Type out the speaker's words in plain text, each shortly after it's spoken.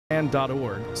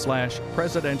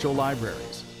and.org/presidential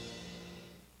libraries.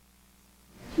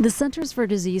 The Centers for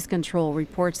Disease Control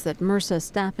reports that MRSA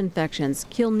staph infections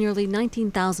kill nearly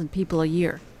 19,000 people a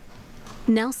year.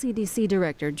 Now CDC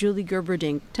Director Julie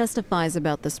Gerberding testifies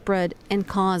about the spread and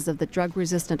cause of the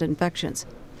drug-resistant infections.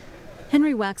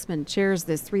 Henry Waxman chairs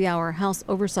this 3-hour House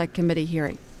Oversight Committee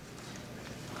hearing.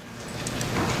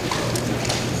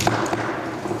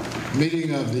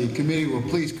 Meeting of the committee will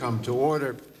please come to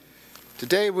order.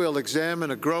 Today we'll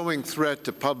examine a growing threat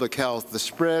to public health, the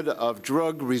spread of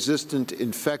drug-resistant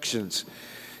infections.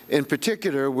 In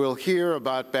particular, we'll hear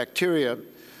about bacteria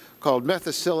called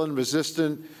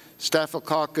methicillin-resistant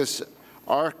Staphylococcus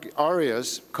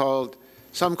aureus,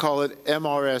 some call it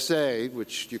MRSA,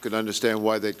 which you can understand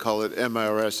why they call it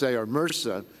MRSA, or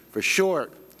MRSA for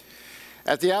short.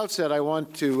 At the outset, I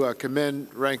want to commend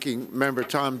Ranking Member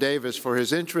Tom Davis for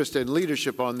his interest and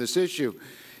leadership on this issue.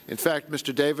 In fact,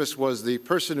 Mr. Davis was the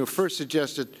person who first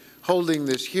suggested holding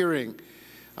this hearing.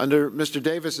 Under Mr.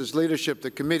 Davis's leadership,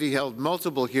 the committee held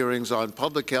multiple hearings on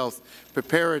public health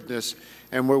preparedness,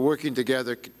 and we're working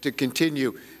together to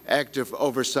continue active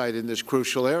oversight in this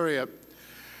crucial area.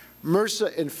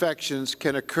 MRSA infections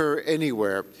can occur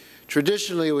anywhere.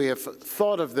 Traditionally, we have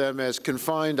thought of them as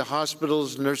confined to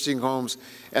hospitals, nursing homes,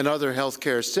 and other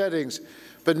healthcare settings,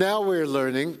 but now we're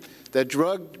learning that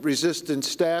drug-resistant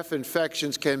staph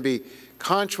infections can be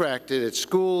contracted at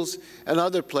schools and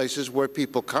other places where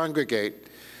people congregate.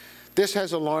 This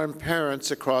has alarmed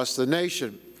parents across the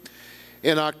nation.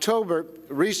 In October,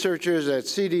 researchers at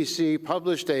CDC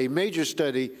published a major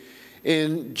study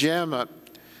in JAMA,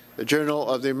 the Journal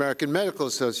of the American Medical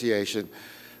Association.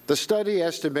 The study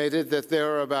estimated that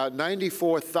there are about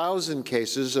 94,000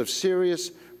 cases of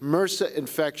serious MRSA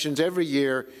infections every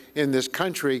year in this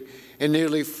country, and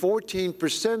nearly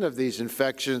 14% of these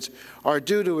infections are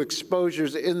due to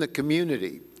exposures in the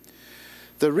community.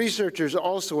 The researchers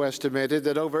also estimated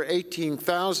that over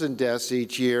 18,000 deaths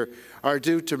each year are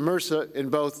due to MRSA in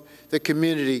both the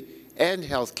community and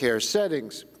healthcare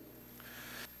settings.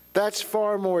 That's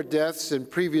far more deaths than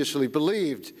previously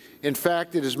believed. In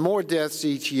fact, it is more deaths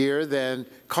each year than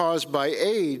caused by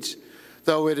AIDS,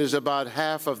 though it is about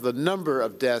half of the number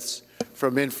of deaths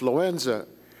from influenza.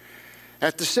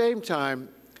 At the same time,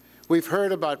 we've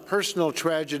heard about personal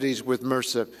tragedies with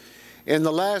MRSA. In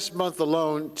the last month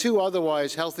alone, 2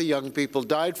 otherwise healthy young people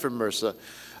died from MRSA,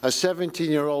 a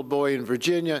 17-year-old boy in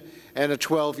Virginia and a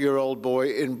 12-year-old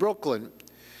boy in Brooklyn.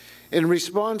 In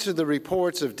response to the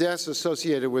reports of deaths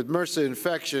associated with MRSA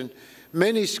infection,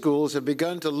 many schools have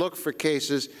begun to look for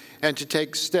cases and to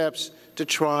take steps to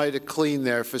try to clean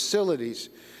their facilities.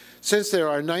 Since there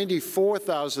are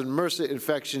 94,000 MRSA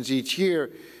infections each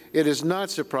year, it is not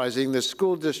surprising that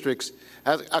school districts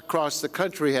across the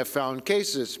country have found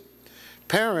cases.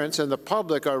 Parents and the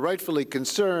public are rightfully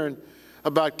concerned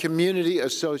about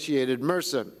community-associated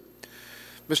MRSA.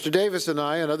 Mr. Davis and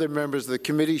I and other members of the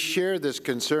committee share this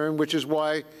concern, which is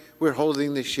why we're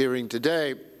holding this hearing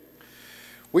today.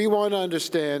 We want to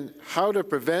understand how to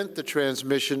prevent the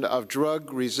transmission of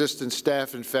drug-resistant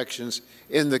staph infections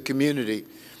in the community.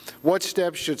 What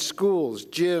steps should schools,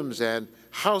 gyms, and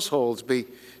households be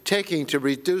taking to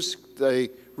reduce the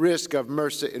risk of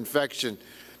MRSA infection?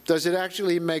 Does it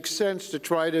actually make sense to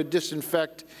try to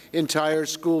disinfect entire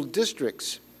school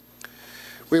districts?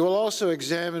 We will also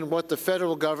examine what the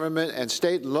federal government and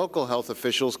state and local health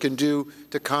officials can do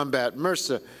to combat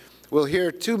MRSA. We'll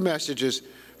hear 2 messages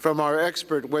from our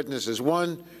expert witnesses,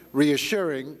 one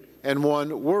reassuring and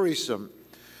one worrisome.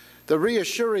 The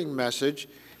reassuring message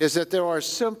is that there are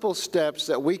simple steps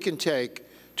that we can take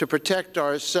to protect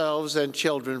ourselves and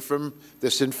children from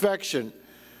this infection.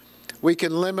 We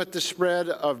can limit the spread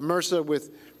of MRSA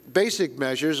with basic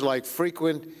measures like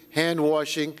frequent hand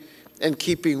washing and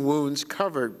keeping wounds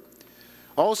covered.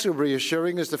 Also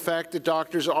reassuring is the fact that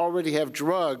doctors already have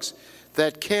drugs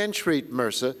that can treat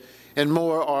MRSA, and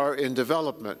more are in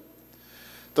development.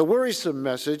 The worrisome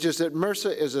message is that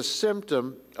MRSA is a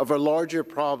symptom of a larger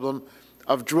problem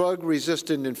of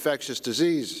drug-resistant infectious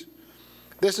disease.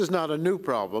 This is not a new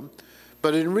problem,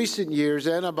 but in recent years,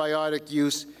 antibiotic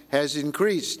use has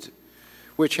increased,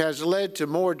 which has led to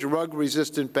more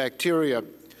drug-resistant bacteria.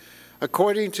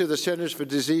 According to the Centers for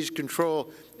Disease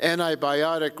Control,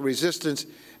 antibiotic resistance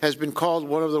has been called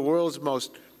one of the world's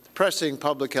most pressing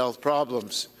public health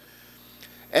problems.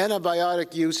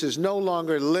 Antibiotic use is no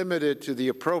longer limited to the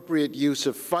appropriate use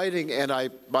of fighting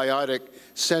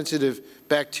antibiotic-sensitive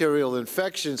bacterial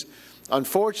infections.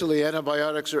 Unfortunately,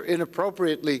 antibiotics are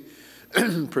inappropriately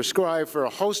prescribed for a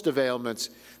host of ailments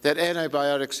that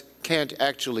antibiotics can't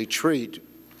actually treat.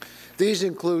 These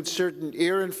include certain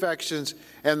ear infections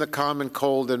and the common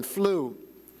cold and flu.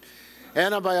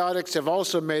 Antibiotics have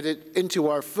also made it into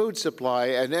our food supply,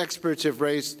 and experts have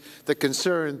raised the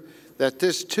concern that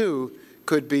this, too,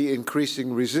 could be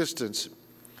increasing resistance.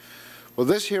 Well,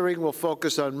 this hearing will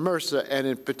focus on MRSA, and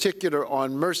in particular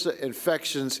on MRSA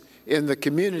infections in the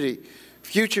community.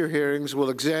 Future hearings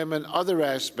will examine other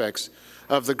aspects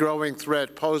of the growing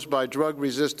threat posed by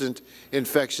drug-resistant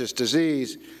infectious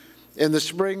disease. In the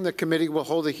spring, the committee will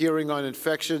hold a hearing on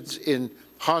infections in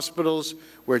hospitals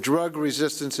where drug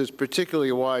resistance is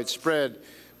particularly widespread.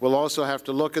 We'll also have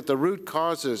to look at the root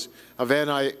causes of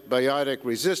antibiotic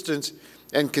resistance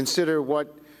and consider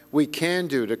what we can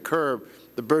do to curb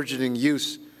the burgeoning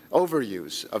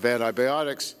overuse of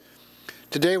antibiotics.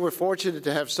 Today, we're fortunate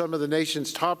to have some of the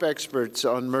nation's top experts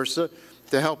on MRSA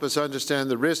to help us understand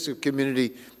the risks of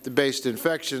community-based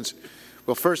infections.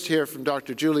 We'll first hear from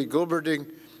Dr. Julie Gilberding,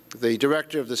 the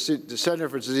director of the Center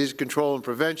for Disease Control and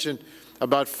Prevention,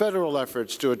 about federal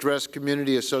efforts to address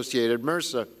community-associated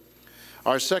MRSA.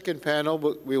 Our second panel,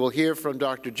 we will hear from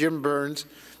Dr. Jim Burns,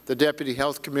 the Deputy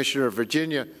Health Commissioner of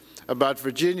Virginia, about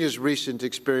Virginia's recent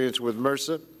experience with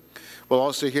MRSA. We'll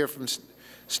also hear from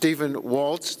Stephen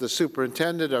Waltz, the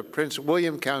Superintendent of Prince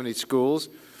William County Schools,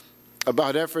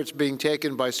 about efforts being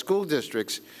taken by school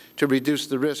districts to reduce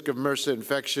the risk of MRSA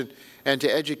infection and to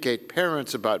educate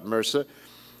parents about MRSA.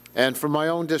 And from my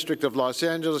own district of Los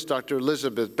Angeles, Dr.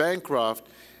 Elizabeth Bancroft,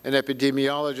 an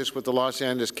epidemiologist with the Los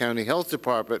Angeles County Health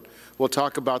Department, will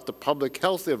talk about the public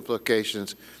health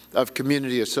implications of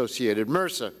community-associated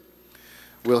MRSA.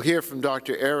 We'll hear from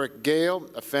Dr. Eric Gale,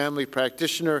 a family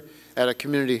practitioner at a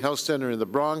community health center in the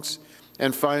Bronx.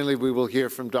 And finally, we will hear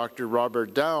from Dr.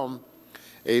 Robert Daum,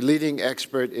 a leading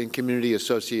expert in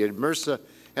community-associated MRSA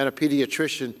and a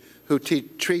pediatrician who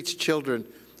treats children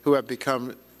who have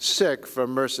become sick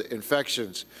from MRSA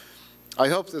infections. I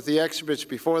hope that the experts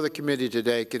before the committee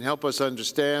today can help us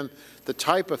understand the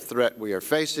type of threat we are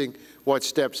facing, what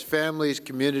steps families,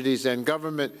 communities, and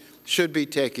government should be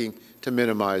taking to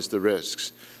minimize the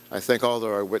risks. I thank all of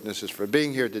our witnesses for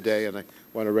being here today, and I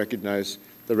want to recognize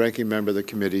the ranking member of the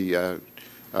committee,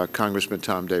 Congressman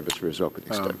Tom Davis, for his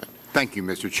opening statement. Thank you,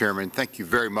 Mr. Chairman. Thank you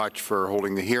very much for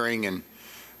holding the hearing and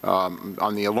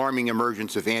on the alarming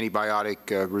emergence of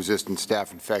antibiotic-resistant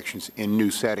staph infections in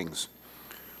new settings.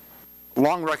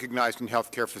 Long recognized in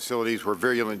healthcare facilities where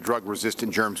virulent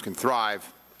drug-resistant germs can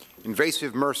thrive,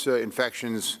 invasive MRSA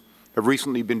infections have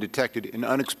recently been detected in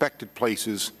unexpected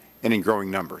places and in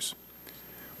growing numbers.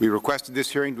 We requested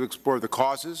this hearing to explore the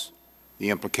causes,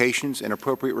 the implications, and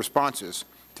appropriate responses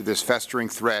to this festering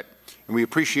threat, and we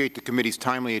appreciate the committee's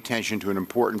timely attention to an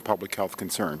important public health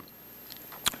concern.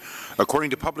 According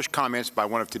to published comments by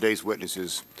one of today's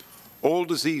witnesses, old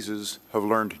diseases have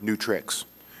learned new tricks,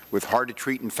 with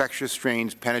hard-to-treat infectious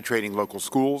strains penetrating local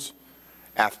schools,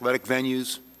 athletic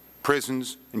venues,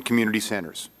 prisons, and community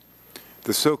centers.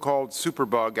 The so-called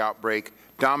superbug outbreak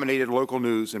dominated local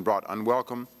news and brought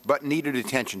unwelcome but needed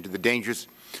attention to the dangers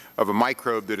of a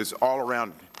microbe that is all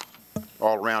around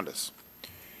us.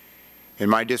 In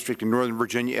my district in Northern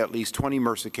Virginia, at least 20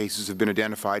 MRSA cases have been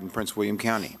identified in Prince William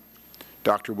County.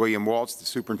 Dr. William Waltz, the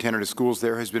superintendent of schools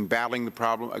there, has been battling the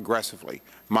problem aggressively,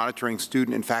 monitoring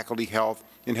student and faculty health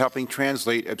and helping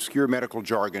translate obscure medical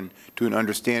jargon to an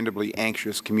understandably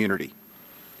anxious community.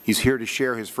 He's here to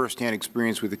share his firsthand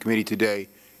experience with the committee today,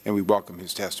 and we welcome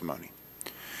his testimony.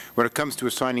 When it comes to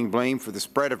assigning blame for the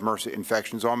spread of MRSA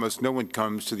infections, almost no one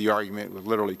comes to the argument with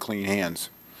literally clean hands.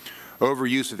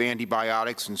 Overuse of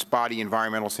antibiotics and spotty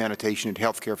environmental sanitation at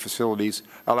healthcare facilities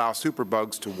allow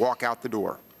superbugs to walk out the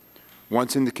door.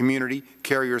 Once in the community,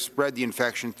 carriers spread the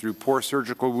infection through poor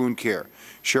surgical wound care,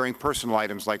 sharing personal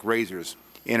items like razors,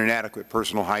 and inadequate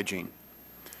personal hygiene.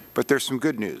 But there's some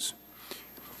good news.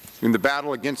 In the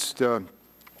battle against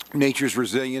nature's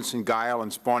resilience and guile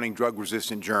and spawning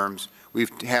drug-resistant germs, we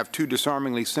have two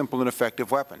disarmingly simple and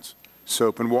effective weapons: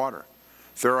 soap and water.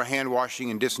 Thorough hand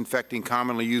washing and disinfecting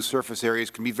commonly used surface areas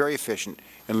can be very efficient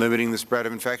in limiting the spread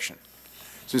of infection.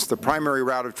 Since the primary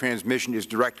route of transmission is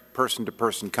direct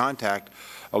person-to-person contact,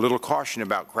 a little caution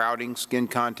about crowding, skin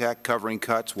contact, covering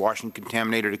cuts, washing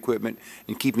contaminated equipment,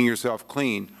 and keeping yourself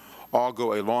clean all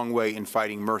go a long way in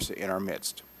fighting MRSA in our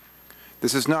midst.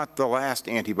 This is not the last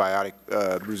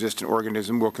antibiotic-resistant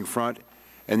organism we'll confront,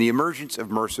 and the emergence of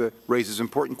MRSA raises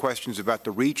important questions about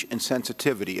the reach and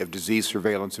sensitivity of disease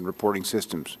surveillance and reporting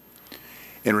systems.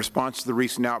 In response to the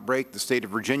recent outbreak, the state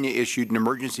of Virginia issued an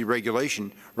emergency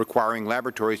regulation requiring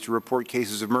laboratories to report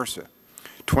cases of MRSA.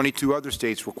 22 other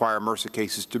states require MRSA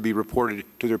cases to be reported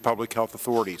to their public health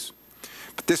authorities.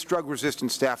 But this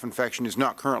drug-resistant staph infection is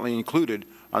not currently included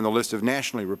on the list of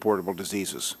nationally reportable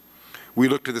diseases. We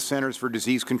look to the Centers for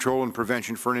Disease Control and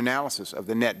Prevention for an analysis of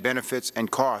the net benefits and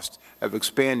costs of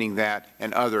expanding that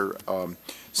and other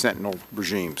sentinel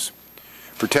regimes.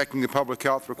 Protecting the public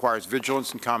health requires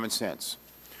vigilance and common sense.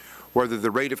 Whether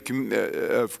the rate of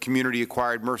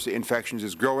community-acquired MRSA infections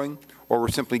is growing or we're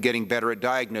simply getting better at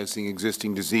diagnosing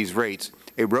existing disease rates,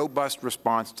 a robust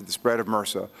response to the spread of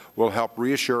MRSA will help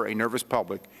reassure a nervous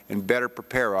public and better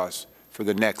prepare us for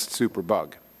the next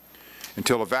superbug.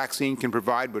 Until a vaccine can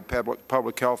provide what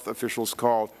public health officials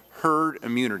call herd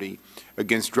immunity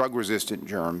against drug-resistant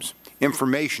germs,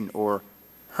 information or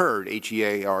herd,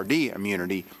 H-E-A-R-D,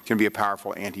 immunity can be a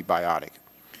powerful antibiotic.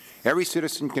 Every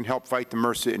citizen can help fight the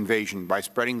MRSA invasion by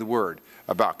spreading the word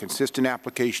about consistent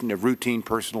application of routine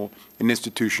personal and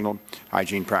institutional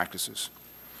hygiene practices.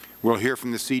 We'll hear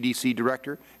from the CDC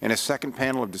Director and a second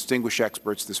panel of distinguished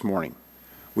experts this morning.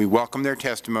 We welcome their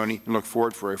testimony and look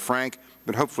forward for a frank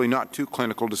but hopefully not too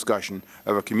clinical discussion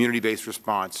of a community-based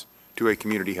response to a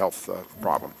community health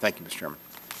problem. Thank you, Mr. Chairman.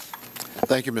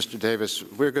 Thank you, Mr. Davis.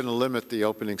 We're going to limit the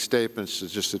opening statements to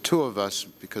just the two of us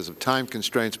because of time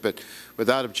constraints, but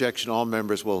without objection, all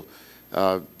members will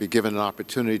be given an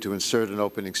opportunity to insert an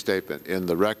opening statement in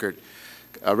the record.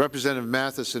 Representative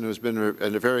Matheson, who has been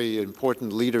a very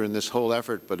important leader in this whole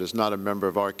effort but is not a member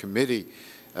of our committee,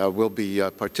 will be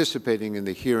participating in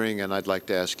the hearing, and I'd like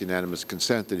to ask unanimous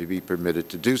consent that he be permitted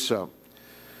to do so.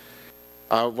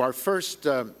 Our first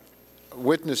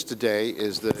witness today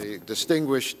is the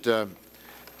distinguished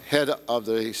head of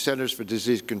the Centers for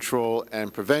Disease Control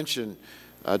and Prevention,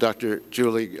 Dr.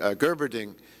 Julie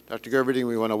Gerberding. Dr. Gerberding,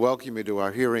 we want to welcome you to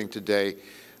our hearing today.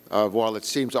 While it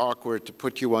seems awkward to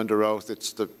put you under oath,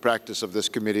 it's the practice of this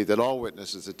committee that all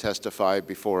witnesses that testify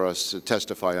before us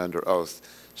testify under oath.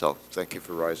 So thank you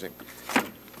for rising.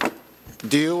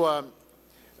 Do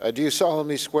you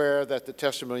solemnly swear that the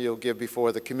testimony you'll give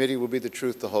before the committee will be the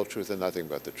truth, the whole truth, and nothing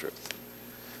but the truth?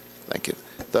 Thank you.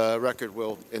 The record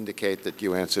will indicate that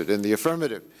you answered in the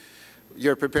affirmative.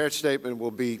 Your prepared statement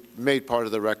will be made part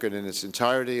of the record in its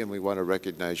entirety, and we want to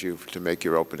recognize you to make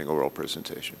your opening oral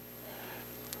presentation.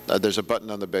 There's a button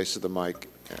on the base of the mic.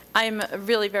 I'm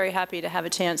really very happy to have a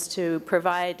chance to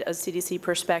provide a CDC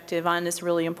perspective on this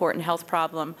really important health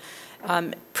problem.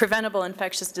 Preventable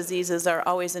infectious diseases are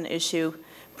always an issue.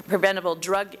 Preventable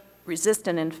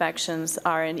drug-resistant infections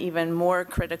are an even more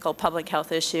critical public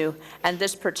health issue. And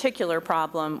this particular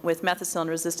problem with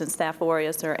methicillin-resistant Staph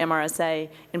aureus, or MRSA,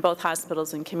 in both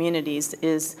hospitals and communities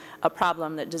is a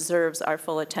problem that deserves our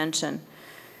full attention.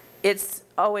 It's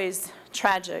always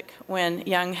tragic when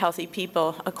young, healthy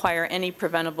people acquire any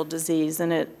preventable disease,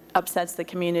 and it upsets the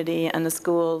community and the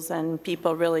schools, and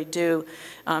people really do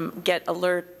get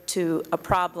alert to a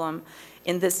problem.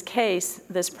 In this case,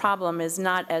 this problem is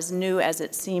not as new as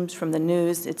it seems from the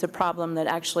news. It's a problem that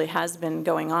actually has been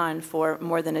going on for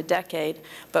more than a decade,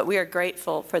 but we are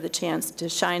grateful for the chance to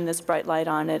shine this bright light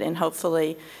on it and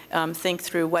hopefully think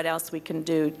through what else we can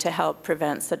do to help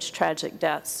prevent such tragic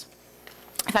deaths.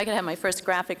 If I could have my first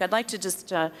graphic, I'd like to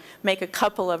just make a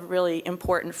couple of really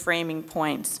important framing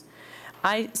points.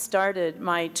 I started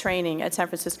my training at San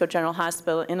Francisco General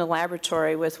Hospital in a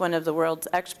laboratory with one of the world's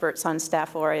experts on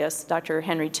Staph aureus, Dr.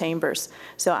 Henry Chambers.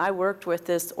 So I worked with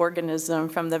this organism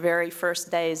from the very first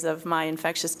days of my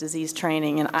infectious disease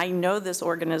training, and I know this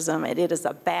organism, and it is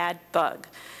a bad bug.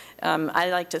 I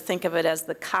like to think of it as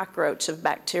the cockroach of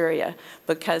bacteria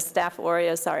because Staph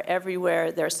aureus are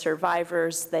everywhere. They're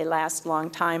survivors. They last a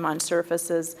long time on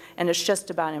surfaces, and it's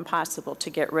just about impossible to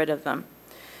get rid of them.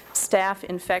 Staph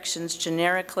infections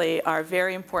generically are a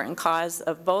very important cause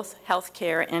of both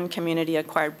healthcare and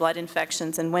community-acquired blood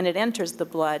infections, and when it enters the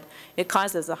blood, it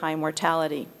causes a high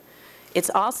mortality. It's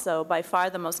also by far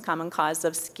the most common cause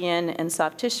of skin and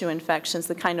soft tissue infections,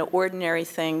 the kind of ordinary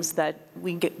things that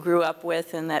we grew up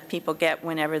with and that people get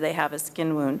whenever they have a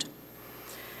skin wound.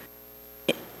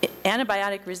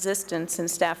 Antibiotic resistance in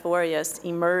Staph aureus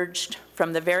emerged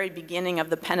from the very beginning of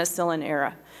the penicillin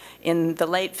era. In the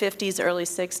late 50s, early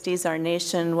 60s, our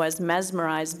nation was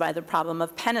mesmerized by the problem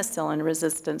of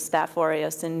penicillin-resistant Staph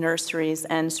aureus in nurseries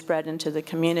and spread into the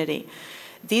community.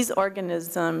 These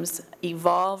organisms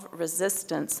evolve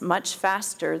resistance much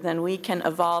faster than we can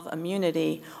evolve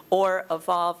immunity or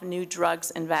evolve new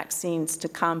drugs and vaccines to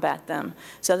combat them.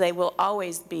 So they will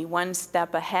always be one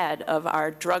step ahead of our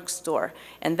drugstore,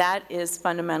 and that is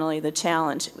fundamentally the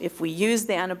challenge. If we use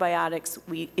the antibiotics,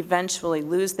 we eventually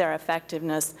lose their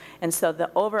effectiveness, and so the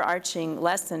overarching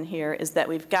lesson here is that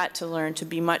we've got to learn to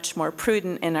be much more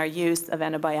prudent in our use of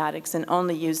antibiotics and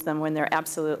only use them when they're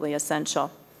absolutely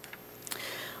essential.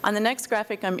 On the next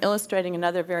graphic, I'm illustrating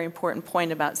another very important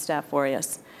point about Staph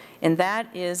aureus, and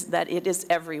that is that it is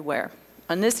everywhere.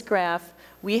 On this graph,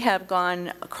 we have gone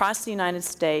across the United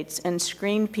States and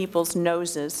screened people's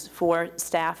noses for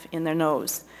staph in their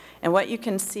nose. And what you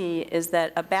can see is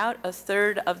that about a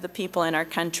third of the people in our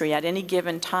country at any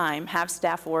given time have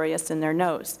Staph aureus in their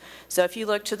nose. So if you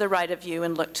look to the right of you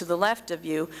and look to the left of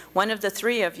you, one of the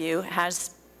three of you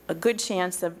has a good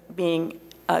chance of being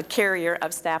a carrier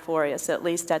of Staph aureus, at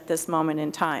least at this moment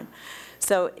in time.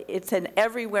 So it's an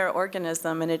everywhere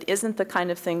organism, and it isn't the kind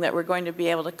of thing that we're going to be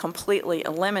able to completely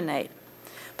eliminate.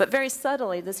 But very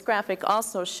subtly, this graphic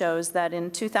also shows that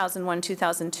in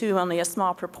 2001-2002, only a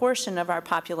small proportion of our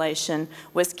population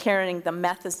was carrying the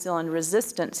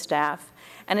methicillin-resistant staph,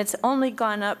 and it's only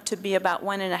gone up to be about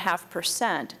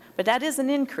 1.5%. But that is an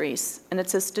increase, and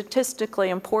it's a statistically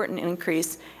important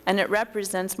increase, and it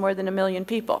represents more than 1 million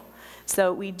people.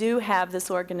 So we do have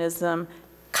this organism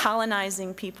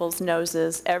colonizing people's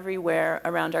noses everywhere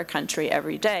around our country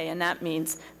every day, and that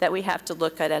means that we have to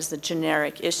look at it as a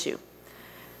generic issue.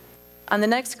 On the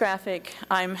next graphic,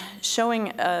 I'm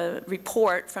showing a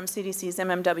report from CDC's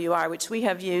MMWR, which we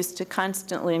have used to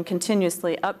constantly and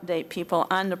continuously update people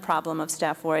on the problem of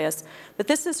Staph aureus. But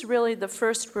this is really the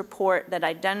first report that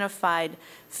identified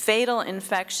fatal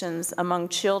infections among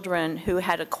children who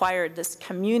had acquired this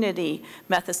community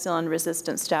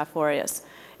methicillin-resistant Staph aureus.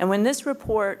 And when this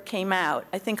report came out,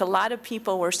 I think a lot of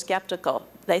people were skeptical.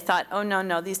 They thought, oh,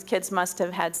 no, these kids must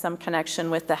have had some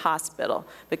connection with the hospital,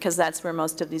 because that's where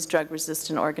most of these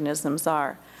drug-resistant organisms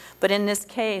are. But in this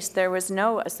case, there was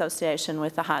no association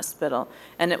with the hospital,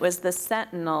 and it was the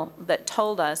sentinel that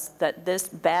told us that this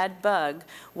bad bug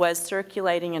was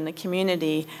circulating in the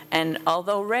community, and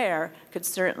although rare, could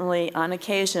certainly, on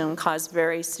occasion, cause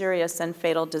very serious and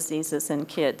fatal diseases in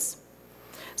kids.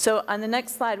 So on the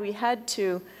next slide, we had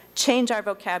to change our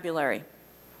vocabulary.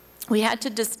 We had to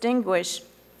distinguish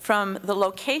from the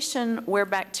location where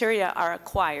bacteria are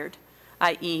acquired,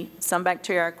 i.e. some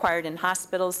bacteria are acquired in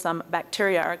hospitals, some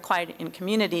bacteria are acquired in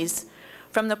communities,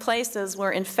 from the places where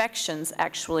infections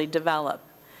actually develop.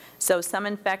 So some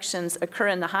infections occur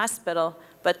in the hospital,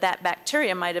 but that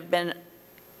bacteria might have been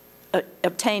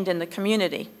obtained in the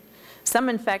community. Some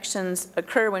infections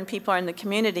occur when people are in the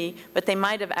community, but they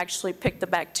might have actually picked the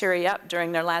bacteria up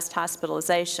during their last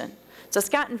hospitalization. So it's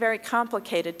gotten very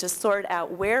complicated to sort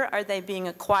out where are they being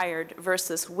acquired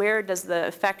versus where does the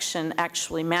infection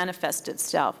actually manifest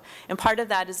itself. And part of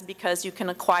that is because you can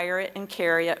acquire it and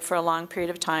carry it for a long period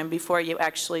of time before you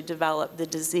actually develop the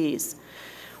disease.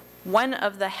 One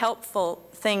of the helpful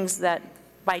things that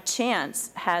by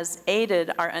chance has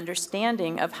aided our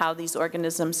understanding of how these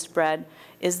organisms spread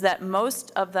is that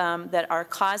most of them that are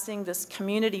causing this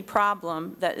community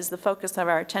problem that is the focus of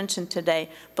our attention today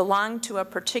belong to a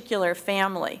particular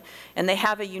family, and they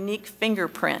have a unique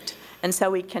fingerprint. And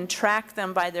so we can track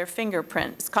them by their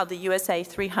fingerprint. It's called the USA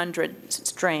 300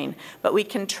 strain. But we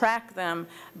can track them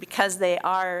because they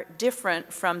are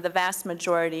different from the vast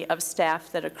majority of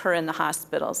staph that occur in the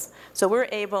hospitals. So we're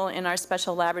able in our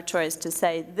special laboratories to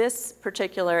say this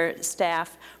particular staph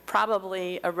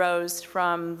probably arose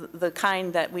from the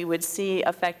kind that we would see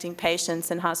affecting patients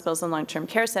in hospitals and long-term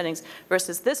care settings,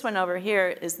 versus this one over here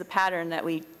is the pattern that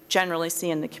we generally see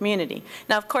in the community.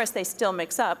 Now, of course, they still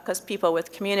mix up because people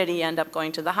with community end up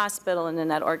going to the hospital, and then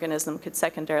that organism could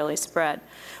secondarily spread.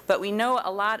 But we know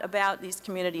a lot about these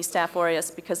community Staph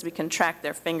aureus because we can track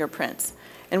their fingerprints.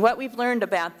 And what we've learned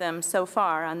about them so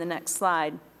far, on the next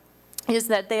slide, is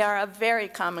that they are a very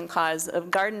common cause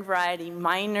of garden variety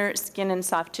minor skin and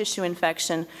soft tissue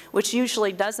infection, which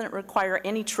usually doesn't require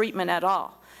any treatment at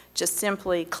all, just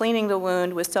simply cleaning the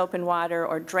wound with soap and water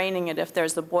or draining it if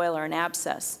there's a boil or an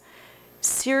abscess.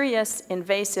 Serious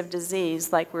invasive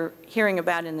disease, like we're hearing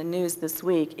about in the news this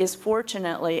week, is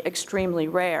fortunately extremely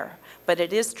rare. But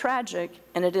it is tragic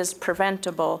and it is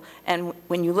preventable, and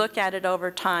when you look at it over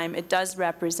time, it does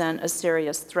represent a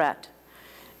serious threat.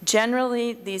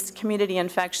 Generally, these community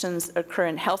infections occur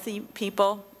in healthy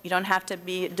people. You don't have to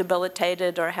be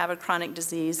debilitated or have a chronic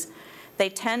disease. They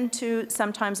tend to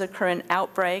sometimes occur in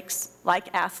outbreaks,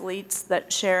 like athletes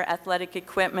that share athletic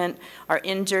equipment, are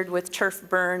injured with turf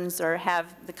burns, or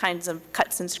have the kinds of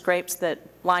cuts and scrapes that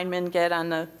linemen get on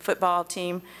the football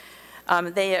team.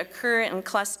 They occur in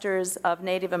clusters of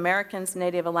Native Americans,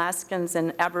 Native Alaskans,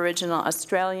 and Aboriginal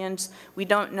Australians. We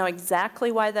don't know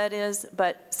exactly why that is,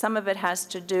 but some of it has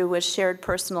to do with shared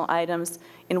personal items.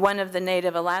 In one of the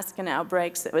Native Alaskan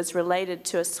outbreaks, it was related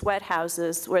to sweat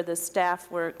houses where the staff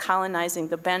were colonizing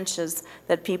the benches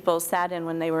that people sat in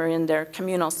when they were in their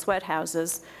communal sweat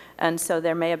houses. And so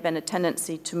there may have been a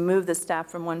tendency to move the staff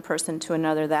from one person to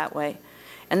another that way.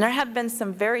 And there have been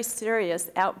some very serious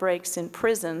outbreaks in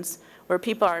prisons where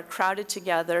people are crowded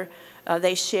together.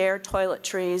 They share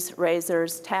toiletries,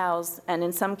 razors, towels, and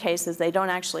in some cases they don't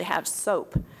actually have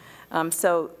soap.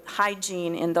 So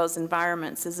hygiene in those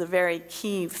environments is a very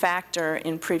key factor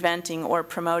in preventing or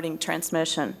promoting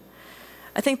transmission.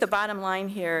 I think the bottom line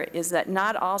here is that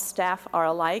not all staff are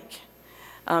alike.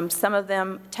 Some of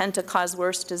them tend to cause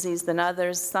worse disease than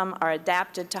others. Some are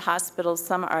adapted to hospitals,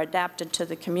 some are adapted to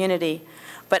the community,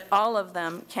 but all of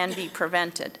them can be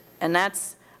prevented. And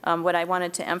that's what I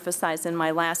wanted to emphasize in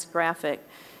my last graphic.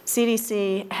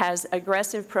 CDC has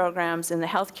aggressive programs in the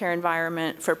healthcare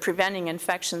environment for preventing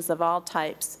infections of all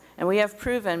types. And we have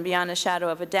proven beyond a shadow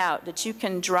of a doubt that you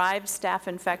can drive staph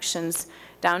infections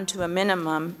down to a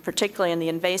minimum, particularly in the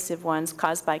invasive ones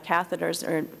caused by catheters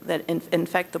or that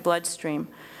infect the bloodstream.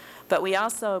 But we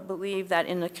also believe that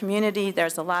in the community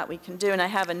there's a lot we can do, and I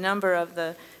have a number of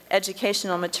the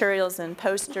educational materials and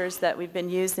posters that we've been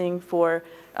using for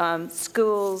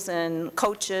schools and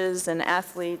coaches and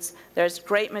athletes. There's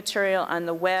great material on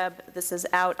the web. This is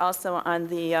out also on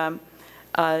the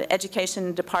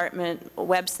education department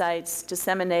websites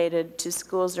disseminated to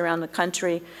schools around the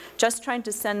country, just trying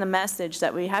to send the message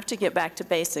that we have to get back to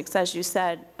basics. As you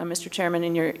said, Mr. Chairman,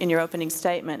 in your opening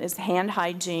statement, is hand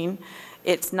hygiene.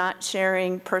 It's not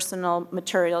sharing personal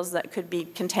materials that could be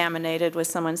contaminated with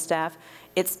someone's staph.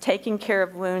 It's taking care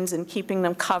of wounds and keeping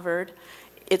them covered.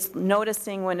 It's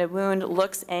noticing when a wound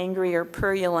looks angry or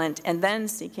purulent and then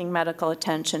seeking medical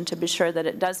attention to be sure that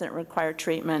it doesn't require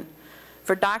treatment.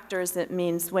 For doctors, it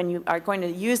means when you are going to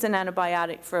use an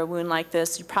antibiotic for a wound like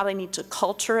this, you probably need to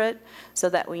culture it so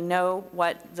that we know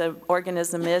what the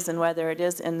organism is and whether it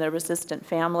is in the resistant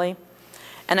family.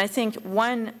 And I think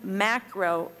one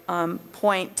macro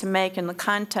point to make in the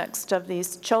context of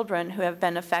these children who have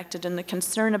been affected and the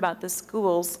concern about the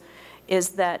schools is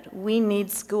that we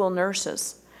need school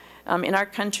nurses. In our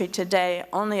country today,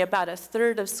 only about a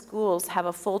third of schools have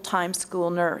a full-time school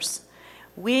nurse.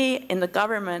 We in the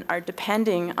government are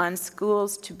depending on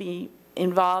schools to be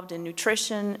involved in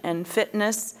nutrition and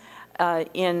fitness,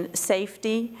 in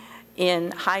safety,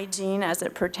 in hygiene as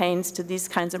it pertains to these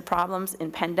kinds of problems, in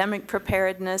pandemic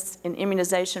preparedness, in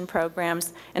immunization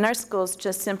programs, and our schools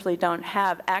just simply don't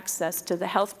have access to the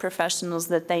health professionals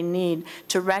that they need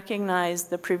to recognize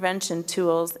the prevention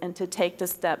tools and to take the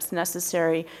steps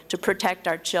necessary to protect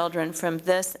our children from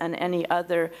this and any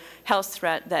other health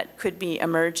threat that could be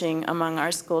emerging among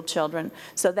our school children.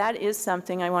 So that is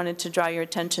something I wanted to draw your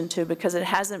attention to because it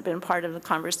hasn't been part of the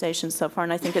conversation so far,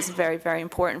 and I think it's very, very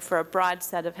important for a broad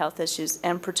set of health issues,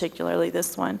 and particularly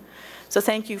this one. So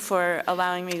thank you for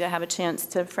allowing me to have a chance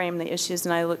to frame the issues,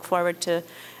 and I look forward to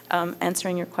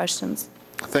answering your questions.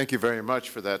 Thank you very much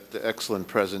for that excellent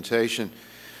presentation.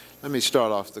 Let me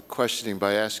start off the questioning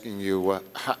by asking you,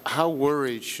 how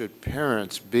worried should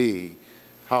parents be,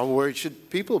 how worried should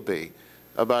people be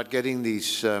about getting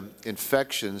these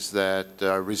infections that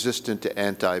are resistant to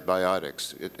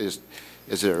antibiotics?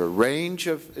 Is there a range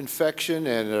of infection,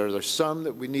 and are there some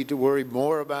that we need to worry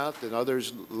more about and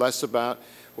others less about?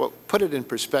 Well, put it in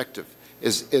perspective.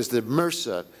 Is the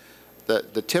MRSA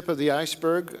the tip of the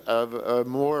iceberg of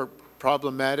more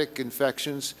problematic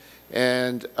infections?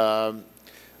 And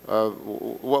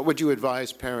what would you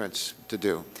advise parents to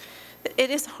do? It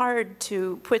is hard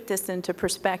to put this into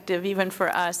perspective, even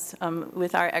for us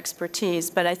with our expertise,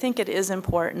 but I think it is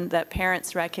important that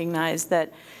parents recognize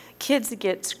that kids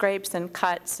get scrapes and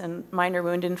cuts and minor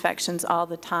wound infections all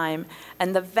the time,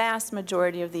 and the vast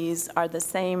majority of these are the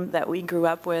same that we grew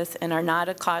up with and are not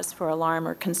a cause for alarm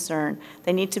or concern.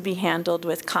 They need to be handled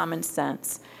with common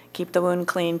sense. Keep the wound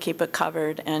clean, keep it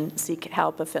covered, and seek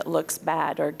help if it looks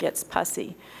bad or gets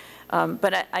pussy.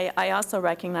 But I also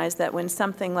recognize that when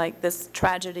something like this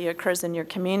tragedy occurs in your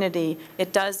community,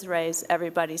 it does raise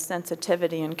everybody's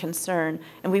sensitivity and concern.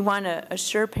 And we want to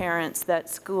assure parents that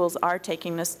schools are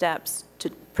taking the steps to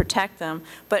protect them,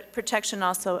 but protection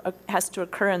also has to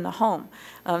occur in the home.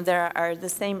 There are the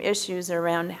same issues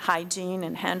around hygiene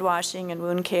and hand washing and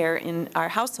wound care in our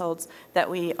households that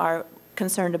we are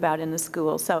concerned about in the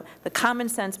school. So the common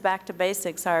sense back to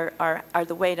basics are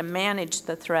the way to manage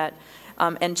the threat.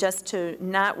 And just to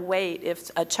not wait if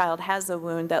a child has a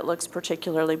wound that looks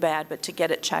particularly bad, but to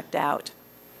get it checked out.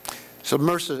 So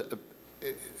MRSA,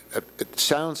 it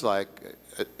sounds like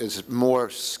is more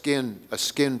a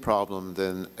skin problem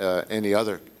than any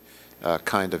other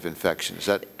kind of infection. Is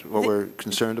that what we're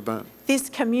concerned about? These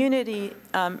community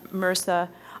MRSA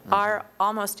are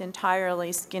almost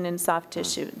entirely skin and soft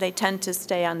tissue. They tend to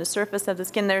stay on the surface of the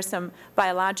skin. There's some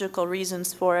biological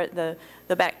reasons for it. The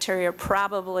bacteria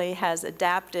probably has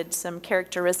adapted some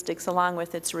characteristics along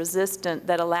with its resistant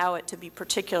that allow it to be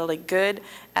particularly good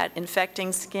at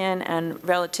infecting skin and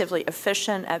relatively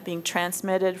efficient at being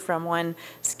transmitted from one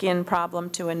skin problem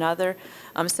to another.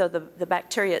 So the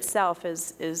bacteria itself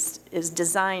is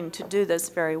designed to do this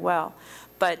very well.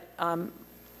 But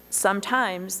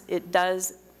sometimes it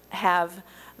does have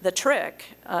the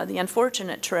trick, the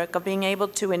unfortunate trick of being able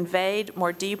to invade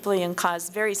more deeply and cause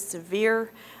very severe,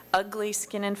 ugly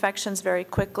skin infections very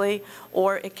quickly,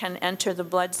 or it can enter the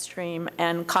bloodstream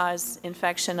and cause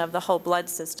infection of the whole blood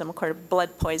system,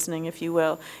 blood poisoning, if you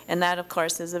will. And that, of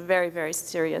course, is a very, very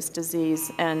serious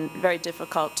disease and very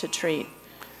difficult to treat.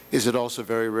 Is it also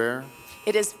very rare?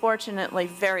 It is fortunately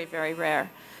very, very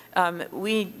rare.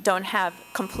 We don't have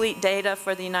complete data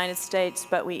for the United States,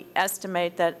 but we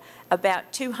estimate that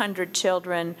about 200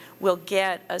 children will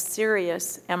get a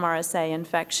serious MRSA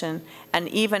infection, and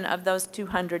even of those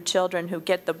 200 children who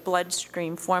get the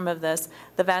bloodstream form of this,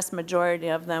 the vast majority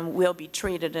of them will be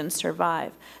treated and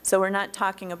survive. So we're not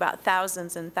talking about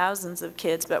thousands and thousands of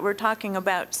kids, but we're talking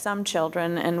about some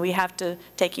children, and we have to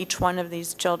take each one of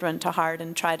these children to heart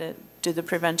and try to do the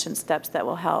prevention steps that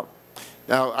will help.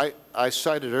 Now, I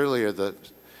cited earlier that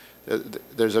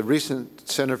there's a recent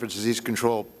Center for Disease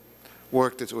Control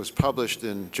work that was published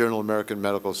in Journal American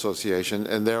Medical Association,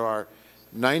 and there are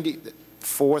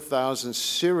 94,000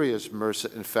 serious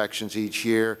MRSA infections each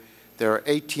year. There are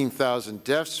 18,000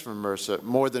 deaths from MRSA,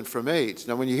 more than from AIDS.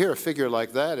 Now, when you hear a figure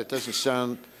like that, it doesn't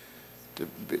sound,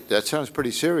 that sounds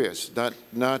pretty serious,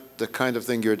 not the kind of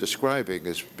thing you're describing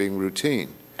as being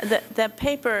routine. That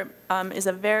paper is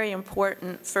a very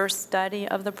important first study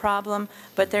of the problem,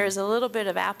 but there's a little bit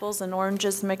of apples and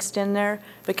oranges mixed in there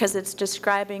because it's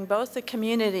describing both the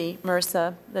community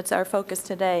MRSA, that's our focus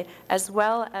today, as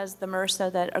well as the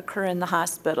MRSA that occur in the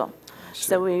hospital.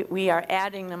 So we are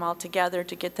adding them all together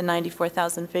to get the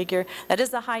 94,000 figure. That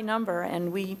is a high number,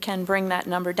 and we can bring that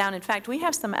number down. In fact, we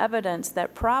have some evidence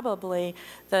that probably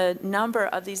the number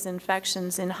of these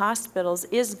infections in hospitals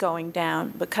is going down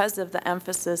because of the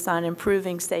emphasis on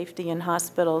improving safety in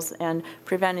hospitals and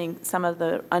preventing some of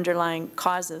the underlying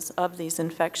causes of these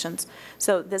infections.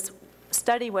 So this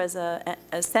study was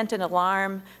sent an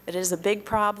alarm that it is a big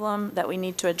problem, that we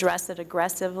need to address it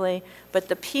aggressively, but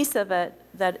the piece of it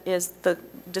that is the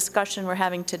discussion we're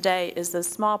having today is a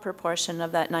small proportion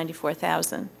of that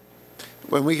 94,000.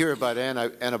 When we hear about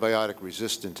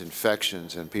antibiotic-resistant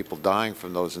infections and people dying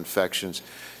from those infections,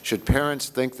 should parents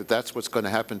think that that's what's going to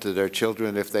happen to their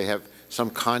children if they have some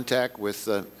contact with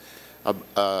a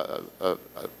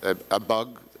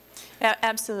bug?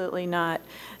 Absolutely not.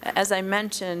 As I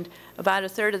mentioned, about a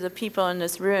third of the people in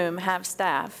this room have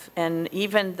staph, and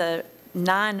even the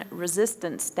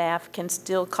non-resistant staph can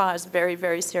still cause very,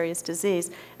 very serious disease.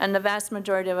 And the vast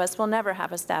majority of us will never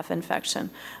have a staph infection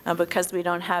because we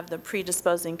don't have the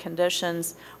predisposing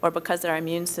conditions or because our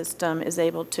immune system is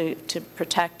able to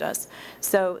protect us.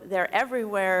 So they're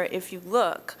everywhere if you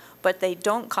look, but they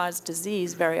don't cause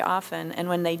disease very often. And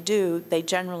when they do, they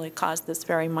generally cause this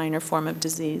very minor form of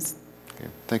disease. Okay.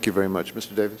 Thank you very much.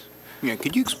 Mr. Davis? Yeah,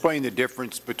 could you explain the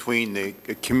difference between the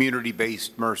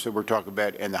community-based MRSA we're talking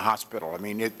about and the hospital? I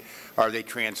mean, are they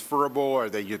transferable? Are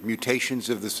they just mutations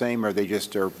of the same? Or are they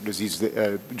just disease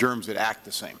germs that act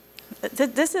the same?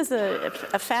 This is a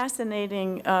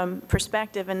fascinating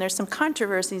perspective, and there's some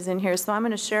controversies in here, so I'm going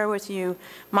to share with you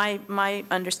my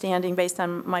understanding based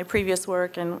on my previous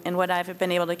work and what I've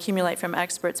been able to accumulate from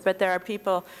experts, but there are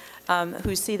people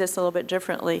who see this a little bit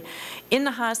differently. In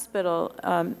the hospital,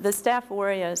 the Staph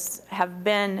aureus have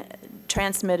been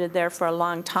transmitted there for a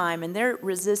long time, and they're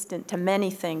resistant to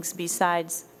many things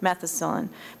besides methicillin.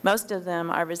 Most of them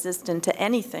are resistant to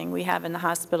anything we have in the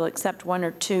hospital except 1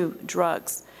 or 2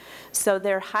 drugs. So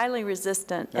they're highly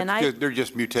resistant. They're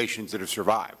just mutations that have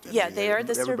survived. Yeah, they are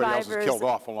the survivors. Everybody else is killed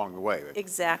off along the way.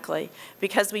 Exactly,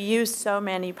 because we use so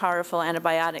many powerful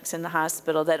antibiotics in the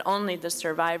hospital that only the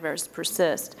survivors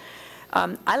persist.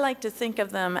 I like to think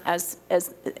of them as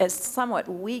somewhat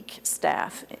weak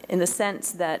staph in the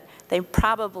sense that they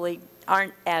probably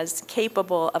aren't as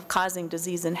capable of causing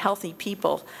disease in healthy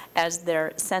people as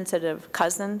their sensitive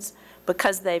cousins,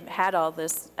 because they've had all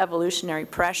this evolutionary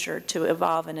pressure to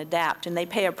evolve and adapt, and they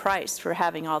pay a price for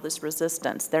having all this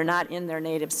resistance. They're not in their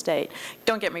native state.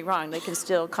 Don't get me wrong, they can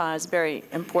still cause very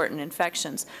important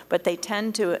infections, but they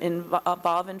tend to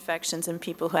involve infections in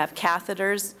people who have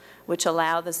catheters, which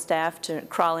allow the staph to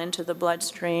crawl into the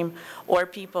bloodstream, or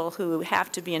people who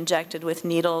have to be injected with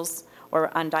needles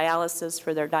or on dialysis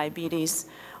for their diabetes,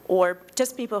 or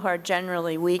just people who are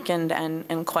generally weakened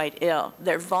and quite ill.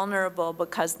 They're vulnerable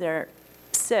because they're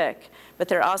sick, but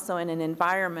they're also in an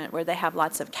environment where they have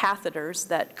lots of catheters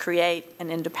that create an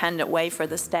independent way for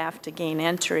the staff to gain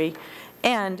entry,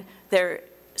 and they're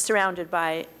surrounded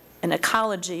by an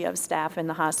ecology of staff in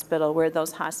the hospital where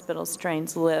those hospital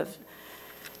strains live.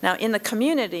 Now, in the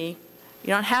community, you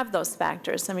don't have those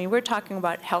factors. I mean, we're talking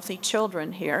about healthy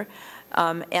children here,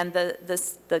 and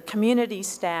the community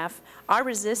staff are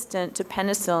resistant to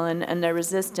penicillin and they're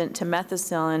resistant to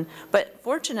methicillin, but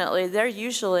fortunately, they're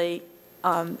usually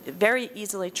very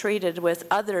easily treated with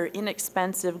other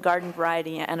inexpensive garden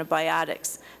variety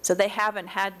antibiotics. So they haven't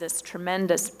had this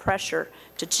tremendous pressure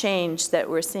to change that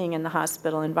we're seeing in the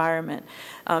hospital environment.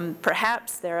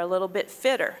 Perhaps they're a little bit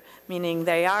fitter, meaning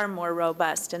they are more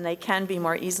robust and they can be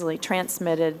more easily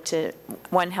transmitted to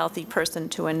one healthy person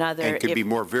to another. And could be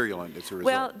more virulent as a result.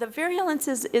 Well, the virulence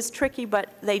is tricky,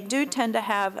 but they do tend to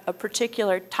have a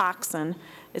particular toxin.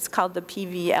 It's called the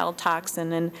PVL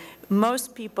toxin, and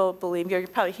most people believe, you'll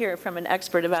probably hear from an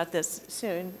expert about this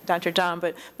soon, Dr. John,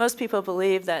 but most people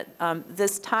believe that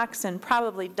this toxin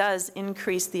probably does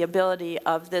increase the ability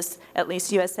of this, at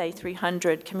least USA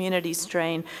 300 community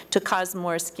strain, to cause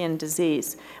more skin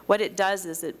disease. What it does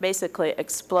is it basically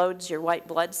explodes your white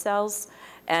blood cells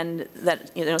and that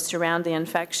surround the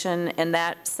infection, and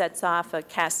that sets off a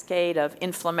cascade of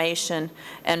inflammation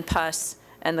and pus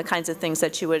and the kinds of things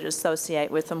that you would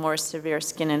associate with a more severe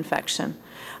skin infection.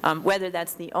 Whether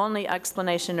that's the only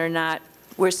explanation or not,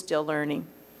 we're still learning.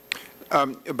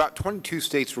 About 22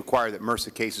 states require that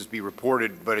MRSA cases be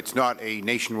reported, but it's not a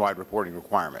nationwide reporting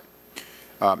requirement.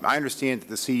 I understand that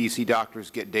the CDC doctors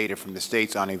get data from the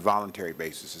states on a voluntary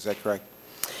basis. Is that correct?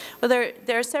 Well,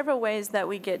 there are several ways that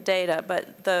we get data,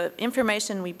 but the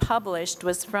information we published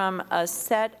was from a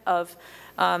set of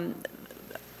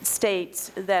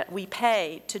states that we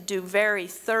pay to do very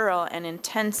thorough and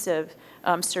intensive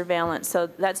surveillance. So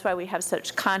that's why we have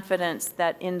such confidence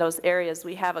that in those areas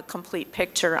we have a complete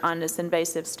picture on this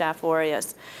invasive Staph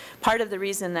aureus. Part of the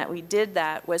reason that we did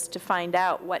that was to find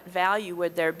out what value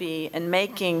would there be in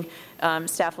making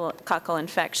staphylococcal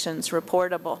infections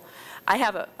reportable. I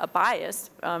have a bias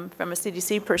from a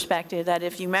CDC perspective that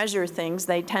if you measure things,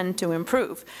 they tend to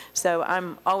improve. So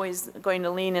I'm always going to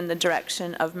lean in the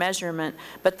direction of measurement.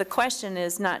 But the question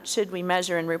is not should we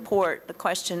measure and report. The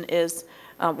question is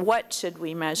what should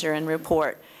we measure and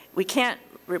report. We can't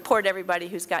report everybody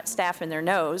who's got staph in their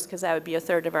nose, because that would be a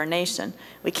third of our nation.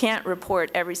 We can't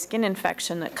report every skin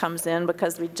infection that comes in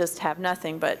because we just have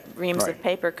nothing but reams of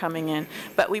paper coming in.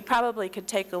 But we probably could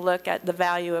take a look at the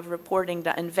value of reporting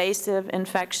the invasive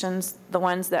infections, the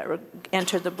ones that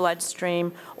enter the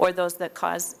bloodstream, or those that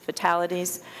cause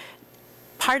fatalities.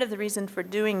 Part of the reason for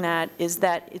doing that is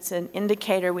that it's an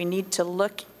indicator we need to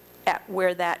look at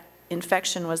where that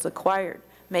infection was acquired.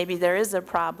 Maybe there is a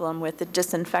problem with the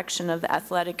disinfection of the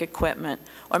athletic equipment,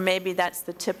 or maybe that's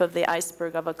the tip of the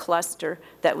iceberg of a cluster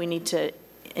that we need to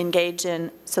engage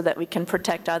in so that we can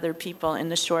protect other people in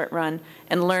the short run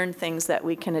and learn things that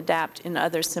we can adapt in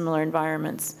other similar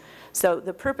environments. So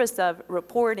the purpose of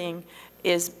reporting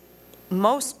is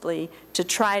mostly to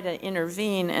try to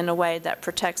intervene in a way that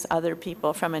protects other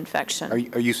people from infection.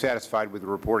 Are you satisfied with the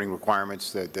reporting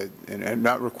requirements, and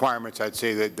not requirements, I'd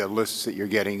say that the lists that you're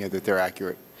getting, that they're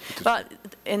accurate? Well,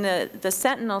 in the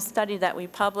Sentinel study that we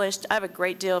published, I have a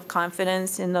great deal of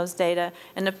confidence in those data.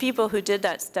 And the people who did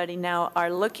that study now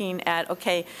are looking at,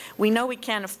 okay, we know we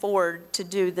can't afford to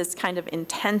do this kind of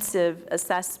intensive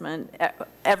assessment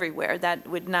everywhere. That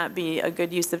would not be a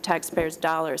good use of taxpayers'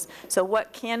 dollars. So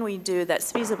what can we do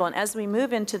that's feasible? And as we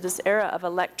move into this era of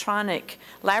electronic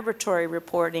laboratory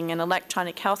reporting and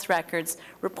electronic health records,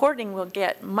 reporting will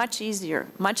get much easier,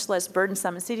 much less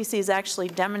burdensome. And CDC has actually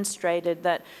demonstrated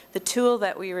that the tool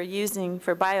that we were using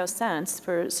for BioSense,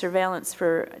 for surveillance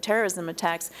for terrorism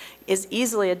attacks, is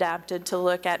easily adapted to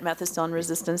look at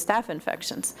methicillin-resistant staph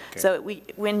infections. Okay. So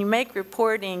when you make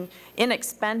reporting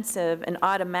inexpensive and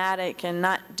automatic and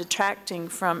not detracting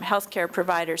from healthcare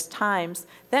providers' times,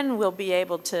 then we'll be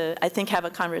able to, I think, have a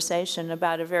conversation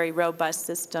about a very robust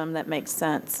system that makes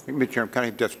sense. Mr. Chairman, can I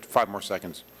have just 5 more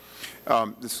seconds?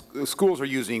 The schools are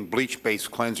using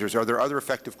bleach-based cleansers. Are there other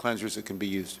effective cleansers that can be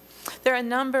used? There are a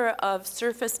number of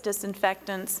surface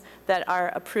disinfectants that are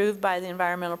approved by the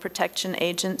Environmental Protection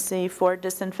Agency for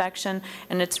disinfection,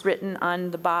 and it's written on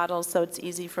the bottle, so it's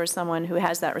easy for someone who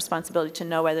has that responsibility to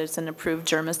know whether it's an approved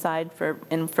germicide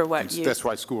for what use. That's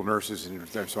why school nurses and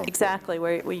so on. Exactly,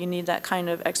 where you need that kind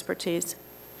of expertise.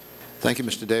 Thank you,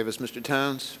 Mr. Davis. Mr.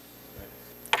 Towns?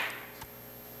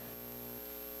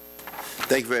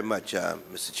 Thank you very much,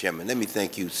 Mr. Chairman. Let me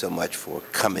thank you so much for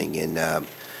coming and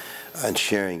and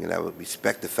sharing, and I would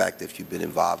respect the fact that you've been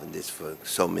involved in this for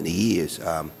so many years.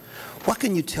 What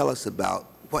can you tell us about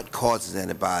what causes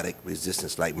antibiotic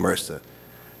resistance like MRSA?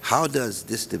 How does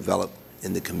this develop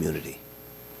in the community?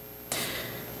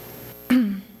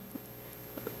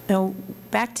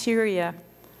 Bacteria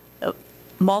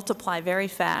multiply very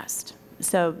fast.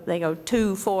 So they go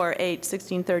 2, 4, 8,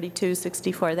 16, 32,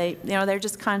 64. They're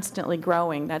just constantly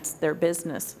growing. That's their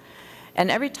business.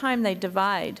 And every time they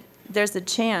divide, there's a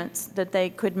chance that they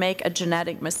could make a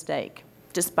genetic mistake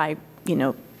just by,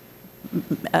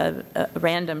 a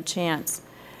random chance.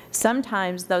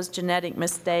 Sometimes those genetic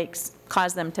mistakes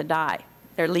cause them to die.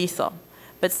 They're lethal.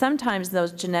 But sometimes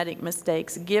those genetic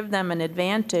mistakes give them an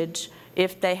advantage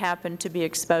if they happen to be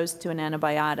exposed to an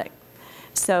antibiotic.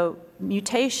 So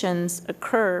mutations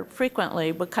occur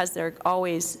frequently because they're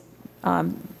always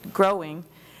growing.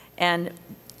 And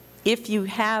if you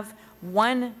have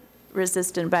one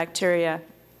resistant bacteria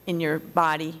in your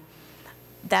body,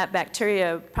 that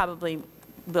bacteria probably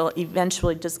will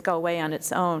eventually just go away on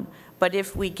its own. But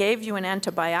if we gave you an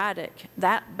antibiotic,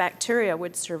 that bacteria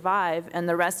would survive and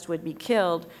the rest would be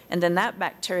killed, and then that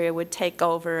bacteria would take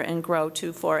over and grow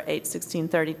 2, 4, 8, 16,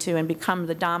 32 and become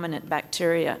the dominant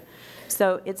bacteria.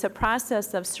 So it's a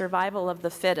process of survival of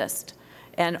the fittest.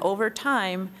 And over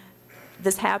time,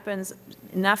 this happens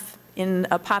enough in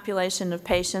a population of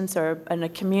patients or in a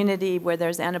community where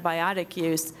there's antibiotic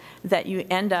use that you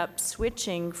end up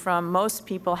switching from most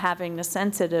people having the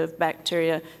sensitive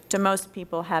bacteria to most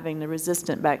people having the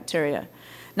resistant bacteria.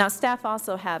 Now, staff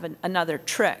also have another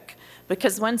trick,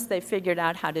 because once they figured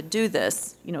out how to do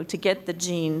this, to get the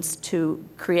genes to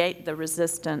create the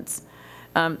resistance,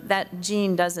 that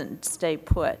gene doesn't stay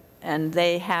put. And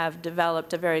they have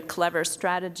developed a very clever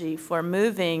strategy for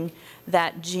moving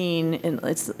that gene.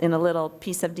 It's in a little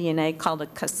piece of DNA called a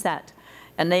cassette.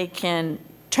 And they can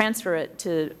transfer it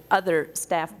to other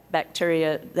staph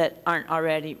bacteria that aren't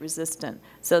already resistant.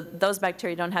 So those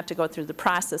bacteria don't have to go through the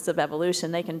process of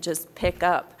evolution. They can just pick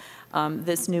up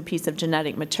this new piece of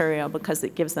genetic material because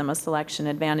it gives them a selection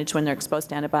advantage when they're exposed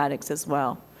to antibiotics as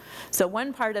well. So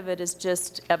one part of it is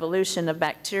just evolution of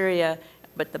bacteria.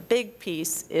 But the big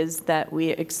piece is that we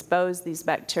expose these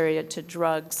bacteria to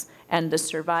drugs, and the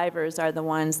survivors are the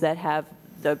ones that have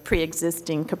the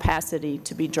pre-existing capacity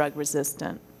to be drug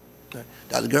resistant.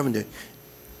 Dr. Governor,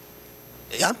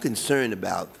 I'm concerned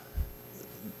about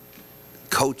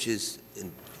coaches,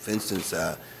 for instance,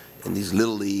 in these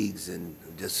little leagues, and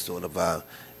just sort of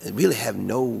really have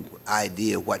no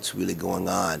idea what's really going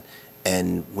on.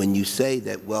 And when you say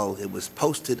that, well, it was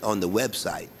posted on the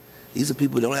website, these are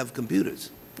people who don't have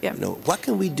computers. Yeah. What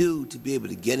can we do to be able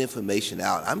to get information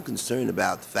out? I'm concerned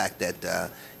about the fact that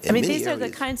these are the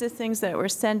kinds of things that we're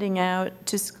sending out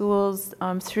to schools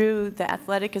through the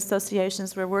athletic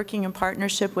associations. We're working in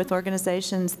partnership with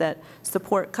organizations that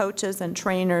support coaches and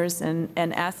trainers and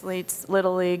athletes,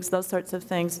 little leagues, those sorts of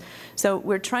things. So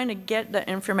we're trying to get the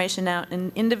information out,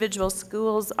 and individual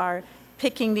schools are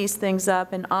picking these things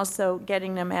up and also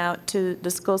getting them out to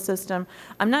the school system.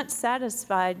 I'm not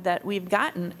satisfied that we've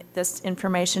gotten this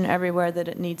information everywhere that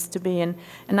it needs to be, and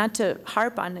not to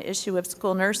harp on the issue of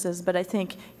school nurses, but I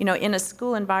think, in a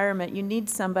school environment, you need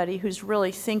somebody who's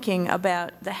really thinking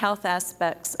about the health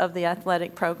aspects of the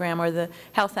athletic program or the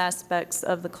health aspects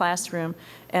of the classroom,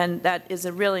 and that is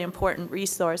a really important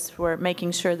resource for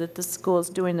making sure that the school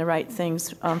is doing the right things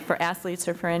for athletes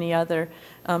or for any other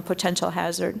potential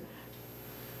hazard.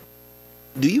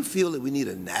 Do you feel that we need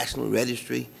a national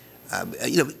registry?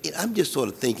 I'm just sort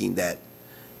of thinking that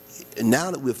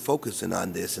now that we're focusing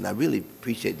on this, and I really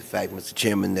appreciate the fact, Mr.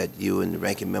 Chairman, that you and the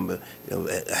ranking member are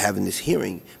having this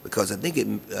hearing, because I think it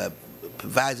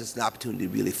provides us an opportunity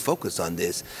to really focus on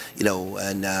this,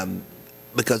 and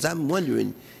because I'm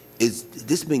wondering, is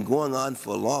this been going on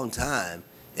for a long time,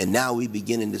 and now we're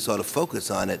beginning to sort of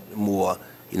focus on it more,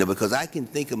 because I can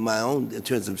think of my own, in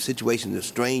terms of situations of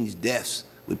strange deaths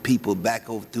with people back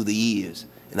over through the years,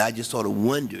 and I just sort of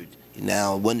wondered,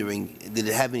 wondering, did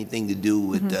it have anything to do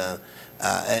with,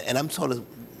 and I'm sort of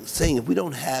saying, if we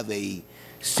don't have a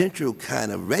central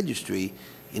kind of registry,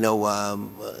 we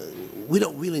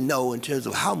don't really know in terms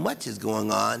of how much is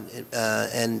going on,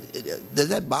 and does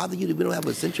that bother you that we don't have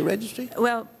a central registry?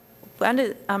 Well, we want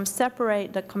to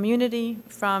separate the community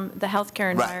from the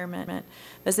healthcare environment. Right.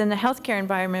 Because in the healthcare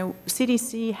environment,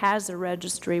 CDC has a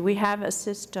registry. We have a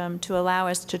system to allow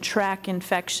us to track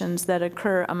infections that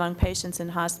occur among patients in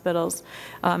hospitals.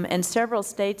 And several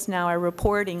states now are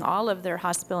reporting all of their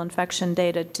hospital infection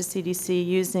data to CDC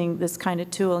using this kind of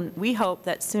tool. And we hope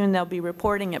that soon they'll be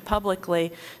reporting it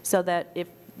publicly so that if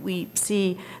we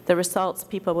see the results,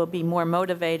 people will be more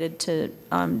motivated to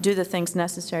do the things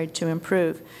necessary to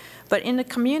improve. But in the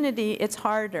community, it's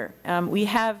harder. We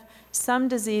have some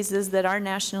diseases that are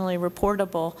nationally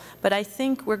reportable, but I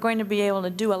think we're going to be able to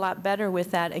do a lot better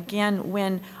with that. Again,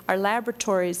 when our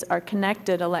laboratories are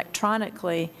connected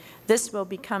electronically, this will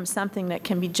become something that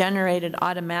can be generated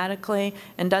automatically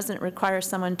and doesn't require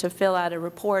someone to fill out a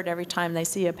report every time they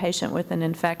see a patient with an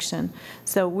infection.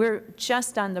 So we're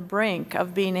just on the brink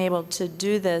of being able to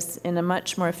do this in a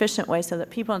much more efficient way so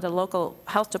that people in the local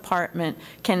health department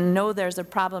can know there's a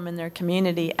problem in their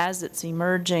community as it's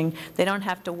emerging. They don't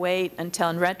have to wait until,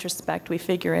 in retrospect, we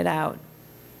figure it out.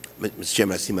 Mr.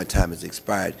 Chairman, I see my time has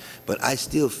expired, but I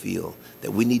still feel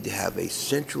that we need to have a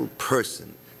central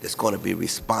person that's going to be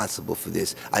responsible for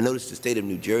this. I noticed the state of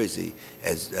New Jersey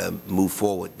has moved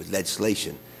forward with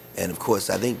legislation, and of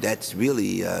course I think that's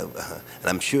really, and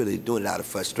I'm sure they're doing it out of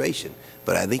frustration,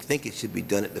 but I think it should be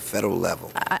done at the federal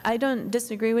level. I don't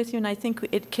disagree with you, and I think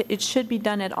it should be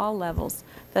done at all levels.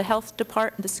 The health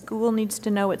department, the school needs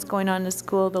to know what's going on in the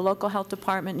school. The local health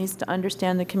department needs to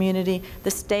understand the community.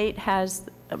 The state has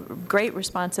a great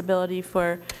responsibility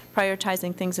for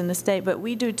prioritizing things in the state, but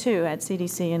we do too at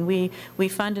CDC, and we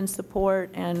fund and support,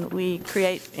 and we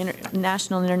create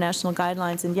national and international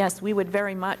guidelines. And yes, we would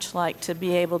very much like to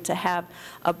be able to have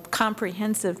a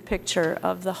comprehensive picture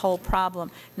of the whole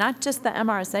problem, not just the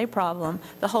MRSA problem,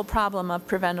 the whole problem of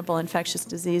preventable infectious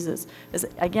diseases.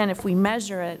 Again, if we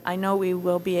measure it, I know we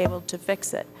will be able to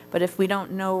fix it. But if we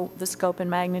don't know the scope and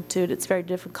magnitude, it's very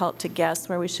difficult to guess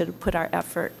where we should put our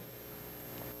effort.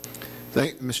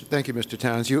 Thank you, Mr.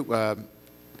 Towns. You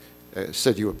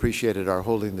said you appreciated our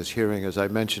holding this hearing. As I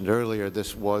mentioned earlier,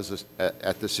 this was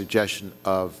at the suggestion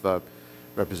of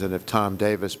Representative Tom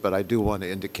Davis, but I do want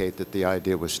to indicate that the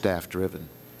idea was staff-driven.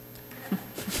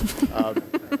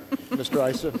 Mr.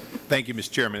 Issa. Thank you,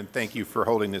 Mr. Chairman, and thank you for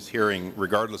holding this hearing,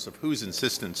 regardless of whose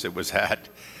insistence it was at.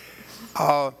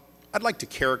 I'd like to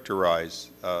characterize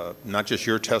not just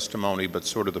your testimony, but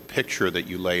sort of the picture that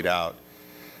you laid out.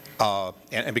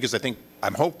 And because I think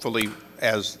I'm hopefully,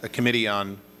 as a committee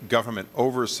on government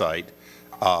oversight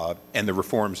and the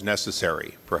reforms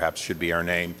necessary, perhaps should be our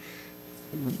name,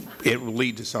 it will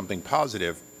lead to something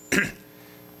positive.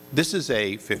 This is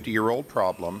a 50-year-old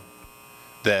problem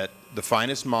that the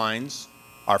finest minds,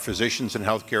 our physicians and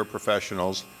healthcare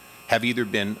professionals, have either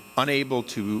been unable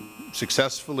to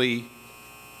successfully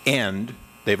end,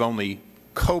 they've only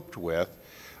coped with,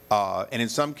 and in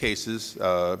some cases,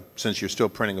 since you're still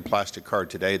printing a plastic card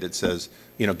today that says,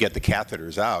 you know, get the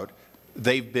catheters out,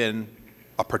 they've been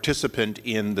a participant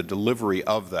in the delivery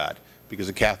of that, because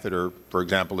a catheter, for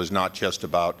example, is not just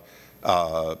about,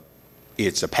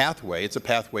 it's a pathway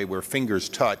where fingers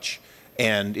touch,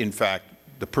 and in fact,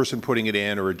 the person putting it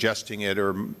in or adjusting it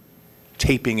or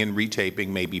taping and retaping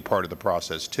may be part of the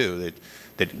process too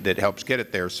that helps get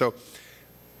it there. So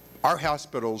our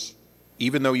hospitals,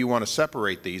 even though you want to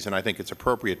separate these, and I think it's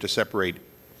appropriate to separate,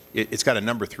 it's got a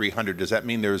number 300. Does that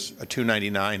mean there's a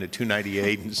 299, a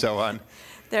 298, and so on?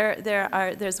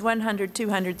 There's 100,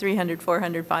 200, 300,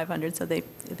 400, 500. So they.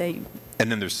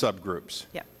 And then there's subgroups.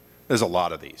 Yeah. There's a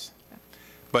lot of these. Yeah.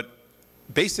 But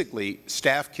basically,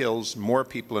 staph kills more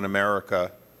people in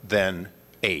America than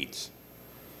AIDS.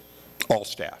 All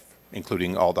staff,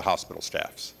 including all the hospital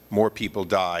staffs. More people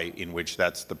die in which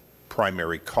that's the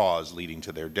primary cause leading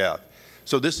to their death.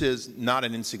 So this is not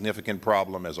an insignificant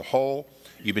problem as a whole.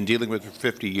 You've been dealing with it for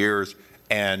 50 years,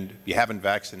 and you haven't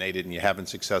vaccinated and you haven't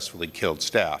successfully killed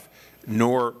staph.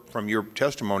 Nor, from your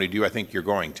testimony, do I think you're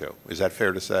going to. Is that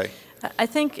fair to say? I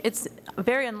think it's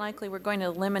very unlikely we're going to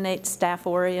eliminate Staph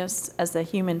aureus as a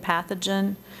human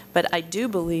pathogen, but I do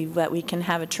believe that we can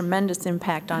have a tremendous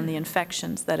impact on the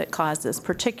infections that it causes,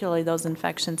 particularly those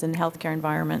infections in healthcare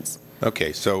environments.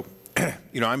 Okay, so,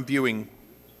 you know, I'm viewing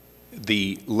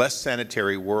the less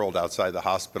sanitary world outside the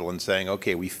hospital and saying,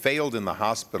 okay, we failed in the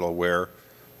hospital where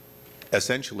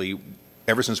essentially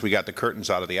ever since we got the curtains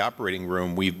out of the operating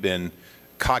room, we've been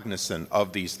cognizant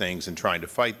of these things and trying to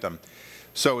fight them.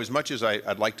 So as much as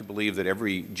I'd like to believe that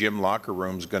every gym locker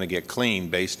room is going to get clean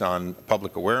based on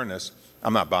public awareness,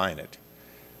 I'm not buying it.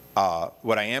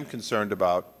 What I am concerned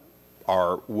about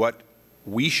are what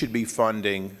we should be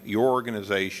funding, your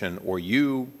organization or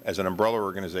you as an umbrella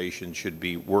organization should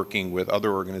be working with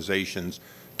other organizations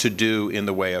to do in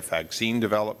the way of vaccine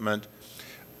development.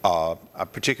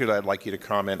 Particularly, I'd like you to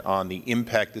comment on the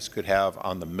impact this could have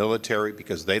on the military,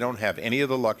 because they don't have any of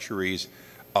the luxuries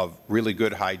of really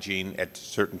good hygiene at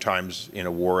certain times in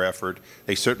a war effort.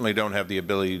 They certainly don't have the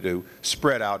ability to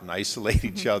spread out and isolate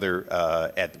each other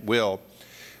at will.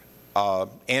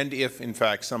 And if, in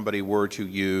fact, somebody were to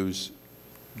use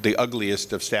the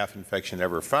ugliest of staph infection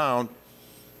ever found,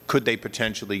 could they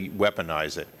potentially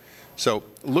weaponize it? So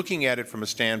looking at it from a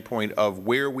standpoint of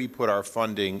where we put our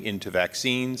funding into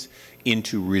vaccines,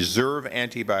 into reserve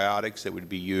antibiotics that would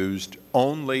be used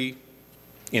only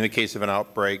in the case of an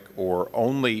outbreak or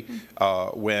only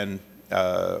when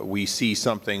we see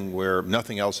something where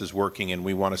nothing else is working and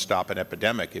we want to stop an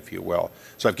epidemic, if you will.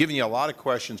 So I've given you a lot of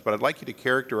questions, but I'd like you to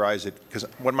characterize it, because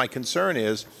what my concern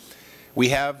is, we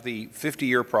have the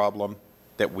 50-year problem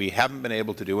that we haven't been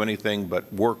able to do anything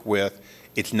but work with.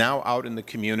 It's now out in the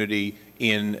community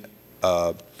in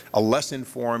a less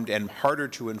informed and harder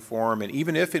to inform, and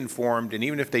even if informed, and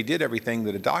even if they did everything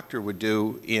that a doctor would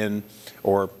do in,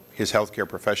 or his healthcare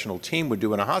professional team would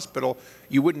do in a hospital,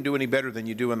 you wouldn't do any better than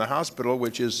you do in the hospital,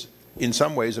 which is in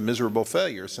some ways a miserable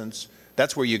failure, since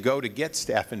that's where you go to get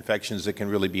staph infections that can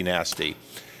really be nasty.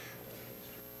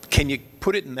 Can you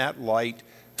put it in that light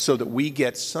so that we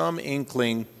get some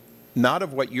inkling, not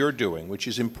of what you're doing, which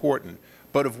is important,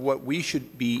 but of what we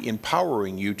should be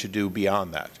empowering you to do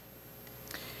beyond that?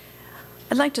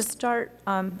 I'd like to start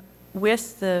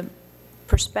with the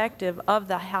perspective of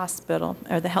the hospital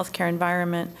or the healthcare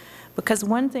environment, because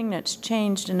one thing that's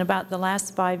changed in about the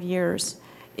last 5 years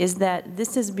is that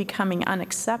this is becoming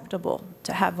unacceptable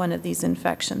to have one of these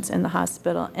infections in the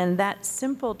hospital, and that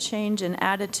simple change in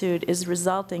attitude is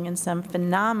resulting in some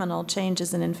phenomenal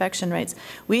changes in infection rates.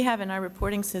 We have in our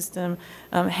reporting system,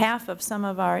 half of some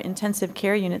of our intensive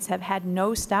care units have had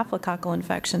no staphylococcal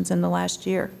infections in the last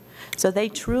year. So they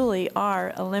truly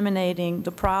are eliminating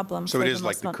the problem. So it is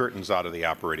like the curtains out of the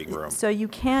operating room. So you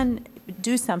can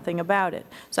do something about it.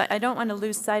 So I don't want to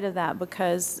lose sight of that,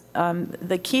 because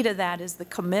the key to that is the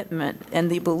commitment and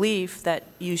the belief that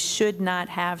you should not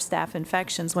have staph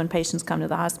infections when patients come to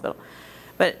the hospital.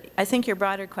 But I think your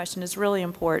broader question is really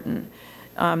important.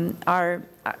 Our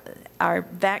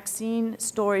vaccine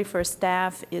story for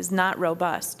staph is not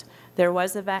robust. There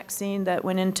was a vaccine that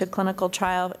went into clinical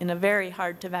trial in a very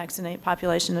hard to vaccinate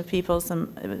population of people, some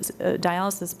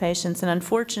dialysis patients, and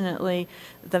unfortunately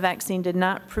the vaccine did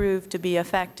not prove to be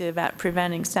effective at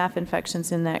preventing staph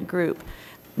infections in that group.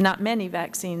 Not many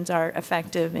vaccines are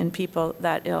effective in people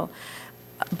that ill.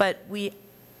 But we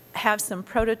have some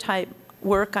prototype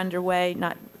work underway,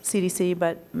 not CDC,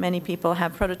 but many people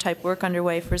have prototype work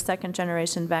underway for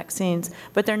second-generation vaccines,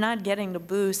 but they're not getting the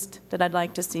boost that I'd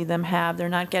like to see them have. They're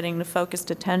not getting the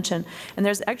focused attention. And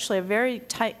there's actually a very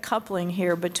tight coupling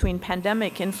here between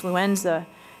pandemic influenza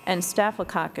and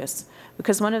staphylococcus,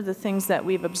 because one of the things that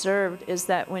we've observed is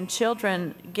that when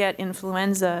children get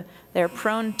influenza, they're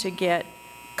prone to get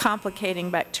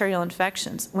complicating bacterial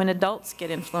infections. When adults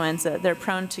get influenza, they're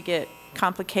prone to get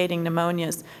complicating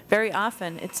pneumonias. Very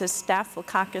often it's a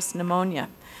staphylococcus pneumonia.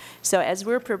 So as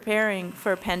we're preparing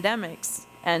for pandemics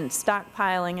and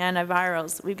stockpiling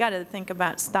antivirals, we've got to think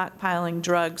about stockpiling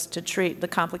drugs to treat the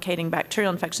complicating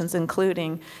bacterial infections,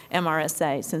 including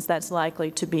MRSA, since that's likely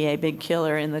to be a big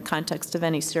killer in the context of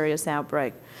any serious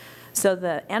outbreak. So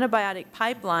the antibiotic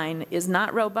pipeline is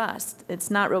not robust.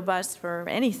 It's not robust for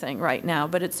anything right now,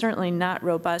 but it's certainly not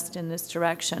robust in this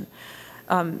direction.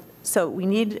 So we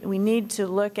need to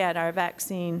look at our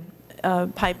vaccine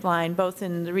pipeline, both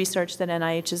in the research that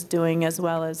NIH is doing as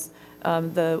well as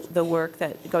the work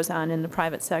that goes on in the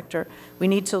private sector. We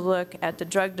need to look at the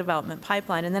drug development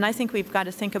pipeline, and then I think we've got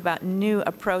to think about new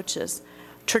approaches.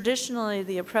 Traditionally,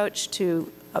 the approach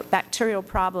to a bacterial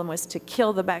problem was to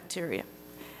kill the bacteria.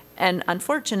 And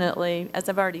unfortunately, as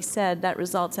I've already said, that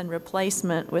results in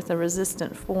replacement with a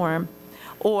resistant form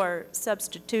or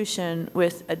substitution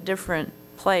with a different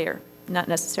player, not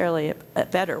necessarily a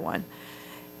better one.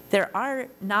 There are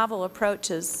novel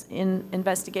approaches in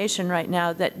investigation right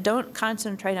now that don't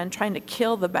concentrate on trying to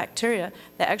kill the bacteria,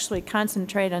 they actually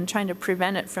concentrate on trying to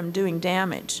prevent it from doing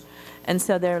damage. And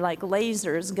so they're like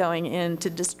lasers going in to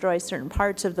destroy certain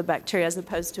parts of the bacteria as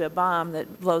opposed to a bomb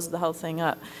that blows the whole thing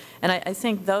up. And I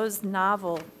think those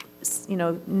novel,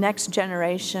 next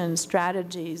generation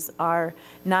strategies are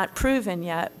not proven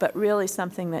yet, but really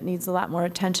something that needs a lot more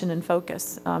attention and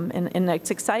focus. And it's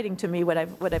exciting to me what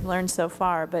I've learned so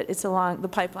far, but the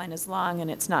pipeline is long and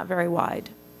it's not very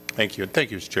wide. Thank you. Thank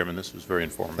you, Mr. Chairman. This was very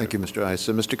informative. Thank you, Mr.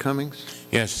 Issa. Mr. Cummings?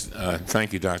 Yes,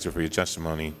 thank you, Doctor, for your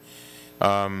testimony.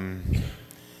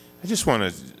 I just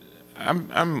want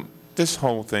to, this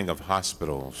whole thing of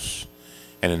hospitals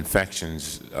and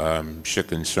infections should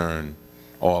concern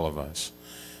all of us.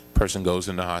 Person goes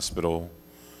in the hospital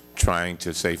trying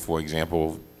to, say, for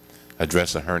example,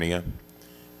 address a hernia,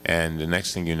 and the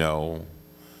next thing you know,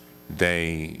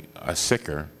 they are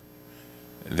sicker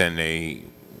than they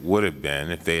would have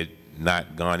been if they had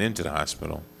not gone into the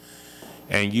hospital.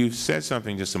 And you said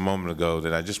something just a moment ago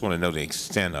that I just want to know the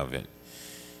extent of it.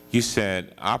 You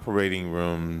said operating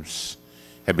rooms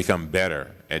have become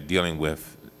better at dealing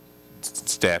with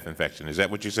staph infection. Is that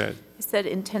what you said? I said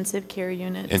intensive care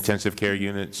units. Intensive care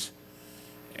units.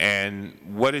 And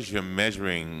what is your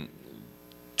measuring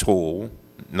tool,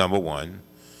 number one?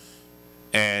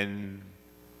 And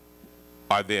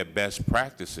are there best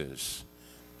practices?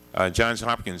 Johns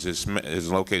Hopkins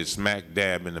is located smack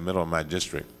dab in the middle of my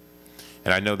district.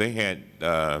 And I know they had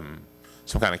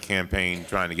some kind of campaign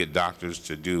trying to get doctors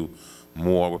to do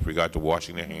more with regard to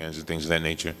washing their hands and things of that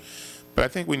nature. But I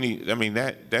think we need, I mean,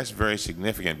 that's very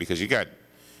significant, because you got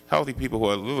healthy people who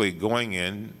are literally going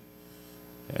in,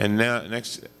 and now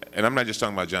and I'm not just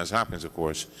talking about Johns Hopkins, of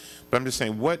course, but I'm just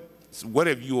saying, what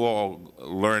have you all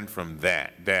learned from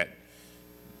that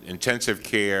intensive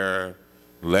care,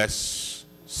 less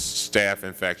staph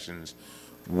infections?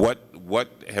 What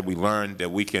have we learned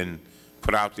that we can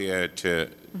put out there to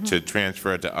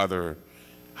transfer to other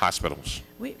hospitals?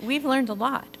 We've learned a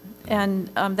lot. And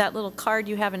that little card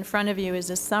you have in front of you is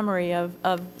a summary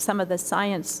of some of the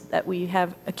science that we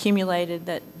have accumulated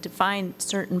that define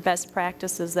certain best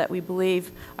practices that we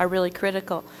believe are really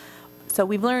critical. So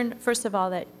we've learned, first of all,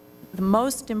 that the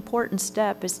most important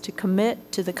step is to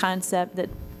commit to the concept that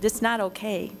it's not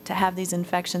okay to have these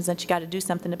infections, that you got to do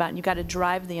something about it. You got to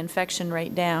drive the infection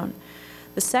rate down.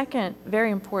 The second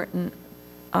very important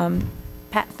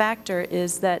factor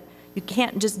is that you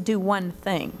can't just do one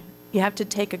thing. You have to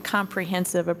take a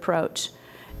comprehensive approach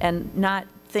and not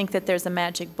think that there's a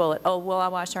magic bullet. Oh, we'll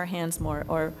all wash our hands more,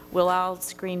 or we'll all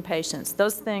screen patients.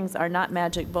 Those things are not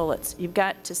magic bullets. You've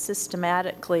got to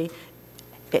systematically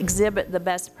exhibit the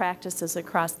best practices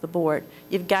across the board.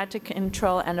 You've got to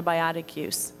control antibiotic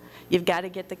use. You've got to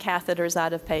get the catheters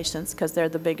out of patients, because they're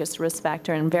the biggest risk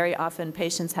factor, and very often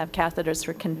patients have catheters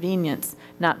for convenience,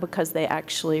 not because they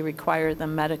actually require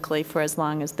them medically for as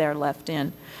long as they're left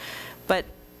in. But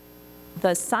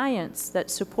the science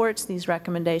that supports these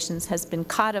recommendations has been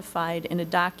codified in a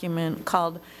document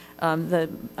called the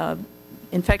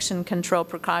Infection Control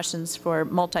Precautions for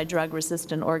Multi-Drug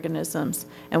Resistant Organisms.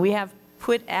 And we have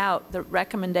put out the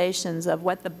recommendations of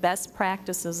what the best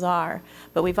practices are.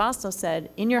 But we've also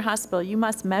said, in your hospital, you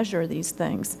must measure these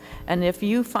things. And if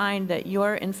you find that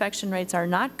your infection rates are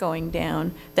not going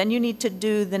down, then you need to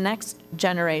do the next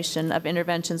generation of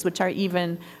interventions, which are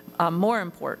even more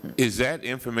important. Is that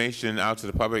information out to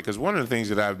the public? Because one of the things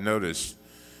that I've noticed,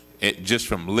 just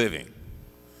from living,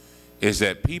 is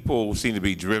that people seem to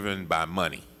be driven by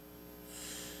money.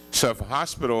 So if a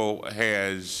hospital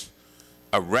has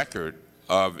a record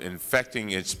of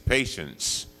infecting its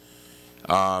patients,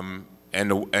 and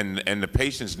the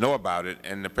patients know about it,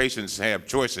 and the patients have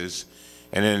choices,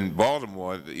 and in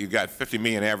Baltimore, you've got 50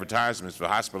 million advertisements for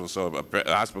hospitals, so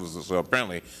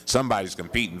apparently somebody's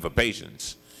competing for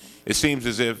patients. It seems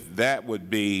as if that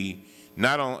would be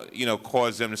not only,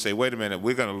 cause them to say, wait a minute,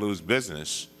 we're going to lose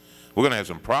business. We're going to have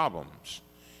some problems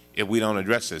if we don't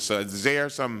address this. So is there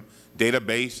some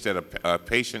database that a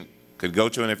patient could go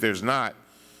to? And if there's not,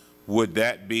 would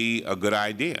that be a good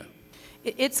idea?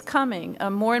 It's coming.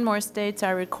 More and more states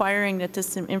are requiring that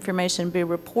this information be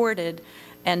reported,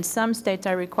 and some states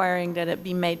are requiring that it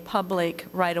be made public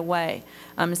right away.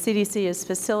 CDC is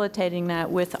facilitating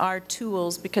that with our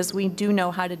tools, because we do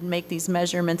know how to make these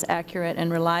measurements accurate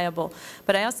and reliable.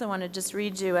 But I also want to just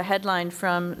read you a headline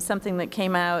from something that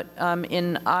came out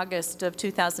in August of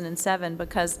 2007,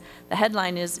 because the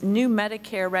headline is, "New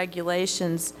Medicare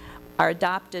regulations are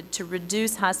adopted to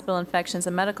reduce hospital infections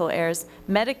and medical errors.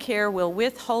 Medicare will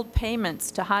withhold payments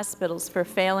to hospitals for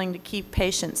failing to keep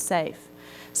patients safe."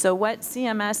 So what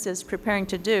CMS is preparing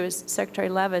to do, is Secretary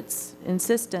Leavitt's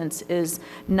insistence, is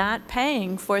not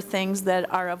paying for things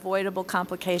that are avoidable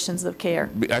complications of care.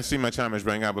 I see my time is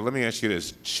running out, but let me ask you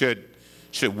this.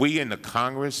 Should we in the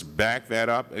Congress back that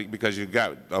up? Because you've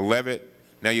got a Leavitt,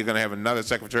 now you're going to have another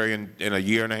secretary in a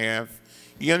year and a half.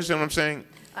 You understand what I'm saying?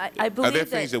 I believe Are there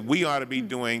things that we ought to be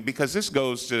doing? Because this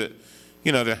goes to,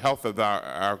 the health of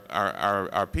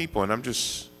our people, and I'm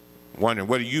just wondering,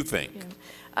 what do you think?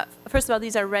 Yeah. First of all,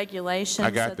 these are regulations. I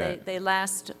got so that. They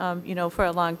last, for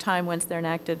a long time once they're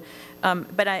enacted.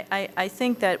 But I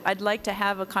think that I'd like to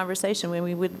have a conversation when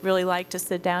we would really like to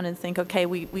sit down and think, okay,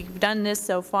 we've done this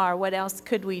so far. What else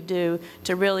could we do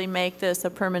to really make this a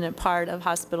permanent part of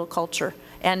hospital culture,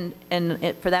 and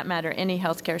for that matter, any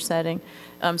healthcare setting,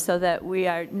 so that we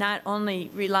are not only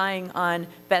relying on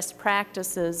best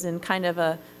practices in kind of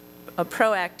a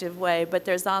proactive way, but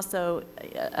there's also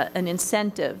an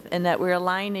incentive in that we're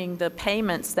aligning the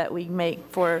payments that we make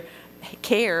for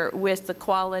care with the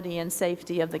quality and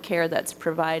safety of the care that's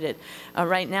provided.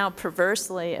 Right now,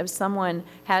 perversely, if someone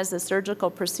has a surgical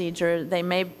procedure, they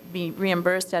may be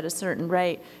reimbursed at a certain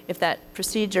rate. If that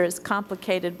procedure is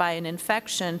complicated by an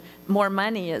infection, more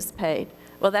money is paid.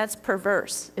 Well, that's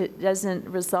perverse. It doesn't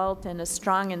result in a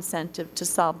strong incentive to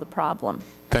solve the problem.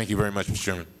 Thank you very much, Mr.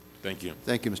 Chairman. Thank you.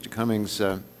 Thank you, Mr. Cummings.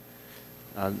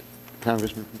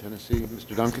 Congressman from Tennessee,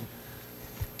 Mr. Duncan.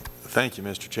 Thank you,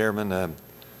 Mr. Chairman.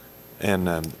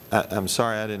 I'm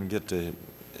sorry I didn't get to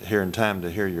here in time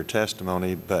to hear your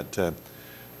testimony, but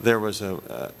there was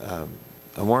a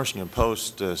Washington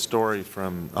Post story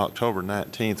from October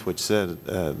 19th which said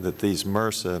that these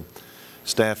MRSA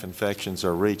staph infections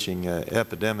are reaching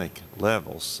epidemic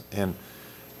levels. And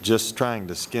just trying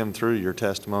to skim through your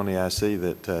testimony, I see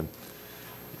that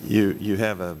you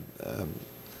have a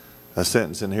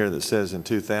sentence in here that says in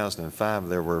 2005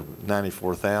 there were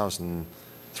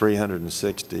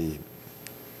 94,360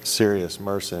 serious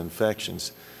MRSA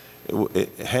infections.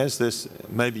 Has this,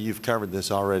 maybe you've covered this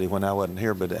already when I wasn't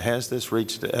here, but has this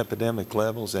reached epidemic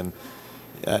levels? And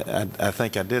I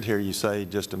think I did hear you say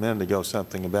just a minute ago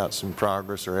something about some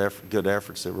progress or good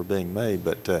efforts that were being made,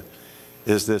 but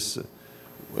is this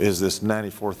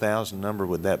 94,000 number,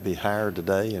 would that be higher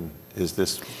today, and is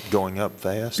this going up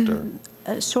fast? Or?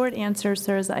 Short answer,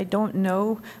 sir, is I don't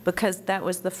know, because that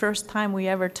was the first time we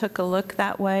ever took a look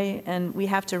that way, and we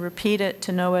have to repeat it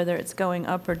to know whether it's going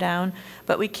up or down.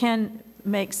 But we can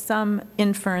make some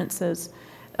inferences.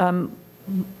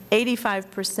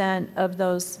 85% of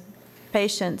those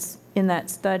patients in that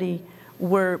study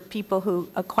were people who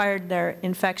acquired their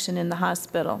infection in the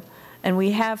hospital. And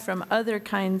we have from other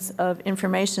kinds of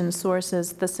information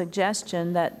sources the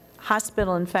suggestion that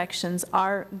hospital infections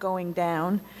are going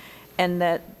down, and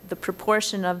that the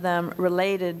proportion of them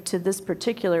related to this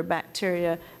particular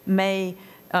bacteria may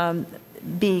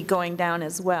be going down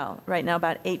as well. Right now,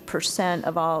 about 8%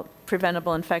 of all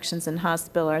preventable infections in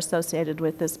hospital are associated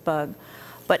with this bug.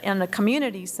 But on the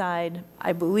community side,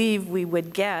 I believe we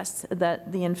would guess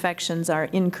that the infections are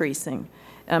increasing.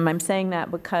 I'm saying that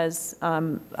because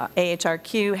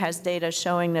AHRQ has data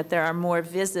showing that there are more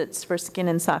visits for skin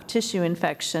and soft tissue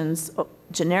infections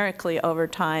generically over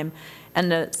time,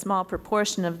 and a small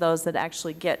proportion of those that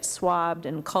actually get swabbed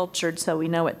and cultured so we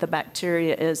know what the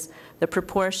bacteria is, the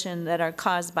proportion that are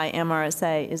caused by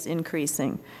MRSA is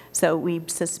increasing. So we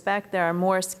suspect there are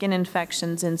more skin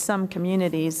infections in some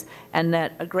communities, and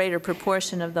that a greater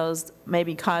proportion of those may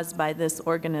be caused by this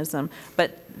organism.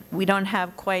 But we don't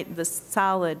have quite the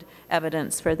solid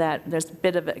evidence for that. There's a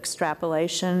bit of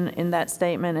extrapolation in that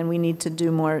statement, and we need to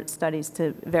do more studies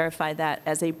to verify that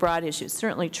as a broad issue. It's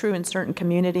certainly true in certain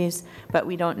communities, but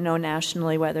we don't know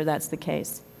nationally whether that's the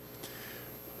case.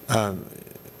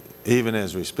 Even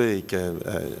as we speak,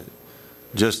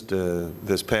 just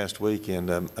this past weekend,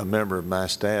 a member of my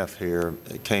staff here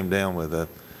came down with a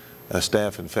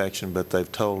staph infection, but they've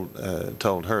told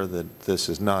her that this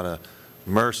is not a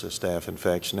MRSA staph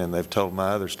infection, and they've told my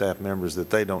other staff members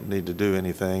that they don't need to do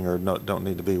anything or don't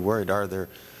need to be worried. Are there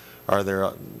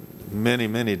many,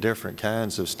 many different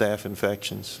kinds of staph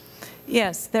infections?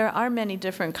 Yes, there are many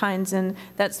different kinds, and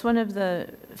that's one of the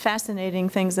fascinating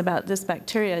things about this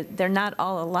bacteria. They're not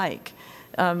all alike.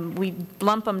 We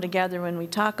lump them together when we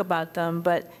talk about them,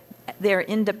 but they're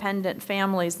independent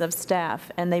families of staph,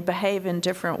 and they behave in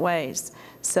different ways.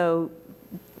 So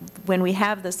when we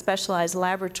have the specialized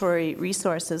laboratory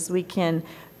resources, we can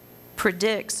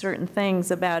predict certain things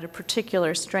about a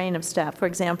particular strain of staph. For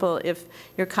example, if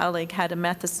your colleague had a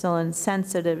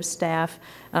methicillin-sensitive staph,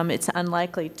 it's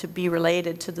unlikely to be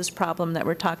related to this problem that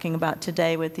we're talking about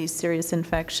today with these serious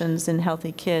infections in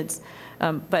healthy kids.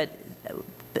 But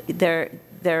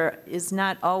there is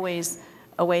not always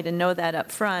a way to know that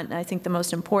up front. And I think the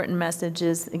most important message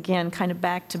is, again, kind of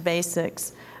back to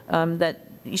basics, that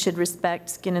you should respect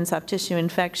skin and soft tissue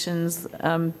infections,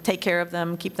 take care of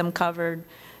them, keep them covered,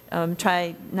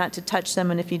 try not to touch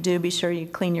them, and if you do, be sure you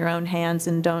clean your own hands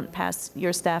and don't pass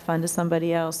your staph on to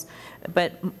somebody else.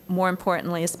 But more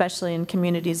importantly, especially in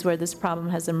communities where this problem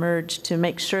has emerged, to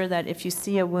make sure that if you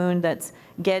see a wound that's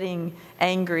getting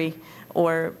angry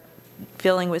or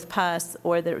filling with pus,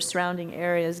 or the surrounding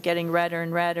areas getting redder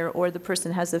and redder, or the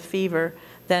person has a fever,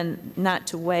 then not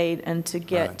to wait and to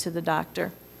get to the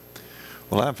doctor.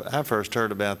 Well, I first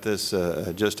heard about this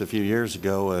just a few years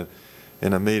ago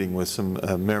in a meeting with some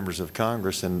members of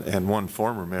Congress, and one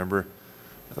former member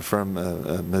from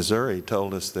Missouri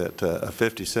told us that a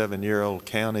 57-year-old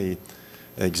county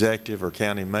executive or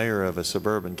county mayor of a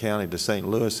suburban county to St.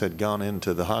 Louis had gone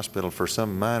into the hospital for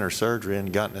some minor surgery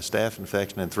and gotten a staph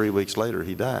infection, and 3 weeks later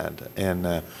he died.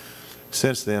 And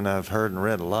since then I've heard and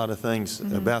read a lot of things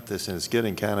about this, and it's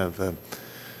getting kind of,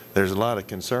 there's a lot of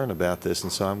concern about this,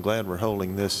 and so I'm glad we're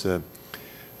holding this a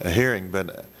hearing.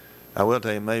 But I will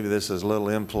tell you, maybe this is a little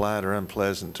impolite or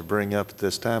unpleasant to bring up at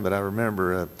this time, but I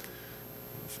remember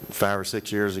 5 or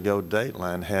 6 years ago,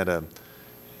 Dateline had a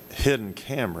hidden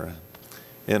camera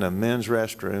in a men's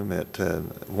restroom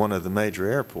at one of the major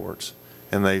airports,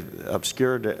 and they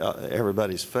obscured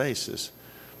everybody's faces,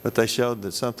 but they showed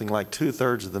that something like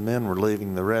 2/3 of the men were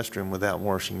leaving the restroom without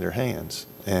washing their hands.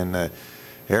 And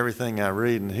everything I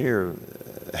read and hear,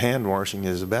 hand washing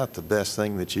is about the best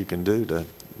thing that you can do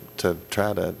to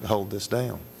try to hold this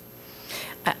down.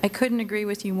 I couldn't agree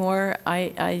with you more.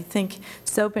 I think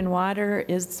soap and water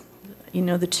is, you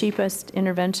know, the cheapest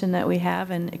intervention that we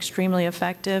have and extremely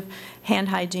effective. Hand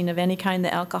hygiene of any kind,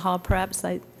 the alcohol preps,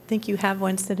 I think you have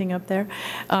one sitting up there.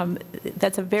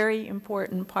 That's a very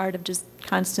important part of just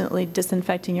constantly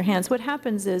disinfecting your hands. What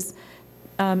happens is,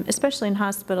 especially in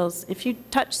hospitals, if you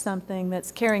touch something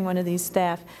that's carrying one of these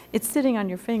staff, it's sitting on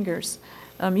your fingers.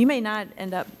 You may not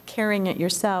end up carrying it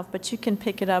yourself, but you can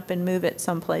pick it up and move it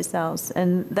someplace else.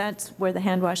 And that's where the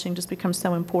hand washing just becomes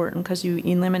so important, because you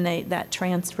eliminate that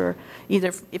transfer.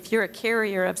 Either if you're a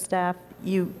carrier of staff,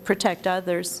 you protect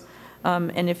others.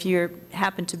 And if you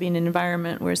happen to be in an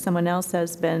environment where someone else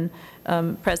has been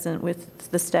present with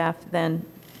the staff, then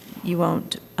you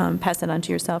won't pass it on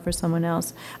to yourself or someone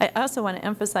else. I also want to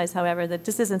emphasize, however, that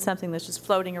this isn't something that's just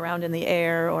floating around in the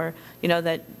air, or, you know,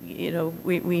 that, you know,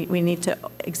 we need to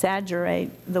exaggerate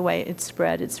the way it's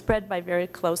spread. It's spread by very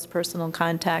close personal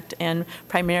contact, and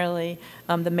primarily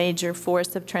the major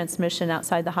force of transmission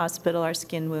outside the hospital are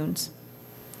skin wounds.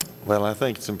 Well, I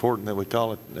think it's important that we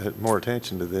call more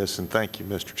attention to this, and thank you,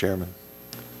 Mr. Chairman.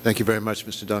 Thank you very much,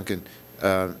 Mr. Duncan.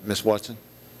 Ms. Watson?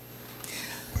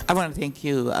 I want to thank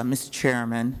you, Mr.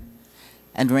 Chairman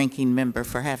and Ranking Member,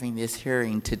 for having this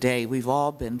hearing today. We've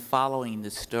all been following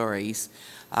the stories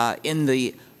in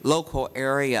the local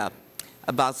area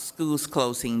about schools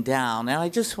closing down, and I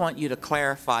just want you to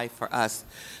clarify for us.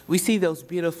 We see those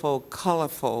beautiful,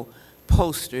 colorful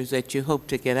posters that you hope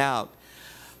to get out.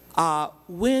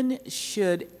 When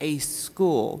should a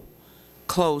school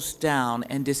close down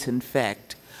and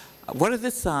disinfect? What are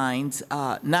the signs?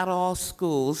 Not all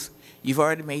schools, you've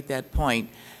already made that point,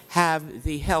 have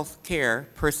the health care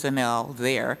personnel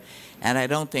there, and I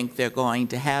don't think they're going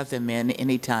to have them in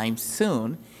anytime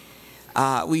soon.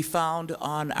 We found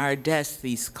on our desk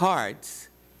these cards.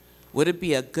 Would it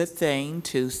be a good thing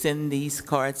to send these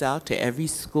cards out to every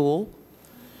school?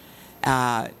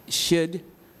 Should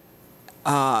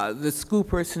the school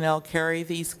personnel carry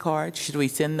these cards? Should we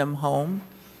send them home?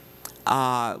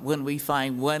 When we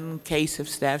find one case of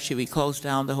staff, should we close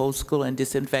down the whole school and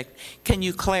disinfect? Can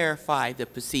you clarify the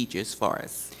procedures for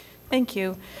us? Thank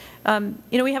you. You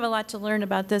know, we have a lot to learn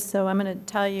about this, so I'm going to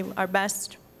tell you our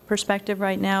best perspective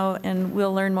right now, and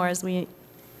we'll learn more as we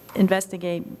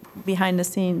investigate behind the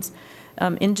scenes.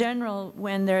 In general,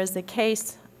 when there is a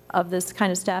case of this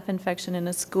kind of staph infection in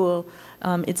a school,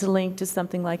 it's linked to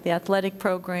something like the athletic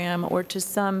program or to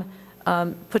some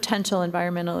potential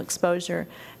environmental exposure.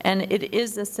 And it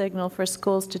is a signal for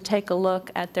schools to take a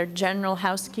look at their general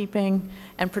housekeeping,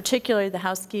 and particularly the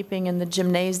housekeeping in the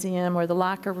gymnasium or the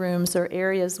locker rooms or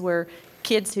areas where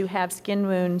kids who have skin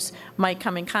wounds might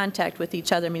come in contact with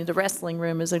each other. I mean, the wrestling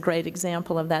room is a great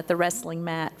example of that. The wrestling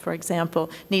mat, for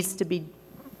example, needs to be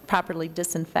properly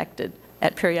disinfected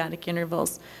at periodic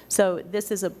intervals. So this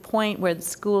is a point where the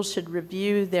schools should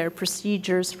review their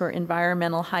procedures for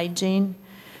environmental hygiene.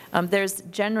 There's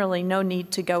generally no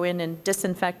need to go in and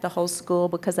disinfect the whole school,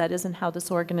 because that isn't how this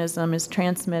organism is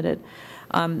transmitted.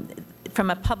 From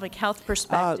a public health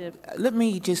perspective— let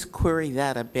me just query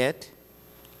that a bit.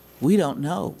 We don't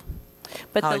know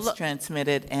how it's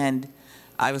transmitted, and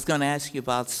I was going to ask you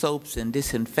about soaps and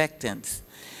disinfectants.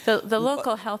 The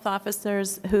local health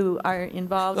officers who are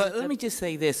involved— Well, let me just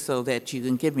say this so that you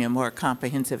can give me a more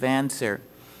comprehensive answer.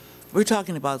 We're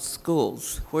talking about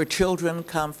schools where children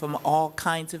come from all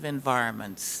kinds of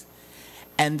environments,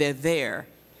 and they're there.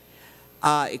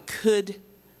 It could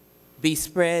be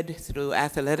spread through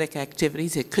athletic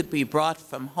activities. It could be brought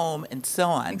from home, and so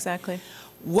on. Exactly.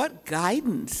 What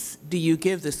guidance do you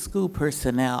give the school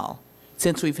personnel,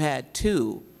 since we've had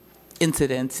 2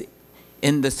 incidents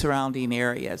in the surrounding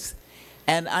areas?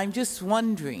 And I'm just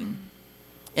wondering,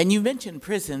 and you mentioned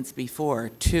prisons before,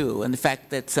 too, and the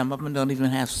fact that some of them don't even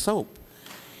have soap.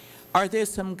 Are there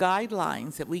some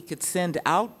guidelines that we could send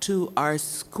out to our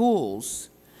schools?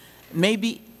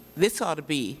 Maybe this ought to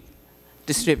be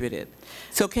distributed.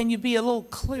 So can you be a little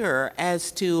clearer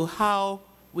as to how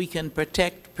we can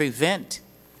protect, prevent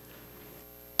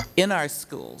in our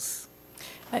schools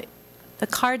The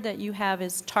card that you have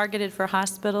is targeted for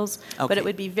hospitals, but it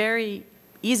would be very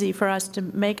easy for us to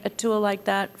make a tool like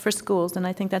that for schools, and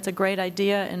I think that's a great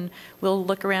idea, and we'll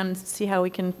look around and see how we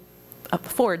can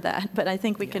afford that, but I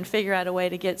think we can figure out a way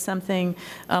to get something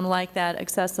like that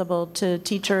accessible to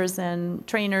teachers and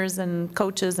trainers and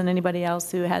coaches and anybody else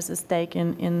who has a stake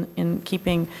in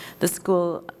keeping the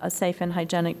school a safe and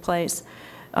hygienic place.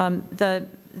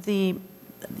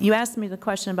 You asked me the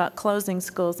question about closing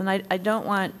schools, and I don't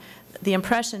want the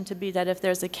impression to be that if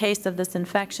there's a case of this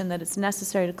infection that it's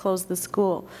necessary to close the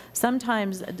school.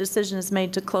 Sometimes a decision is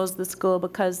made to close the school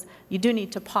because you do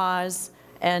need to pause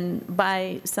and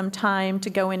buy some time to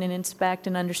go in and inspect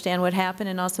and understand what happened,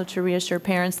 and also to reassure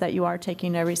parents that you are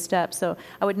taking every step. So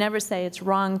I would never say it's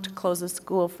wrong to close a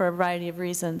school for a variety of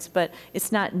reasons, but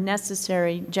it's not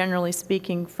necessary, generally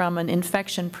speaking, from an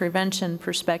infection prevention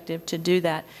perspective to do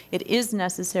that. It is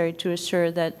necessary to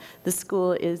assure that the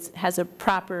school has a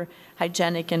proper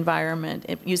hygienic environment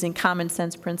using common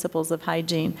sense principles of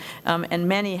hygiene, and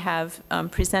many have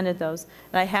presented those.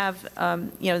 And I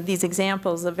have these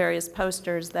examples of various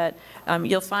posters that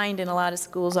you'll find in a lot of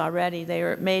schools already. They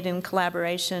are made in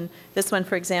collaboration. This one,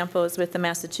 for example, is with the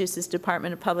Massachusetts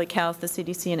Department of Public Health, the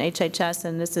CDC, and HHS,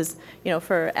 and this is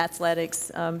for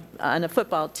athletics on a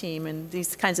football team, and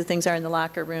these kinds of things are in the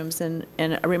locker rooms, and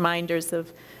reminders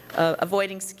of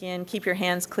avoiding skin, keep your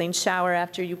hands clean, shower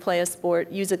after you play a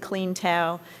sport, use a clean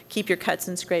towel, keep your cuts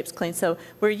and scrapes clean. So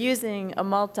we're using a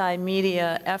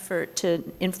multimedia effort to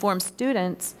inform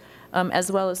students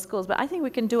as well as schools. But I think we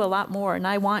can do a lot more, and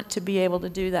I want to be able to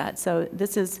do that. So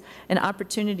this is an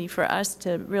opportunity for us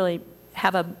to really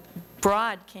have a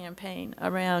broad campaign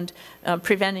around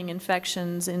preventing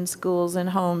infections in schools and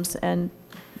homes, and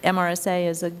MRSA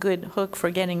is a good hook for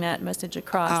getting that message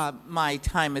across. My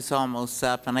time is almost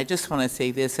up, and I just want to say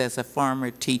this as a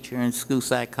former teacher and school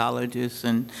psychologist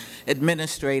and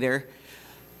administrator.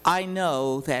 I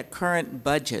know that current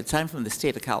budgets, I'm from the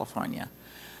state of California,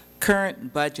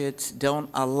 current budgets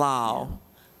don't allow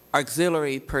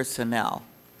auxiliary personnel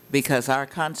because our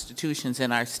constitutions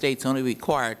in our states only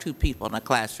require 2 people in a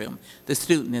classroom, the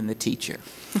student and the teacher.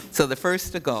 So the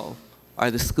first to go are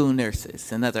the school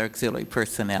nurses and other auxiliary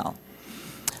personnel.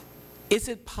 Is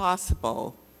it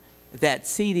possible that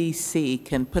CDC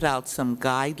can put out some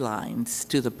guidelines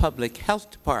to the public health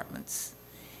departments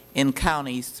in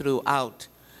counties throughout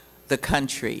the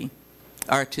country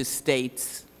or to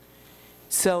states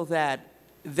so that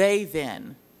they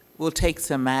then will take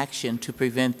some action to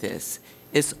prevent this?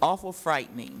 It's awful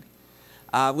frightening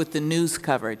with the news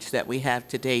coverage that we have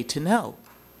today to know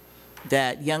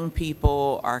that young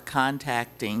people are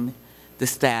contacting the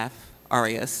staff,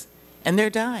 ARIAs, and they're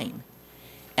dying.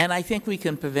 And I think we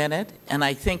can prevent it. And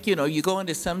I think, you go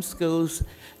into some schools,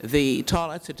 the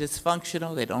toilets are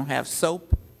dysfunctional, they don't have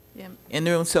soap in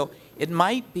the room. So it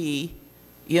might be,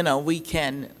 we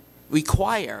can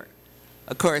require,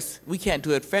 of course, we can't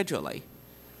do it federally,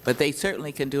 but they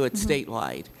certainly can do it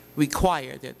statewide,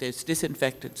 require that there's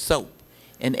disinfectant soap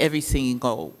in every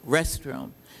single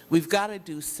restroom. We've got to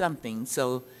do something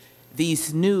so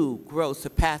these new growths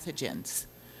of pathogens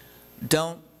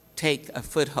don't take a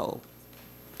foothold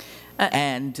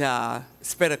and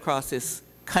spread across this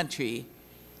country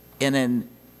in an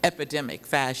epidemic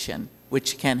fashion,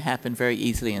 which can happen very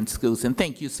easily in schools. And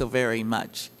thank you so very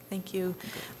much. Thank you.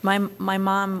 My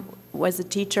mom was a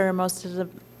teacher. Most of the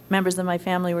members of my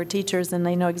family were teachers, and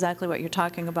they know exactly what you're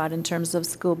talking about in terms of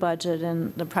school budget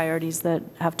and the priorities that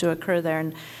have to occur there.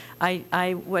 And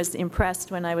I was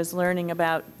impressed when I was learning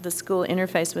about the school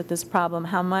interface with this problem,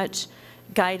 how much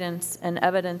guidance and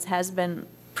evidence has been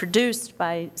produced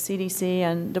by CDC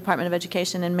and Department of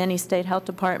Education and many state health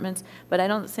departments, but I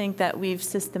don't think that we've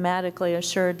systematically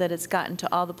assured that it's gotten to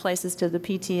all the places, to the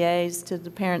PTAs, to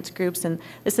the parents groups, and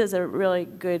this is a really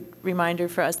good reminder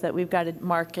for us that we've got to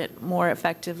market more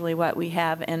effectively what we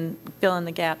have and fill in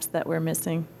the gaps that we're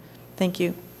missing. Thank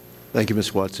you. Thank you,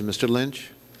 Ms. Watson. Mr. Lynch.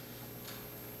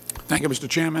 Thank you, Mr.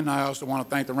 Chairman. I also want to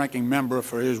thank the ranking member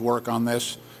for his work on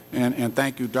this, and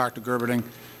thank you, Dr. Gerberding.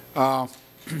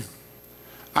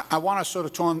 I want to sort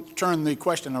of turn the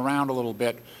question around a little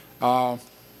bit.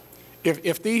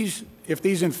 If these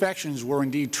infections were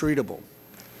indeed treatable,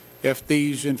 if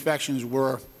these infections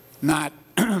were not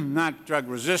not drug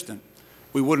resistant,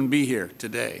 we wouldn't be here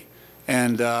today.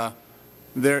 And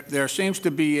there seems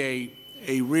to be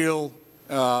a real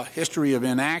history of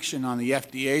inaction on the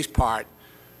FDA's part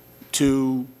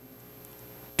to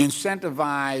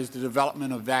incentivize the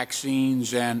development of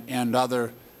vaccines and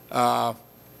other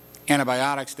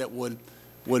antibiotics that would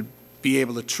be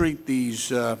able to treat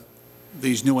these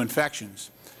new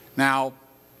infections. Now,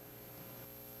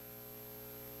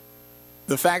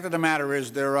 The fact of the matter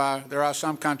is there are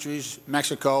some countries,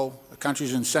 Mexico,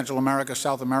 countries in Central America,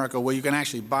 South America, where you can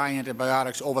actually buy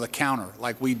antibiotics over the counter,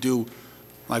 like we do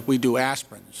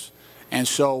aspirins. And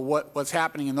so what's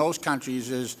happening in those countries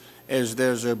is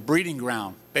there's a breeding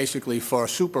ground, basically, for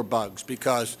superbugs,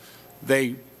 because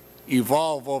they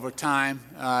evolve over time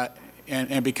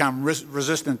and become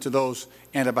resistant to those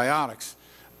antibiotics.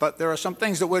 But there are some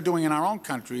things that we're doing in our own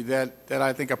country that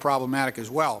I think are problematic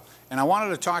as well. And I wanted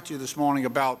to talk to you this morning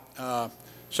about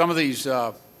some of these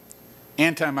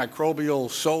antimicrobial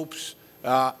soaps.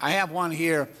 I have one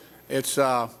here. It's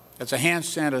a hand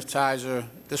sanitizer.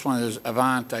 This one is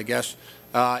Avant, I guess.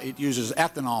 It uses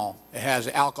ethanol. It has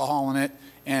alcohol in it,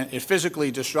 and it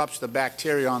physically disrupts the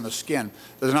bacteria on the skin.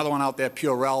 There's another one out there,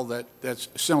 Purell, that's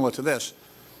similar to this.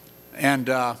 And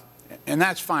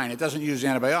that's fine. It doesn't use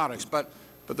antibiotics. But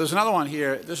there's another one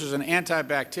here. This is an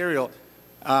antibacterial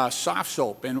soft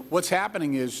soap. And what's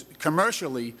happening is,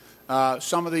 commercially,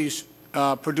 some of these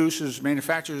producers,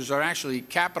 manufacturers, are actually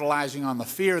capitalizing on the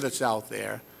fear that's out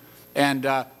there. And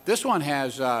this one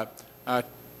has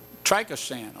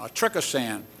trichosan or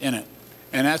trichosan in it,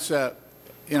 and that's a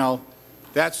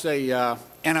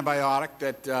antibiotic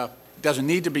that doesn't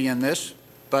need to be in this.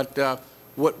 But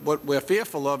what we're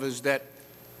fearful of is that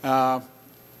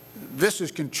this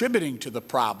is contributing to the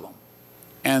problem,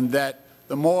 and that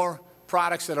the more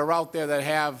products that are out there that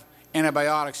have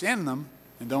antibiotics in them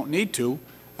and don't need to,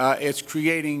 it's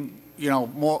creating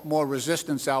more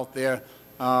resistance out there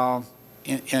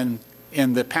in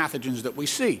the pathogens that we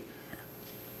see.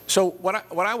 So what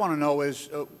I want to know is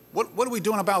what are we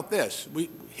doing about this?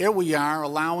 Here we are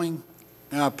allowing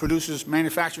producers,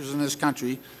 manufacturers in this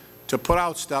country to put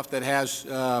out stuff that has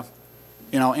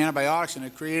antibiotics in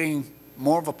it, creating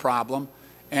more of a problem.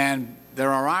 And there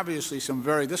are obviously some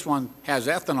this one has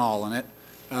ethanol in it.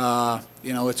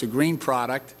 It's a green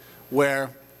product where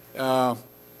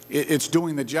it's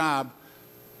doing the job.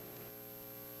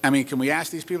 I mean, can we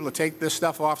ask these people to take this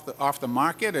stuff off the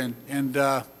market? And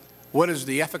what is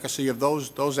the efficacy of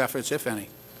those efforts, if any?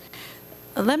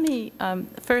 Let me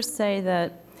first say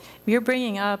that you're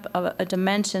bringing up a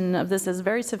dimension of this is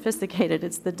very sophisticated.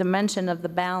 It's the dimension of the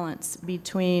balance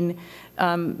between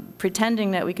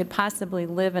pretending that we could possibly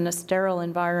live in a sterile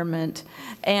environment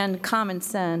and common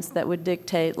sense that would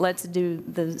dictate, let's do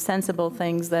the sensible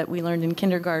things that we learned in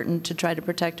kindergarten to try to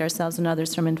protect ourselves and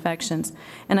others from infections.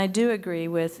 And I do agree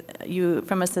with you,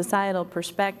 from a societal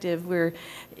perspective, we're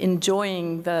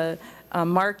enjoying the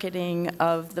marketing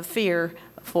of the fear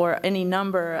for any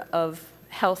number of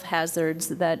health hazards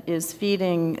that is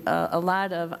feeding a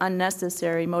lot of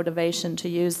unnecessary motivation to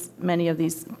use many of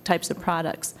these types of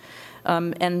products.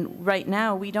 And right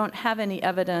now, we don't have any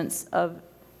evidence of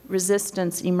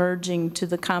resistance emerging to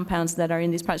the compounds that are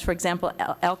in these products. For example,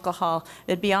 alcohol,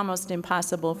 it'd be almost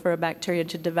impossible for a bacteria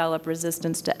to develop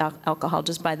resistance to alcohol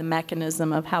just by the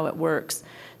mechanism of how it works.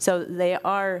 So they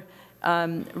are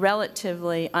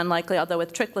relatively unlikely, although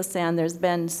with triclosan there's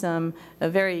been some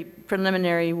very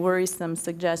preliminary worrisome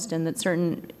suggestion that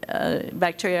certain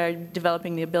bacteria are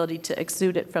developing the ability to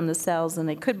exude it from the cells and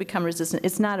they could become resistant.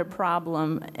 It's not a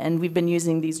problem, and we've been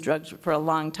using these drugs for a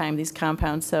long time, these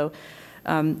compounds, so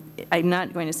I'm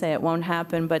not going to say it won't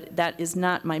happen, but that is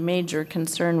not my major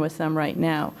concern with them right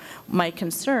now. My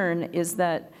concern is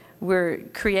that we're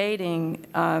creating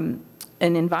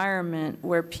an environment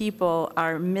where people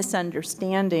are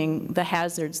misunderstanding the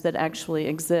hazards that actually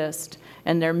exist,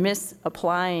 and they're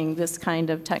misapplying this kind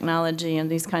of technology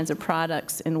and these kinds of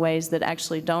products in ways that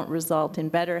actually don't result in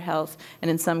better health,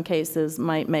 and in some cases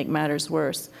might make matters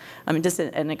worse. I mean, just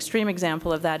an extreme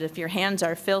example of that, if your hands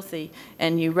are filthy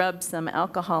and you rub some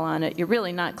alcohol on it, you're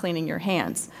really not cleaning your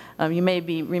hands. You may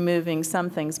be removing some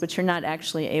things, but you're not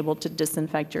actually able to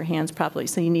disinfect your hands properly,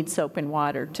 so you need soap and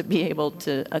water to be able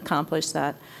to accomplish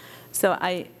that. So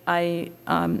I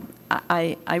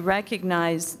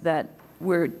recognize that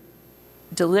we're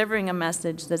delivering a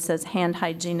message that says hand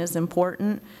hygiene is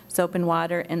important, soap and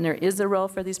water, and there is a role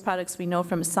for these products. We know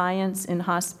from science in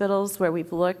hospitals where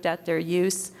we've looked at their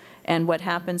use and what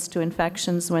happens to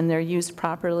infections when they're used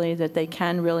properly, that they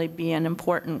can really be an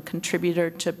important contributor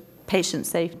to patient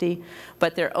safety,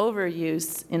 but their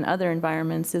overuse in other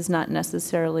environments is not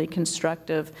necessarily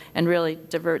constructive and really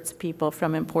diverts people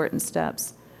from important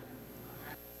steps.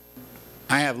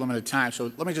 I have limited time, so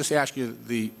let me just ask you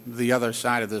the other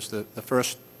side of this, the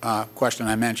first question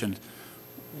I mentioned.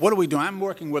 What are we doing? I'm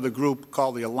working with a group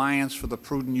called the Alliance for the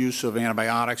Prudent Use of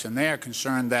Antibiotics, and they are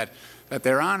concerned that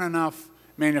there aren't enough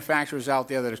manufacturers out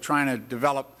there that are trying to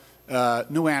develop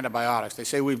new antibiotics. They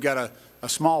say we've got a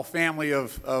small family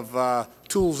of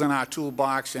tools in our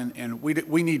toolbox, and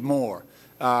we need more.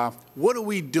 what are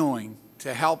we doing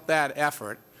to help that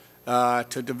effort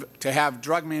to have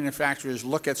drug manufacturers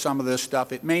look at some of this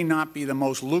stuff? It may not be the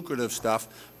most lucrative stuff,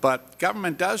 but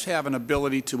government does have an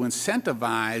ability to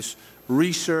incentivize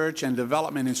research and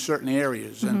development in certain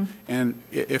areas. And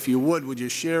if you would you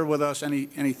share with us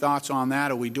any thoughts on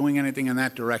that? Are we doing anything in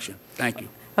that direction? Thank you.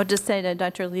 I'll just say that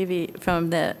Dr. Levy from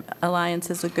the Alliance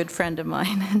is a good friend of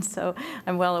mine, and so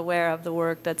I'm well aware of the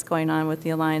work that's going on with the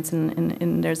Alliance,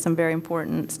 and there's some very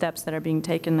important steps that are being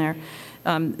taken there.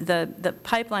 The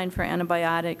pipeline for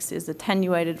antibiotics is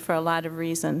attenuated for a lot of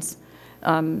reasons.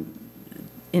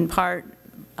 In part,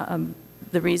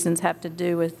 the reasons have to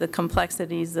do with the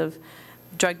complexities of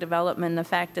drug development, the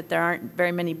fact that there aren't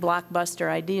very many blockbuster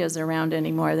ideas around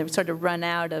anymore. They've sort of run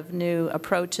out of new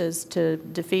approaches to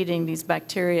defeating these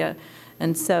bacteria,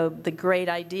 and so the great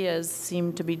ideas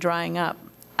seem to be drying up.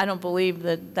 I don't believe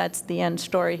that that's the end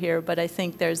story here, but I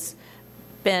think there's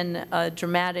been a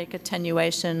dramatic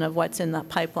attenuation of what's in the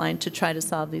pipeline to try to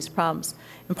solve these problems.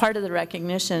 And part of the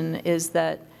recognition is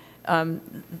that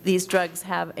these drugs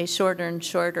have a shorter and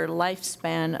shorter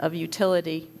lifespan of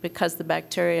utility because the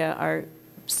bacteria are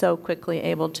so quickly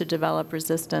able to develop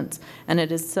resistance, and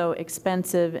it is so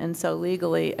expensive and so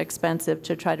legally expensive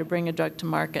to try to bring a drug to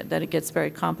market that it gets very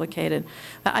complicated.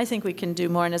 But I think we can do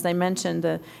more, and as I mentioned,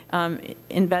 the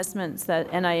investments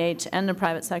that NIH and the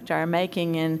private sector are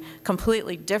making in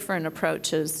completely different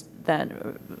approaches that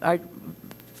are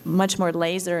much more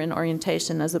laser in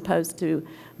orientation as opposed to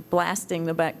blasting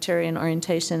the bacteria in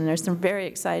orientation. There's some very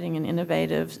exciting and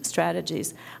innovative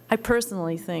strategies. I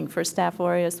personally think for Staph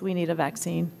aureus we need a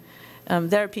vaccine.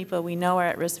 There are people we know are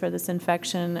at risk for this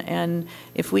infection, and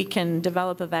if we can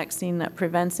develop a vaccine that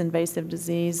prevents invasive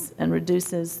disease and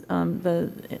reduces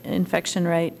the infection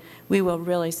rate, we will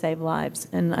really save lives.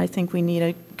 And I think we need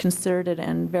a concerted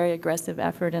and very aggressive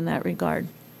effort in that regard.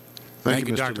 Thank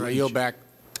you, Dr. I yield back.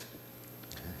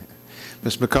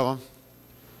 Ms. McCullum.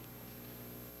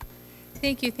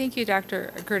 Thank you,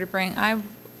 Dr. Gerda-Bring. I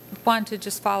want to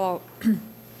just follow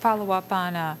up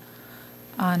on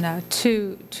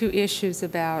two issues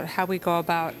about how we go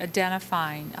about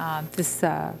identifying this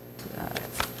type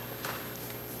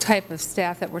of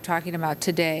staph that we're talking about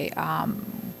today.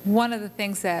 One of the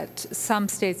things that some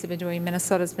states have been doing,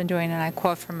 Minnesota's been doing, and I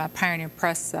quote from a Pioneer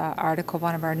Press article,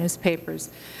 one of our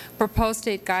newspapers, proposed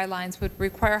state guidelines would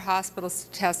require hospitals to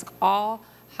test all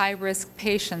high-risk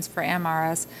patients for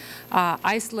MRS,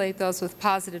 isolate those with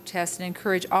positive tests, and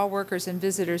encourage all workers and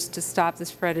visitors to stop the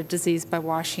spread of disease by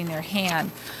washing their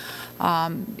hand.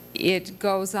 It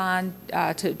goes on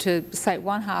to cite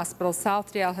one hospital.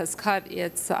 Southdale has cut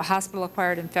its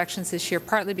hospital-acquired infections this year,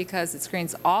 partly because it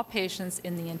screens all patients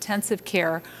in the intensive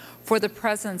care for the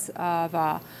presence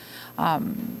of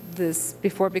this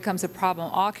before it becomes a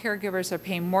problem. All caregivers are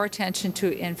paying more attention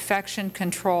to infection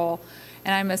control,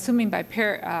 and I'm assuming by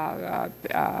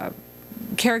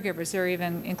caregivers, they're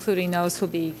even including those who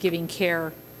will be giving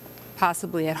care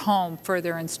possibly at home,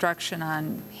 further instruction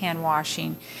on hand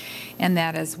washing and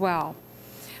that as well.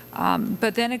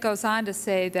 But then it goes on to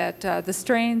say that the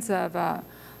strains of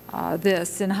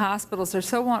this in hospitals are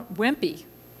so wimpy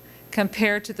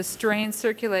compared to the strains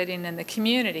circulating in the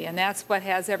community, and that's what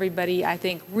has everybody, I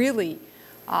think, really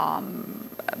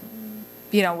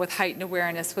with heightened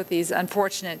awareness with these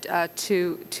unfortunate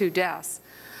two deaths.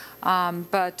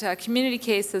 But community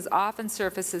cases often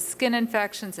surface as skin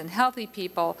infections in healthy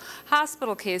people.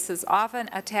 Hospital cases often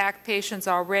attack patients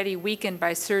already weakened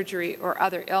by surgery or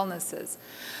other illnesses.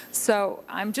 So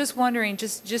I'm just wondering,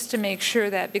 just to make sure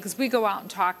that, because we go out and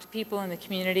talk to people in the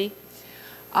community,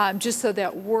 just so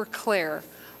that we're clear,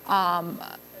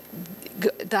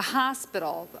 the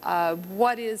hospital,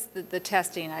 what is the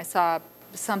testing? I saw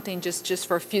something just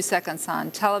for a few seconds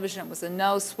on television. It was a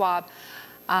nose swab.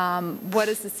 What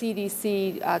is the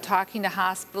CDC talking to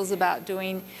hospitals about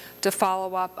doing to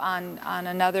follow up on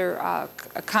another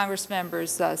Congress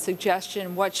member's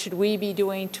suggestion? What should we be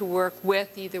doing to work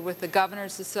with, either with the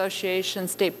Governors Association,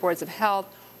 State Boards of Health,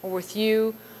 or with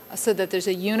you, so that there's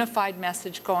a unified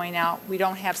message going out? We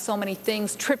don't have so many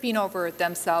things tripping over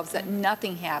themselves that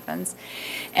nothing happens.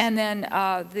 And then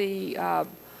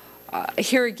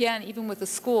here again, even with the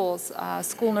schools,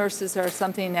 school nurses are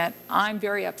something that I'm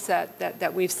very upset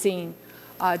that we've seen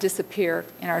disappear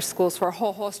in our schools for a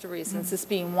whole host of reasons, this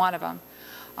being one of them.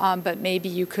 But maybe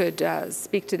you could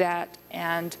speak to that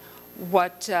and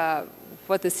what the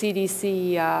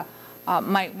CDC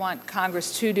might want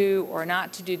Congress to do or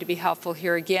not to do to be helpful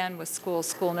here again with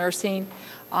school nursing,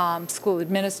 school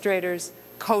administrators,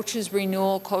 coaches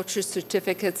renewal, coaches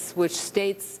certificates, which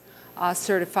states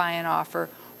certify and offer.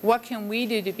 What can we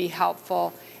do to be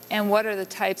helpful, and what are the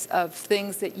types of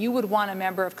things that you would want a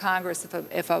member of Congress,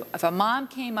 if a mom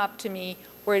came up to me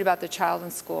worried about the child in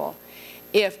school,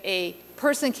 if a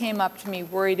person came up to me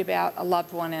worried about a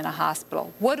loved one in a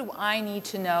hospital, what do I need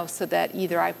to know so that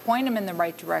either I point them in the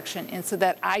right direction and so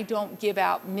that I don't give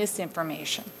out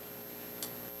misinformation?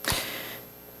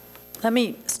 Let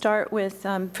me start with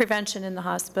prevention in the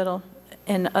hospital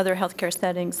and other healthcare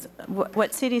settings.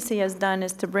 What CDC has done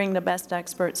is to bring the best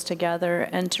experts together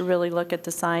and to really look at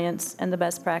the science and the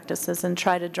best practices and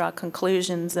try to draw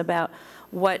conclusions about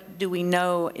what do we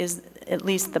know is at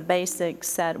least the basic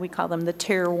set. We call them the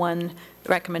Tier 1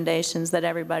 recommendations that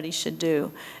everybody should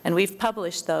do. And we've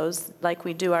published those like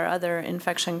we do our other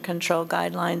infection control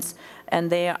guidelines, and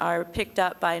they are picked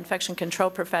up by infection control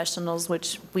professionals,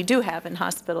 which we do have in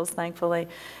hospitals, thankfully,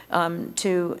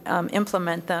 to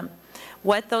implement them.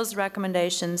 What those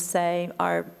recommendations say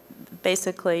are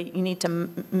basically you need to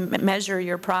measure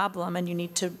your problem and you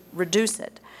need to reduce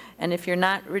it. And if you're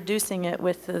not reducing it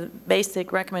with the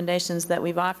basic recommendations that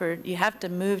we've offered, you have to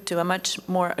move to a much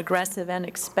more aggressive and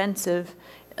expensive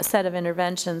set of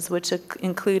interventions, which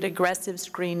include aggressive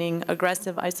screening,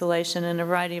 aggressive isolation, and a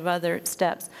variety of other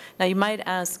steps. Now, you might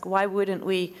ask, why wouldn't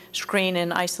we screen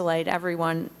and isolate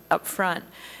everyone up front?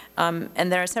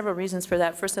 And there are several reasons for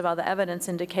that. First of all, the evidence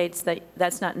indicates that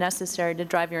that's not necessary to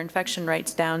drive your infection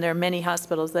rates down. There are many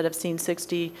hospitals that have seen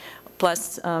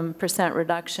 60+%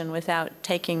 reduction without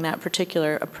taking that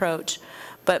particular approach.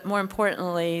 But more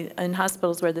importantly, in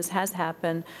hospitals where this has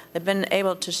happened, they've been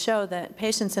able to show that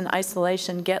patients in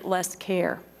isolation get less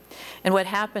care. And what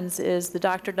happens is the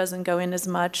doctor doesn't go in as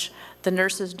much, the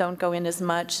nurses don't go in as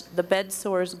much, the bed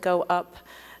sores go up,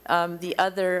 the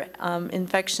other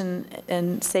infection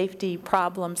and safety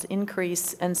problems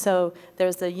increase, and so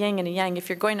there's a yin and a yang. If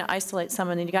you're going to isolate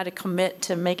someone, then you got to commit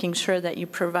to making sure that you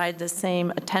provide the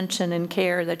same attention and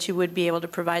care that you would be able to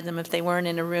provide them if they weren't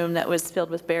in a room that was filled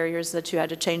with barriers that you had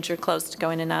to change your clothes to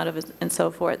go in and out of, and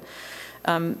so forth.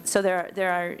 So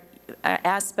there are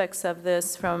aspects of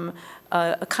this from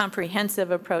a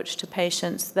comprehensive approach to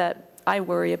patients that I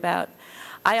worry about.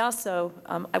 I also,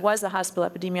 I was a hospital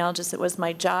epidemiologist. It was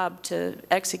my job to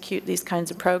execute these kinds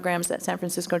of programs at San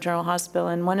Francisco General Hospital,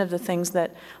 and one of the things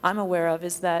that I'm aware of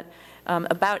is that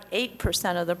about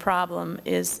 8% of the problem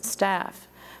is staph.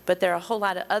 But there are a whole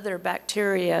lot of other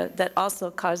bacteria that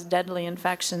also cause deadly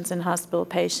infections in hospital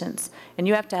patients. And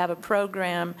you have to have a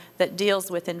program that deals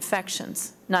with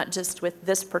infections, not just with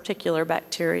this particular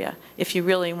bacteria, if you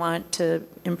really want to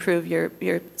improve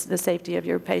the safety of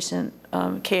your patient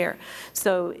care.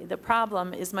 So the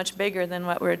problem is much bigger than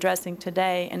what we're addressing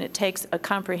today, and it takes a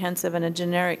comprehensive and a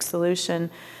generic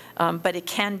solution, but it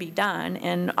can be done.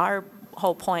 And our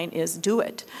whole point is do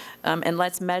it, and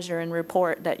let's measure and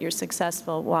report that you're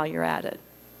successful while you're at it.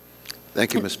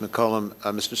 Thank you, Ms. McCollum.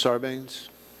 Mr. Sarbanes?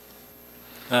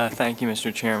 Thank you,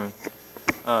 Mr. Chairman.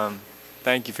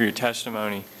 Thank you for your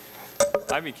testimony.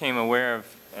 I became aware of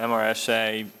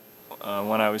MRSA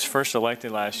when I was first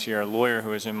elected last year. A lawyer who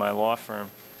was in my law firm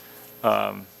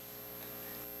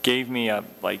gave me a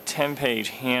like 10-page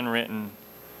handwritten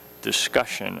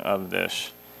discussion of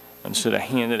this, and sort of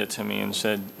handed it to me and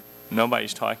said,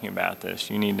 nobody's talking about this.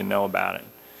 You need to know about it.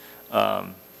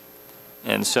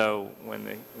 And so when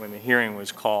the hearing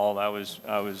was called, I was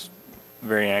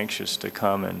very anxious to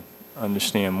come and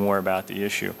understand more about the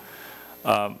issue.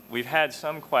 We've had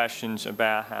some questions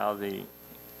about how the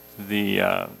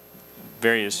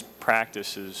various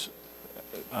practices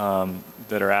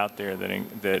that are out there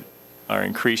that are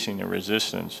increasing the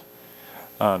resistance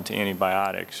to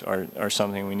antibiotics are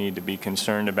something we need to be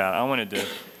concerned about. I wanted to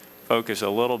focus a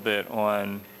little bit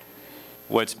on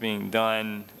what's being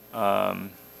done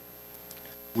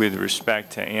with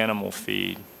respect to animal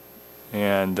feed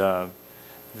and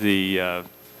the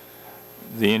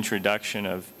introduction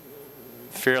of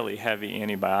fairly heavy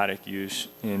antibiotic use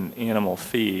in animal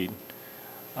feed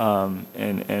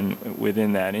and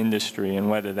within that industry, and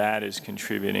whether that is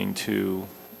contributing to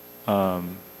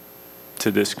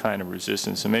this kind of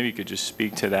resistance. So maybe you could just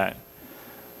speak to that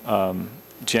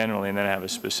generally, and then I have a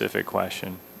specific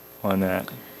question on that.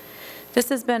 This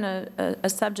has been a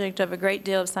subject of a great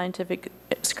deal of scientific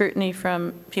scrutiny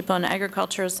from people on the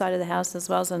agricultural side of the House as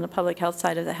well as on the public health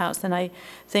side of the House. And I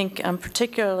think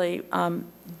particularly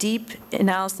deep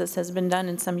analysis has been done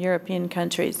in some European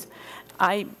countries.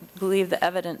 I believe the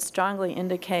evidence strongly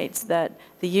indicates that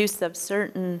the use of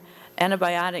certain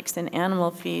antibiotics in animal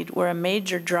feed were a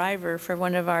major driver for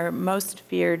one of our most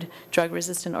feared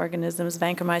drug-resistant organisms,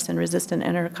 vancomycin-resistant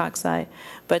enterococci,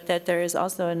 but that there is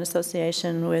also an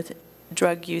association with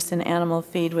drug use in animal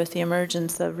feed with the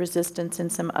emergence of resistance in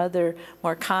some other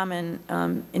more common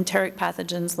enteric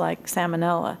pathogens like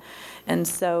Salmonella. And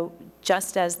so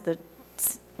just as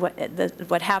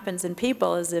what happens in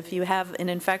people is if you have an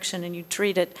infection and you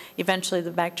treat it, eventually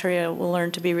the bacteria will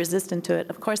learn to be resistant to it.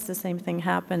 Of course, the same thing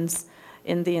happens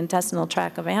in the intestinal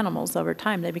tract of animals over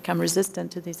time. They become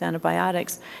resistant to these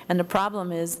antibiotics. And the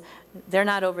problem is they're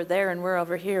not over there and we're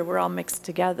over here. We're all mixed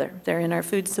together. They're in our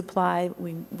food supply.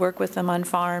 We work with them on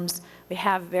farms. We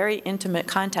have very intimate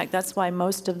contact. That's why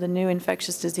most of the new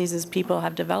infectious diseases people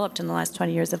have developed in the last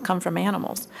 20 years have come from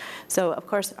animals. So, of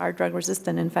course, our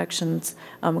drug-resistant infections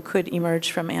could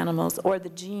emerge from animals, or the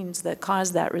genes that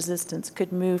cause that resistance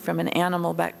could move from an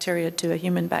animal bacteria to a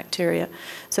human bacteria.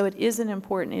 So it is an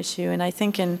important issue, and I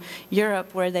think in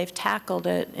Europe, where they've tackled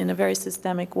it in a very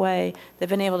systemic way, they've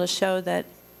been able to show that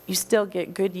you still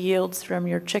get good yields from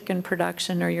your chicken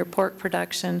production or your pork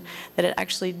production, that it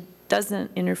actually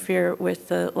doesn't interfere with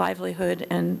the livelihood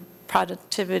and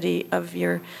productivity of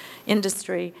your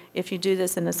industry if you do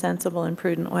this in a sensible and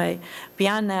prudent way.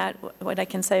 Beyond that, what I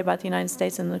can say about the United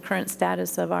States and the current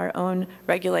status of our own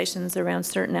regulations around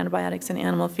certain antibiotics in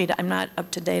animal feed, I'm not up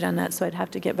to date on that, so I'd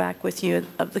have to get back with you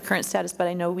of the current status, but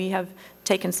I know we have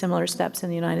taken similar steps in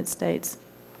the United States.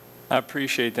 I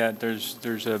appreciate that.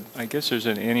 I guess there's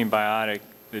an antibiotic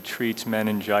that treats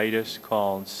meningitis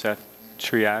called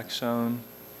ceftriaxone,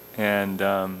 and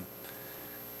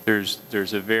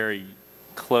there's a very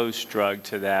close drug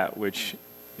to that which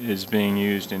is being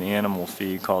used in animal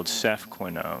feed called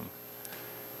cefquinone.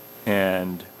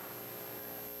 And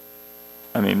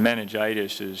I mean,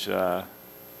 meningitis is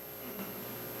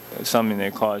something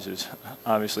that causes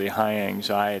obviously high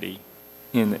anxiety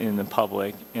in the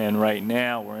public, and right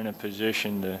now we're in a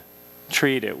position to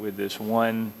treat it with this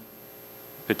one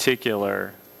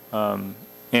particular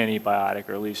antibiotic,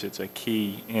 or at least it's a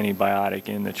key antibiotic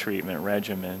in the treatment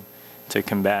regimen to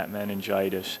combat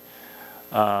meningitis.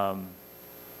 Are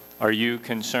you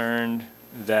concerned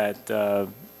that the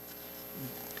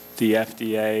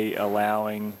FDA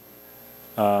allowing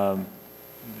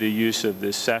the use of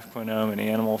this cefquinone in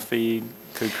animal feed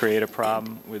could create a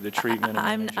problem with the treatment of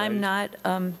meningitis? I'm not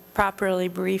properly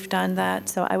briefed on that,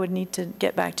 so I would need to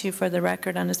get back to you for the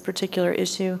record on this particular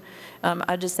issue.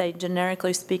 I'll just say,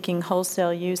 generically speaking,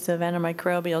 wholesale use of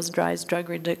antimicrobials drives drug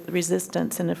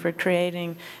resistance, and if we're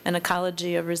creating an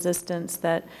ecology of resistance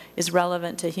that is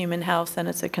relevant to human health, then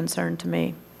it's a concern to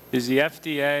me. Is the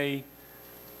FDA,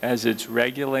 as it's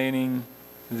regulating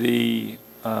the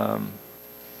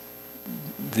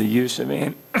use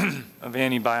of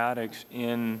antibiotics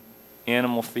in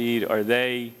animal feed, are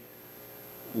they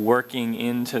working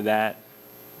into that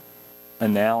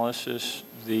analysis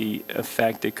the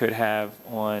effect it could have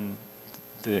on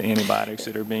the antibiotics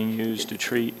that are being used to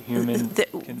treat human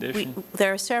conditions?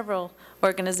 There are several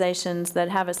organizations that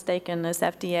have a stake in this: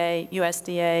 FDA,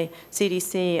 USDA,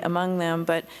 CDC among them,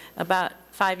 but about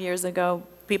 5 years ago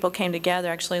people came together,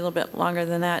 actually a little bit longer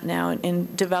than that now,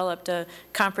 and developed a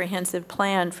comprehensive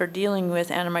plan for dealing with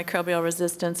antimicrobial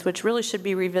resistance, which really should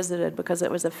be revisited because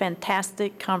it was a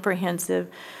fantastic, comprehensive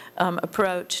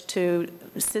approach to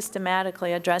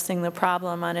systematically addressing the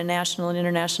problem on a national and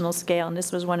international scale. And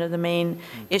this was one of the main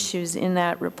issues in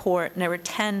that report. And there were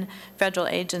 10 federal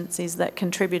agencies that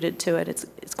contributed to it.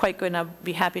 It's quite good, and I'll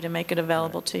be happy to make it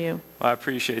available to you. Well, I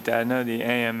appreciate that. I know the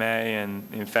AMA and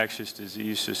the Infectious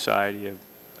Disease Society have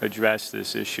addressed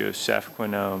this issue of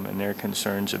cefquinone and their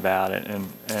concerns about it,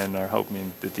 and are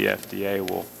hoping that the FDA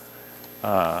will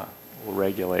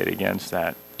regulate against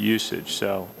that usage.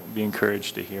 So we'll be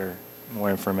encouraged to hear more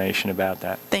information about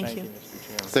that. Thank you. Mr.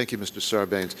 Chairman. Thank you, Mr.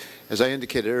 Sarbanes. As I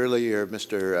indicated earlier,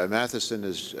 Mr. Matheson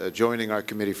is joining our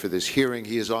committee for this hearing.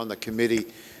 He is on the committee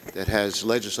that has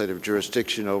legislative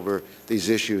jurisdiction over these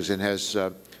issues and has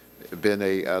been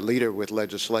a leader with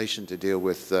legislation to deal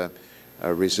with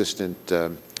resistant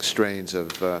strains of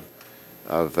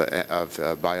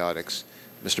biotics.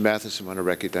 Mr. Matheson, I want to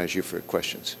recognize you for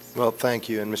questions. Well, thank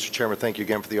you. And Mr. Chairman, thank you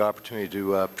again for the opportunity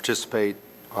to participate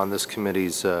on this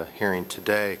committee's hearing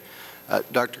today.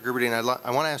 Dr. Gerberding,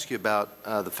 I want to ask you about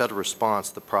the federal response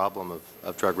to the problem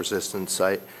of drug resistance.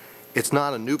 It's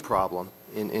not a new problem.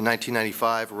 In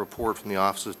 1995, a report from the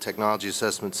Office of Technology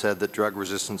Assessment said that drug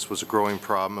resistance was a growing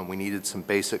problem and we needed some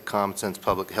basic common sense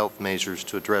public health measures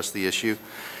to address the issue.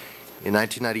 In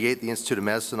 1998, the Institute of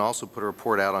Medicine also put a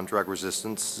report out on drug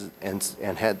resistance and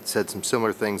had said some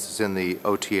similar things as in the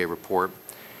OTA report.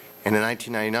 And in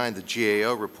 1999, the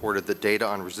GAO reported that data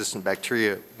on resistant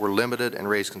bacteria were limited and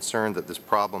raised concern that this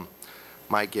problem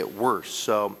might get worse.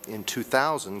 So in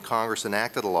 2000, Congress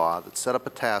enacted a law that set up a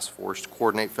task force to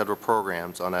coordinate federal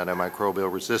programs on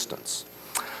antimicrobial resistance.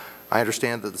 I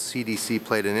understand that the CDC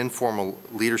played an informal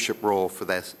leadership role for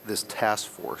this task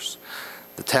force.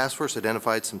 The task force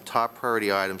identified some top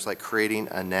priority items like creating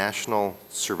a national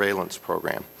surveillance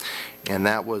program, and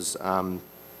that was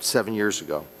 7 years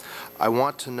ago. I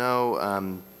want to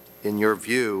know, in your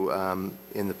view,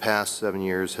 in the past 7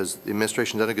 years, has the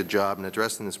administration done a good job in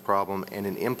addressing this problem and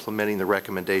in implementing the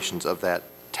recommendations of that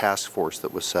task force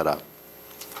that was set up?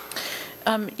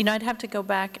 You know, I'd have to go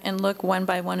back and look one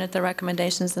by one at the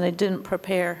recommendations, and I didn't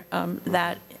prepare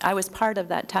that. I was part of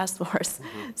that task force,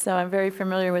 so I'm very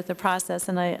familiar with the process,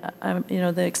 and you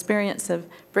know, the experience of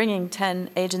bringing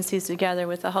 10 agencies together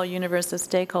with a whole universe of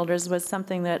stakeholders was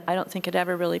something that I don't think had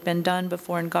ever really been done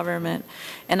before in government.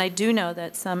 And I do know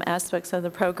that some aspects of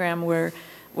the program were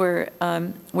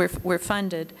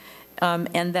funded,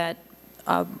 and that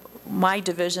my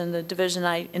division, the division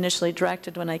I initially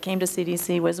directed when I came to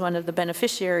CDC, was one of the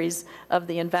beneficiaries of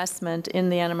the investment in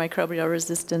the antimicrobial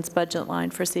resistance budget line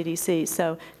for CDC.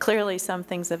 So clearly some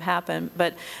things have happened,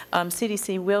 but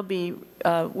CDC will be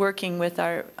working with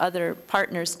our other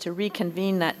partners to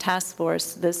reconvene that task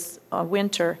force this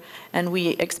winter, and we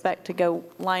expect to go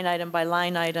line item by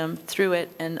line item through it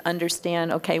and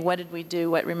understand, okay, what did we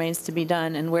do, what remains to be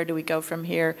done, and where do we go from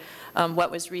here?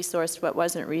 What was resourced, what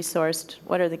wasn't resourced,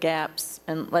 what are the gaps,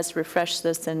 and let's refresh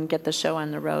this and get the show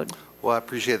on the road. Well, I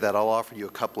appreciate that. I'll offer you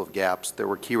a couple of gaps. There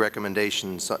were key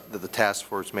recommendations that the task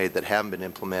force made that haven't been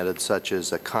implemented, such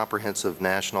as a comprehensive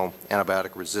national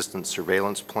antibiotic resistance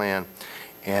surveillance plan,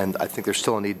 and I think there's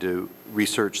still a need to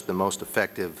research the most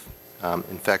effective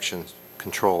infection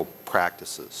control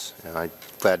practices, and I'm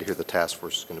glad to hear the task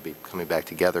force is going to be coming back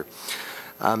together.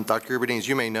 Dr. Gerberding, as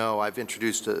you may know, I've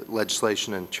introduced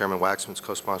legislation, and Chairman Waxman's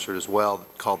co-sponsored as well,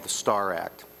 called the STAR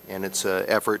Act, and it's an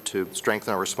effort to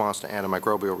strengthen our response to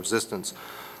antimicrobial resistance.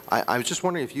 I was just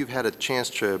wondering if you've had a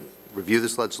chance to review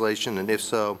this legislation, and if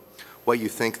so, what you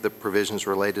think the provisions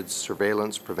related to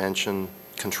surveillance, prevention,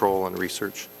 control, and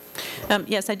research?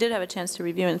 Yes, I did have a chance to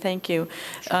review, and thank you.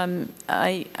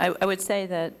 I would say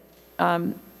that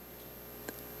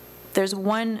there's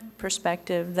one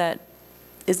perspective that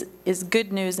is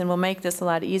good news and will make this a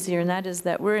lot easier, and that is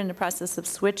that we're in the process of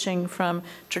switching from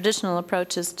traditional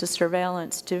approaches to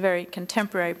surveillance to very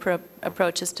contemporary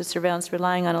approaches to surveillance,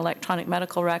 relying on electronic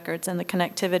medical records and the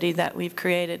connectivity that we've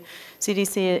created.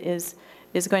 CDC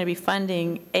is going to be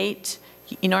funding 8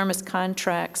 enormous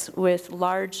contracts with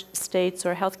large states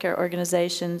or healthcare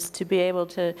organizations to be able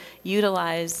to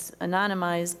utilize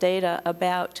anonymized data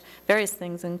about various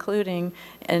things, including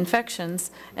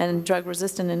infections and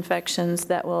drug-resistant infections,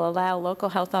 that will allow local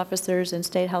health officers and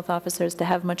state health officers to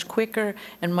have much quicker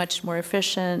and much more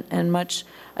efficient and much,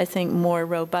 I think, more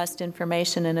robust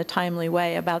information in a timely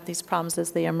way about these problems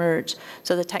as they emerge.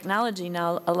 So the technology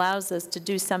now allows us to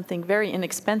do something very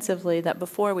inexpensively that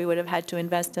before we would have had to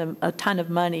invest a ton of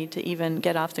money to even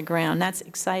get off the ground. That's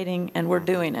exciting, and we're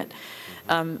doing it.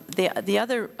 The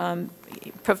other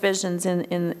provisions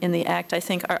in the Act, I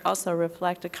think, also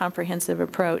reflect a comprehensive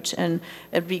approach, and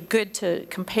it'd be good to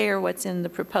compare what's in the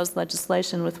proposed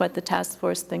legislation with what the task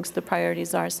force thinks the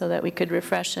priorities are, so that we could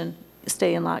refresh and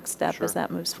stay in lockstep as that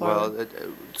moves forward. Well,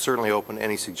 certainly open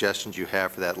any suggestions you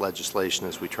have for that legislation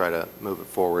as we try to move it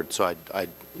forward. So I'd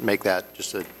make that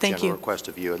just a general request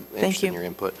of you and interested in your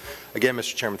input. Again,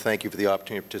 Mr. Chairman, thank you for the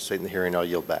opportunity to participate in the hearing. I'll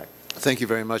yield back. Thank you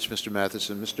very much, Mr.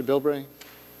 Matheson. Mr. Bilbray?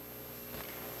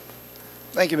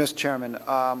 Thank you, Mr. Chairman.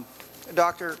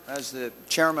 Doctor, as the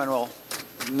chairman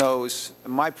knows,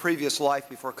 in my previous life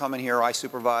before coming here, I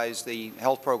supervised the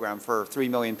health program for 3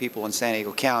 million people in San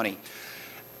Diego County.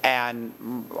 And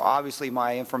obviously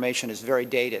my information is very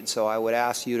dated, so I would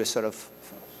ask you to sort of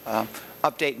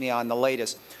update me on the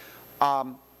latest.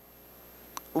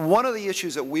 One of the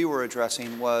issues that we were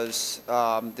addressing was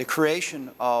the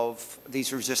creation of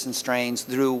these resistant strains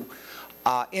through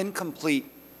incomplete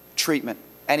treatment,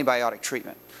 antibiotic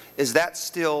treatment. Is that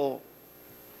still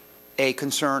a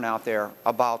concern out there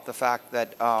about the fact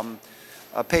that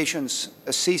patients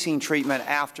ceasing treatment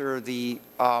after the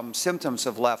symptoms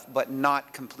have left, but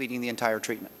not completing the entire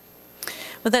treatment?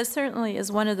 Well, that certainly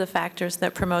is one of the factors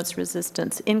that promotes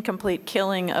resistance, incomplete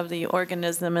killing of the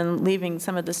organism and leaving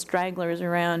some of the stragglers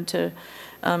around to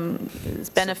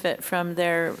benefit from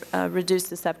their reduced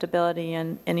susceptibility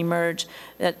and emerge.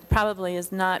 That probably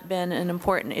has not been an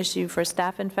important issue for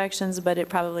staph infections, but it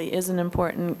probably is an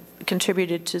important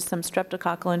contributed to some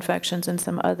streptococcal infections and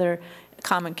some other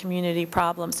common community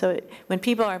problems. So when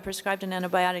people are prescribed an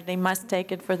antibiotic, they must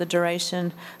take it for the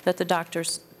duration that the doctor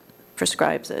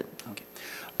prescribes it. Okay.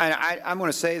 I'm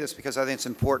going to say this because I think it's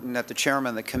important that the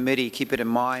chairman of the committee keep it in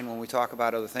mind when we talk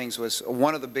about other things. Was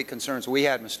one of the big concerns we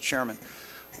had, Mr. Chairman,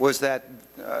 was that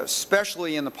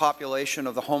especially in the population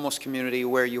of the homeless community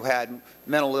where you had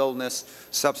mental illness,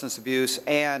 substance abuse,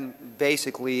 and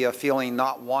basically a feeling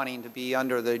not wanting to be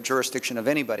under the jurisdiction of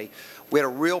anybody, we had a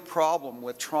real problem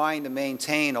with trying to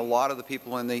maintain a lot of the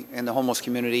people in the homeless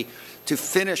community to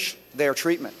finish their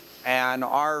treatment. And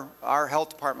our health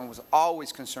department was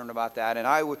always concerned about that.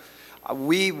 And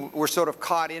we were sort of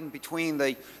caught in between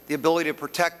the ability to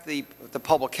protect the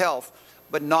public health,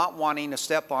 but not wanting to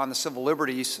step on the civil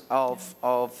liberties of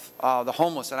the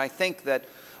homeless. And I think that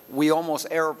we almost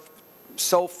err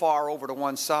so far over to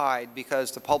one side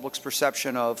because the public's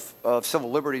perception of civil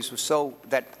liberties was so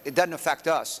that it doesn't affect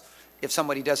us if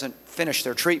somebody doesn't finish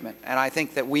their treatment. And I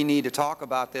think that we need to talk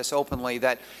about this openly,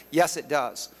 that yes, it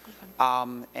does.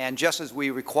 And just as we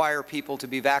require people to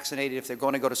be vaccinated if they're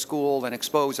going to go to school and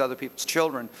expose other people's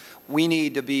children, we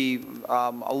need to be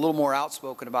a little more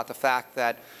outspoken about the fact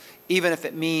that even if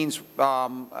it means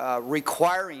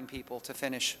requiring people to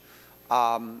finish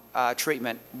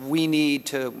treatment, we need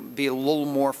to be a little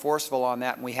more forceful on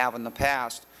that than we have in the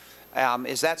past.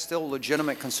 Is that still a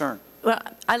legitimate concern? Well,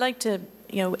 I like to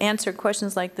answer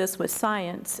questions like this with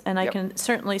science, and I can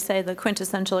certainly say the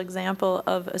quintessential example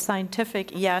of a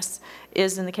scientific yes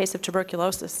is in the case of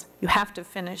tuberculosis. You have to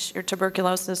finish your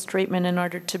tuberculosis treatment in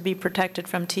order to be protected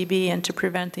from TB and to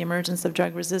prevent the emergence of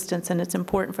drug resistance, and it's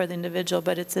important for the individual,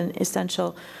 but it's an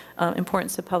essential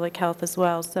importance to public health as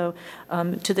well. So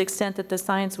to the extent that the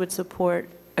science would support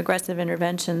aggressive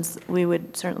interventions, we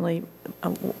would certainly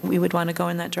want to go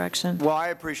in that direction. Well, I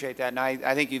appreciate that, and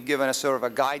I think you've given us sort of a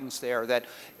guidance there that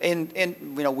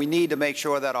we need to make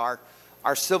sure that our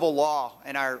civil law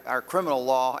and our criminal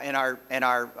law and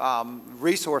our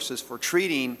resources for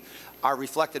treating are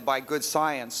reflected by good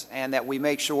science, and that we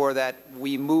make sure that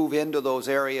we move into those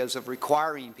areas of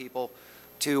requiring people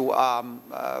to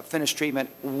finish treatment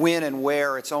when and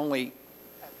where it's only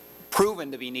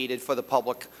proven to be needed for the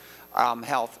public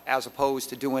health, as opposed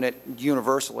to doing it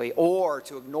universally or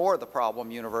to ignore the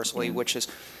problem universally, which is,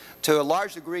 to a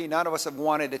large degree, none of us have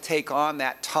wanted to take on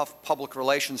that tough public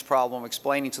relations problem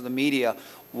explaining to the media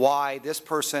why this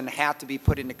person had to be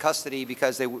put into custody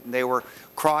because they were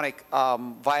chronic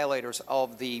violators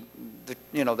of they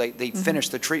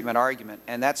finished the treatment argument.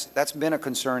 And that's been a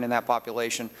concern in that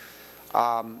population.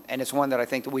 And it's one that I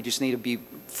think that we just need to be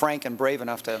frank and brave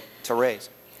enough to raise.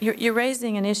 You're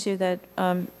raising an issue that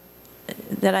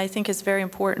that I think is very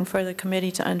important for the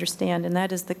committee to understand, and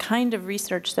that is the kind of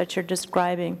research that you're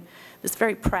describing, this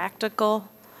very practical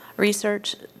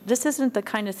research. This isn't the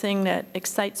kind of thing that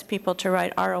excites people to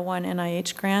write R01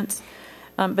 NIH grants,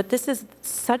 but this is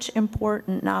such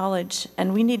important knowledge,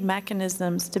 and we need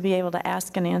mechanisms to be able to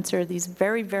ask and answer these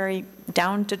very, very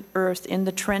down-to-earth, in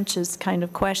the trenches kind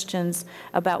of questions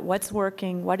about what's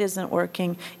working, what isn't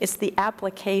working. It's the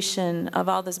application of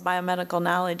all this biomedical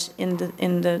knowledge in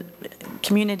the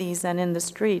communities and in the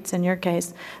streets, in your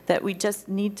case, that we just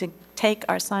need to take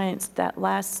our science that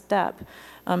last step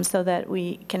so that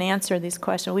we can answer these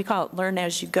questions. We call it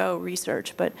learn-as-you-go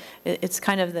research, but it's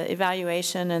kind of the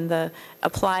evaluation and the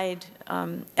applied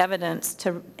evidence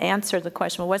to answer the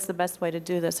question, well, what's the best way to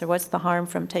do this, or what's the harm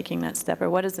from taking that step, or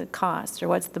what does it cost, or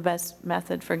what's the best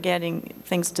method for getting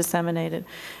things disseminated.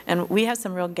 And we have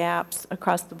some real gaps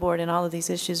across the board in all of these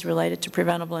issues related to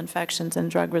preventable infections and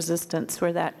drug resistance,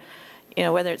 where that,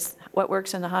 whether it's what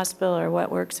works in the hospital or what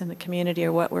works in the community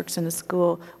or what works in the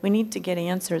school, we need to get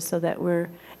answers so that we're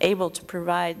able to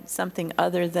provide something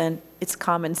other than it's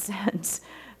common sense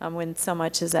when so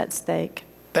much is at stake.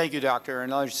 Thank you, Doctor.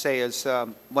 And I'll just say, as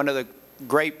one of the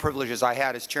great privileges I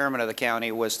had as chairman of the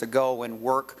county was to go and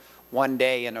work one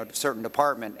day in a certain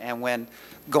department, and when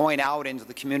going out into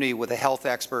the community with a health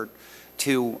expert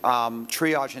to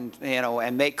triage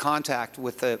and make contact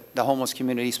with the homeless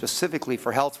community specifically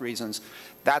for health reasons,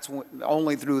 that's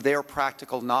only through their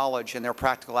practical knowledge and their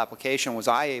practical application was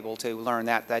I able to learn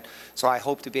that. So I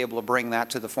hope to be able to bring that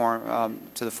to the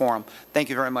forum. Thank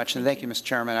you very much, and thank you, Mr.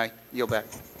 Chairman. I yield back.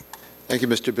 Thank you,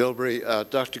 Mr. Bilbrey.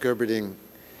 Dr. Gerberding,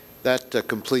 that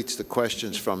completes the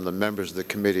questions from the members of the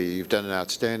committee. You've done an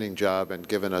outstanding job and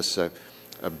given us a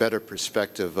better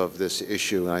perspective of this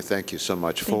issue, and I thank you so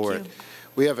much for it.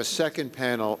 We have a second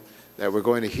panel that we're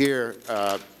going to hear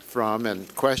from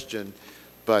and question,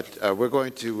 but we're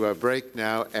going to break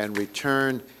now and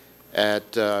return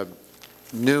at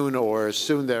noon or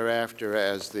soon thereafter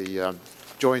as the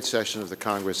joint session of the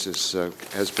Congress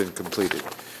has been completed.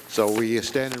 So we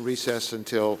stand in recess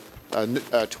until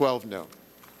 12 noon.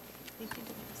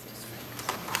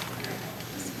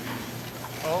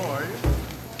 Oh, are you?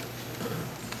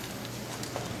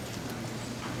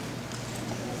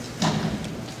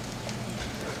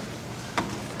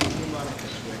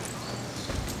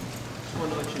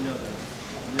 wanted to let you know that.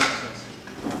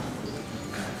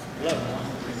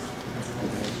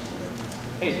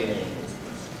 Hey, Dan.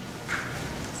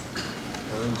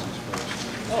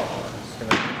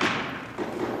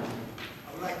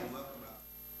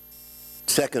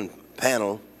 Second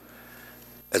panel,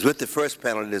 as with the first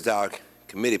panel, it is our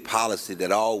committee policy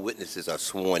that all witnesses are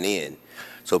sworn in.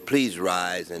 So please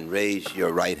rise and raise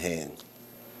your right hand.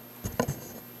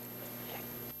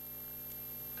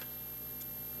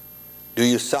 Do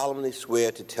you solemnly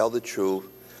swear to tell the truth,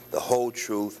 the whole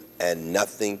truth, and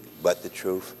nothing but the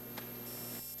truth?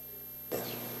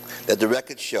 Yes. Let the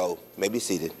record show, may be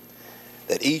seated,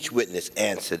 that each witness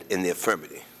answered in the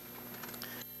affirmative.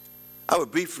 I will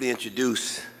briefly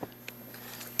introduce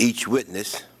each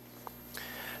witness.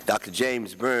 Dr.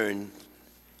 James Byrne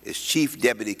is Chief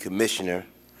Deputy Commissioner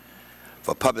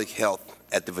for Public Health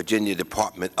at the Virginia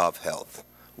Department of Health.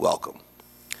 Welcome.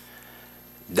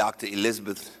 Dr.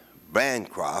 Elizabeth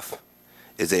Bancroft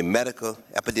is a medical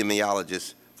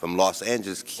epidemiologist from Los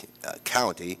Angeles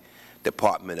County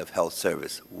Department of Health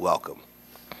Service. Welcome.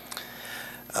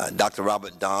 Dr.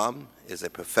 Robert Dahm is a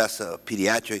professor of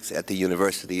pediatrics at the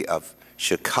University of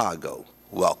Chicago.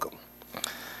 Welcome.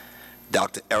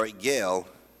 Dr. Eric Gale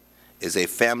is a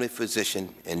family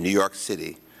physician in New York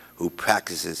City who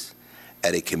practices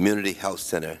at a community health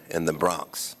center in the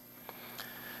Bronx.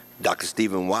 Dr.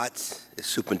 Stephen Watts is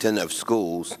superintendent of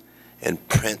schools in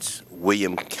Prince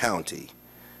William County,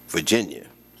 Virginia.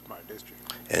 It's my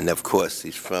district. And of course,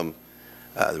 he's from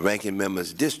the ranking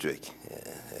member's district.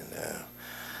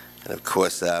 And of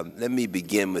course, let me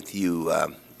begin with you,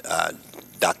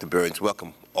 Dr. Burns.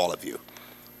 Welcome, all of you.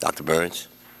 Dr. Burns.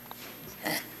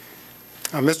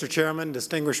 Mr. Chairman,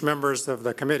 distinguished members of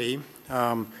the committee,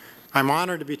 I'm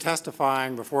honored to be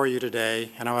testifying before you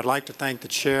today, and I would like to thank the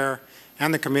chair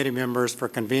and the committee members for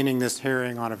convening this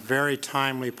hearing on a very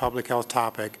timely public health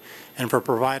topic and for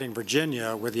providing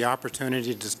Virginia with the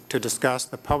opportunity to discuss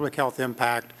the public health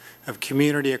impact of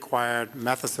community-acquired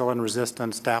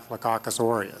methicillin-resistant Staphylococcus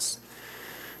aureus.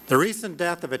 The recent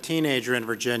death of a teenager in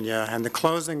Virginia and the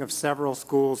closing of several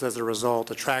schools as a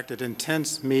result attracted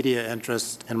intense media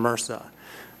interest in MRSA,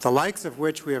 the likes of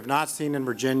which we have not seen in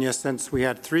Virginia since we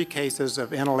had 3 cases of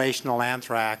inhalational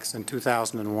anthrax in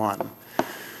 2001.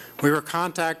 We were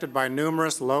contacted by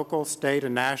numerous local, state,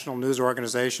 and national news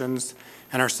organizations,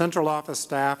 and our central office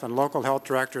staff and local health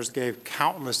directors gave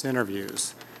countless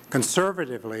interviews.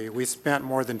 Conservatively, we spent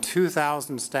more than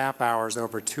 2,000 staff hours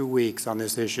over 2 weeks on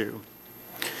this issue.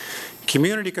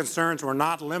 Community concerns were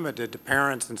not limited to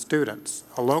parents and students.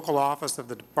 A local office of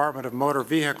the Department of Motor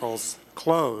Vehicles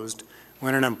closed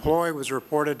when an employee was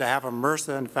reported to have a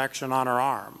MRSA infection on her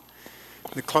arm.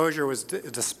 The closure was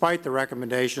despite the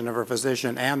recommendation of her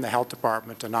physician and the health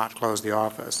department to not close the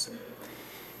office.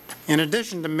 In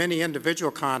addition to many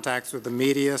individual contacts with the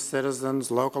media, citizens,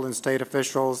 local and state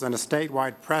officials, and a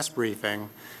statewide press briefing,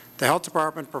 the health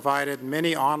department provided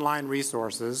many online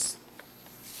resources,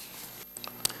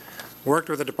 worked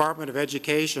with the Department of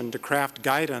Education to craft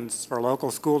guidance for local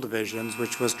school divisions,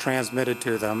 which was transmitted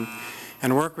to them,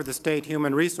 and work with the State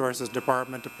Human Resources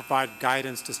Department to provide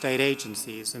guidance to state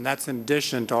agencies. And that's in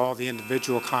addition to all the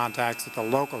individual contacts that the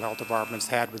local health departments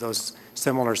had with those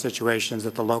similar situations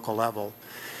at the local level.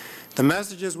 The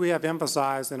messages we have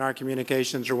emphasized in our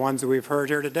communications are ones that we've heard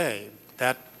here today,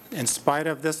 that in spite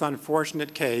of this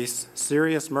unfortunate case,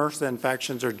 serious MRSA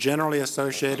infections are generally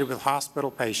associated with hospital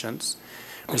patients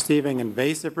receiving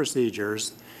invasive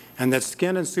procedures, and that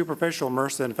skin and superficial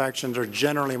MRSA infections are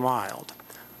generally mild.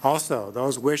 Also,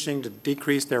 those wishing to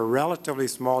decrease their relatively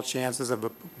small chances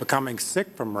of becoming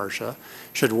sick from MRSA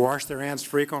should wash their hands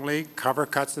frequently, cover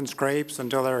cuts and scrapes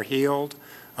until they're healed,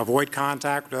 avoid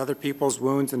contact with other people's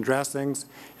wounds and dressings,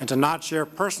 and to not share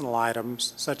personal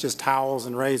items such as towels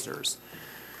and razors.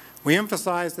 We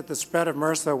emphasize that the spread of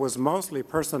MRSA was mostly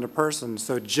person to person,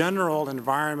 so general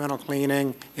environmental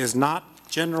cleaning is not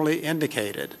generally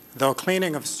indicated, though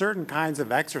cleaning of certain kinds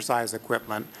of exercise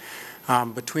equipment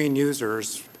between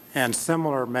users and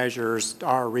similar measures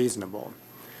are reasonable.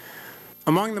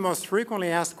 Among the most frequently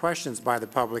asked questions by the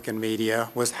public and media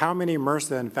was how many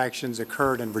MRSA infections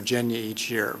occurred in Virginia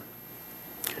each year.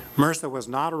 MRSA was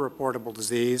not a reportable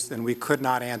disease, and we could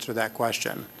not answer that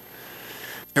question.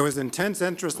 There was intense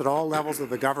interest at all levels of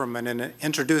the government in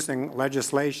introducing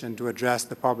legislation to address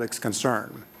the public's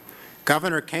concern.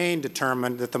 Governor Kane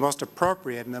determined that the most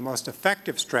appropriate and the most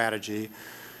effective strategy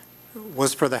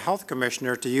was for the health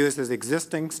commissioner to use his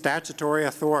existing statutory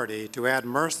authority to add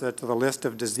MRSA to the list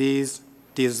of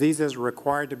diseases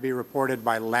required to be reported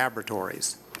by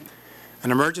laboratories.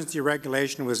 An emergency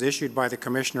regulation was issued by the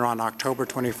commissioner on October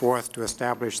 24th to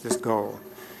establish this goal.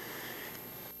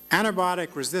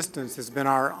 Antibiotic resistance has been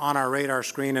on our radar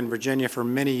screen in Virginia for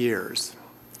many years.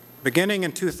 Beginning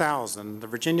in 2000, the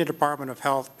Virginia Department of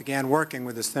Health began working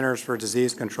with the Centers for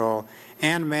Disease Control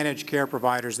and managed care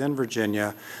providers in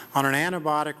Virginia on an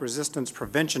antibiotic resistance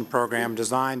prevention program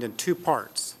designed in two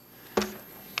parts: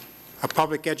 a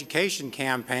public education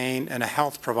campaign and a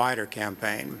health provider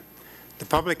campaign. The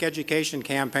public education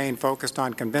campaign focused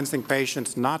on convincing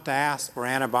patients not to ask for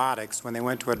antibiotics when they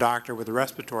went to a doctor with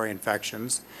respiratory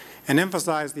infections, and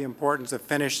emphasized the importance of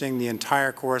finishing the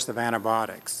entire course of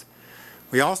antibiotics.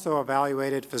 We also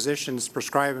evaluated physicians'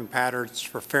 prescribing patterns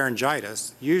for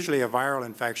pharyngitis, usually a viral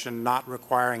infection not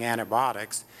requiring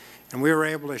antibiotics, and we were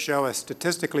able to show a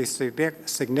statistically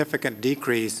significant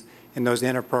decrease in those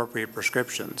inappropriate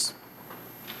prescriptions.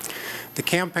 The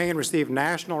campaign received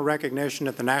national recognition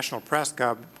at the National Press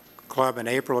Club in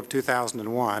April of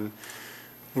 2001.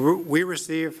 We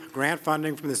received grant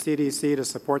funding from the CDC to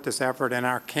support this effort, and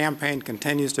our campaign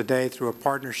continues today through a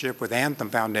partnership with Anthem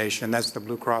Foundation, that's the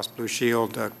Blue Cross Blue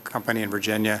Shield company in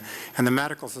Virginia, and the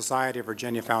Medical Society of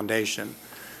Virginia Foundation.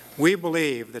 We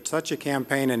believe that such a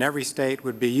campaign in every state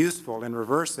would be useful in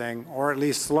reversing, or at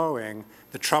least slowing,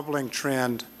 the troubling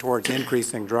trend towards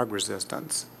increasing drug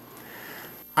resistance.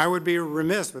 I would be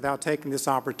remiss without taking this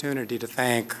opportunity to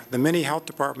thank the many health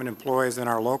department employees in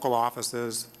our local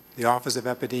offices, the Office of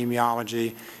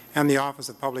Epidemiology, and the Office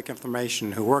of Public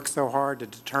Information, who worked so hard to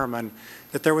determine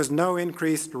that there was no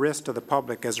increased risk to the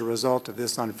public as a result of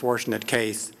this unfortunate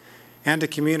case, and to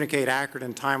communicate accurate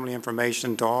and timely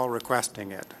information to all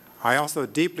requesting it. I also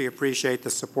deeply appreciate the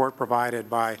support provided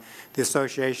by the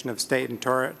Association of State and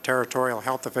Territorial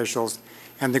Health Officials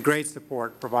and the great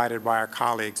support provided by our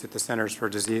colleagues at the Centers for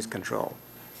Disease Control.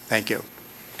 Thank you.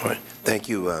 All right. Thank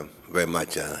you very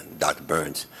much, Dr.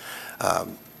 Burns.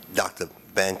 Dr.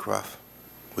 Bancroft,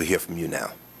 we'll hear from you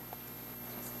now.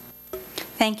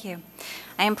 Thank you.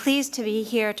 I am pleased to be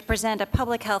here to present a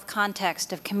public health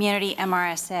context of community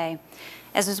MRSA.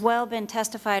 As has well been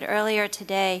testified earlier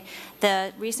today,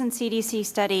 the recent CDC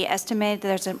study estimated that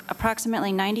there's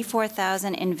approximately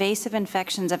 94,000 invasive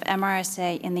infections of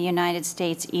MRSA in the United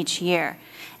States each year.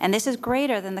 And this is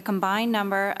greater than the combined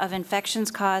number of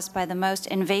infections caused by the most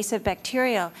invasive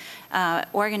bacterial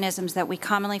organisms that we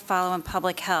commonly follow in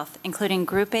public health, including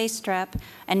group A strep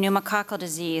and pneumococcal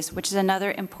disease, which is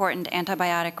another important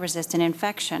antibiotic-resistant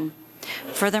infection.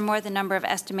 Furthermore, the number of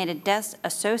estimated deaths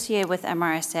associated with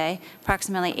MRSA,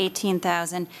 approximately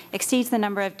 18,000, exceeds the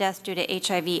number of deaths due to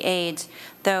HIV/AIDS,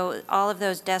 though all of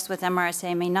those deaths with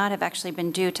MRSA may not have actually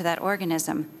been due to that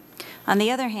organism. On the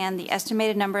other hand, the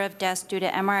estimated number of deaths due to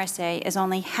MRSA is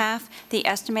only half the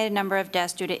estimated number of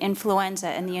deaths due to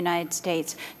influenza in the United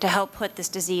States, to help put this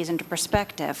disease into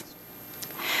perspective.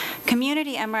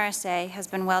 Community MRSA has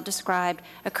been well described,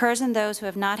 occurs in those who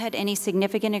have not had any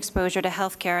significant exposure to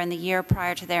health care in the year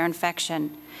prior to their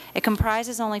infection. It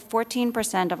comprises only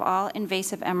 14% of all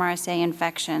invasive MRSA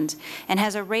infections and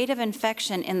has a rate of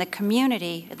infection in the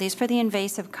community, at least for the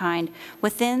invasive kind,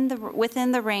 within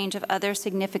the range of other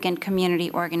significant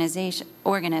community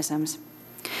organisms.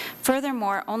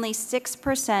 Furthermore, only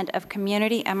 6% of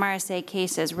community MRSA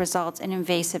cases results in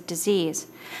invasive disease.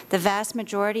 The vast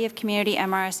majority of community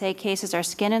MRSA cases are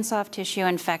skin and soft tissue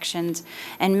infections,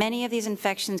 and many of these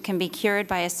infections can be cured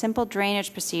by a simple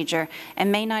drainage procedure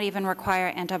and may not even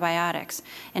require antibiotics.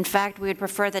 In fact, we would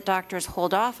prefer that doctors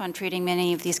hold off on treating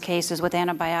many of these cases with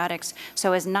antibiotics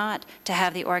so as not to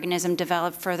have the organism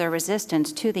develop further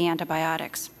resistance to the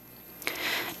antibiotics.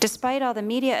 Despite all the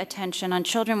media attention on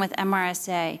children with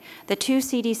MRSA, the two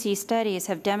CDC studies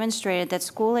have demonstrated that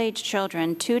school-age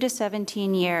children 2 to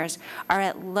 17 years are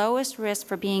at lowest risk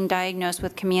for being diagnosed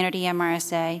with community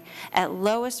MRSA, at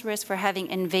lowest risk for having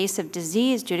invasive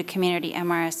disease due to community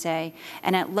MRSA,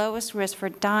 and at lowest risk for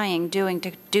dying due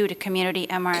to community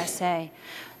MRSA.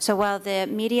 So while the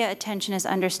media attention is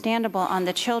understandable on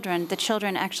the children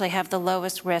actually have the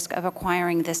lowest risk of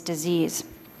acquiring this disease.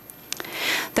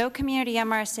 Though community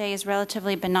MRSA is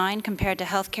relatively benign compared to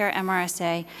healthcare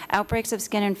MRSA, outbreaks of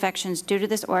skin infections due to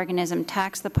this organism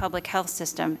tax the public health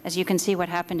system, as you can see what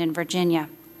happened in Virginia.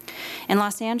 In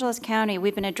Los Angeles County,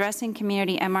 we've been addressing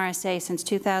community MRSA since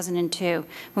 2002,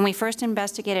 when we first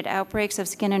investigated outbreaks of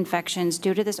skin infections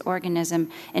due to this organism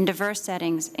in diverse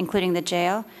settings, including the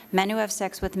jail, men who have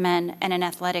sex with men, and an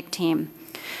athletic team.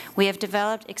 We have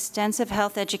developed extensive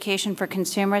health education for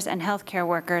consumers and healthcare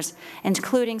workers,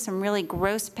 including some really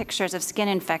gross pictures of skin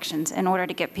infections in order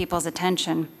to get people's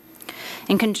attention.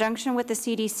 In conjunction with the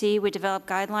CDC, we developed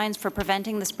guidelines for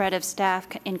preventing the spread of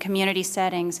staph in community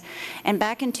settings. And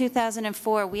back in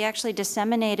 2004, we actually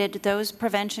disseminated those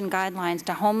prevention guidelines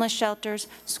to homeless shelters,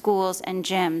 schools, and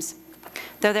gyms.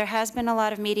 Though there has been a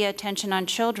lot of media attention on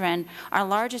children, our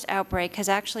largest outbreak has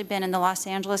actually been in the Los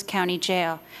Angeles County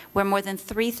Jail, where more than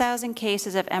 3,000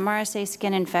 cases of MRSA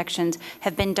skin infections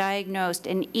have been diagnosed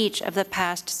in each of the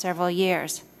past several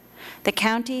years. The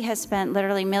county has spent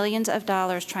literally millions of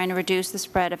dollars trying to reduce the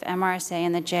spread of MRSA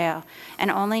in the jail,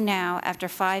 and only now, after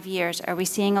 5 years, are we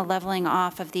seeing a leveling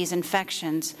off of these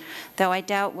infections, though I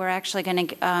doubt we're actually going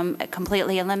to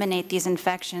completely eliminate these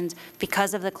infections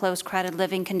because of the close, crowded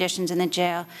living conditions in the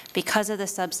jail, because of the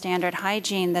substandard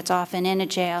hygiene that's often in a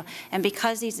jail, and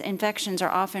because these infections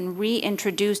are often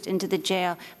reintroduced into the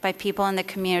jail by people in the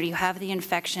community who have the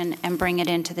infection and bring it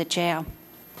into the jail.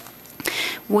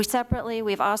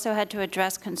 We've also had to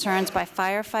address concerns by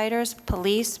firefighters,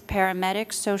 police,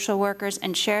 paramedics, social workers,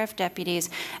 and sheriff deputies,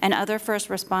 and other first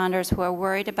responders who are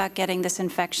worried about getting this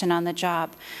infection on the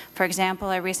job. For example,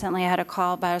 I recently had a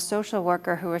call about a social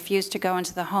worker who refused to go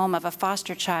into the home of a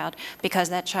foster child because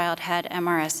that child had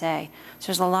MRSA. So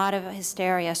there's a lot of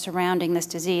hysteria surrounding this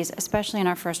disease, especially in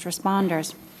our first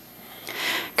responders.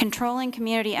 Controlling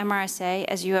community MRSA,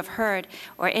 as you have heard,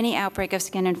 or any outbreak of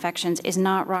skin infections is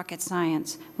not rocket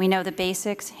science. We know the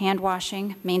basics: hand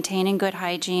washing, maintaining good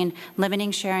hygiene,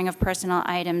 limiting sharing of personal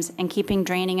items, and keeping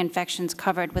draining infections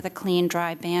covered with a clean,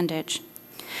 dry bandage.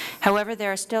 However,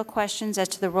 there are still questions as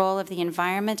to the role of the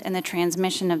environment and the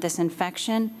transmission of this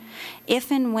infection. If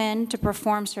and when to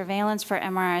perform surveillance for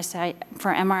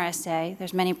MRSA,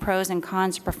 there's many pros and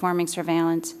cons to performing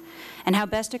surveillance, and how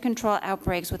best to control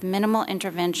outbreaks with minimal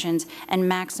interventions and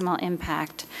maximal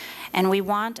impact. And we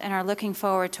want and are looking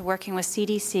forward to working with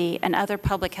CDC and other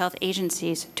public health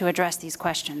agencies to address these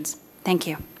questions. Thank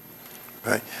you.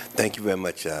 All right. Thank you very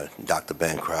much, Dr.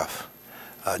 Bancroft.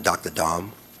 Dr.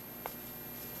 Dom.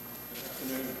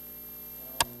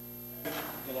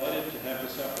 I'm delighted to have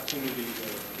this opportunity to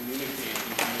communicate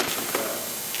information about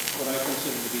what I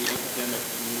consider to be epidemic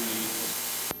community.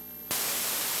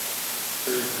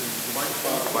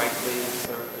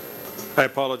 I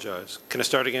apologize. Can I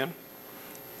start again?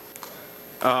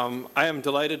 I am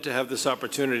delighted to have this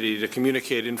opportunity to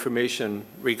communicate information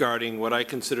regarding what I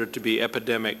consider to be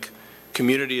epidemic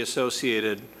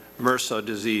community-associated MRSA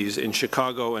disease in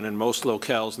Chicago and in most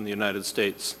locales in the United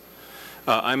States.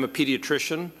 I'm a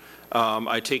pediatrician.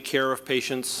 I take care of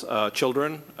patients,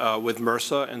 children with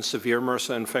MRSA and severe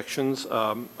MRSA infections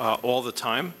all the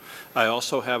time. I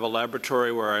also have a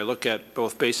laboratory where I look at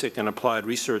both basic and applied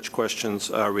research questions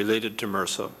related to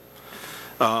MRSA.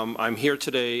 I'm here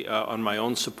today on my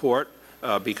own support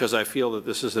because I feel that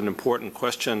this is an important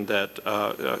question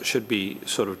that should be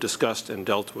sort of discussed and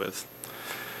dealt with.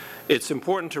 It's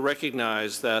important to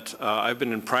recognize that I've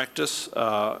been in practice,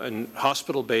 in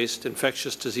hospital-based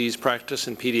infectious disease practice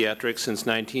in pediatrics since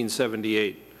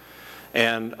 1978,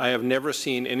 and I have never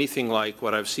seen anything like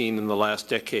what I've seen in the last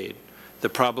decade. The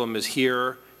problem is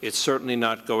here. It's certainly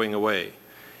not going away.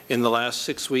 In the last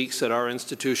 6 weeks at our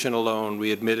institution alone,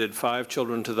 we admitted 5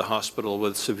 children to the hospital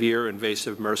with severe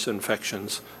invasive MRSA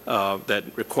infections that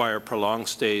require prolonged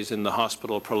stays in the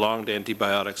hospital, prolonged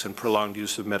antibiotics, and prolonged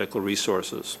use of medical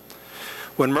resources.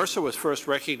 When MRSA was first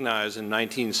recognized in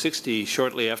 1960,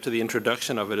 shortly after the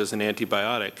introduction of it as an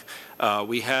antibiotic,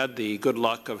 we had the good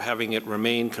luck of having it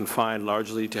remain confined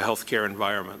largely to healthcare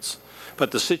environments.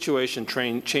 But the situation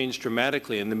changed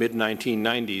dramatically in the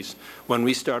mid-1990s when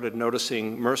we started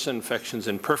noticing MRSA infections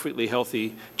in perfectly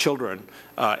healthy children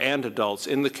and adults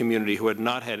in the community who had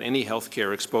not had any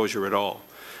healthcare exposure at all.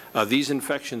 These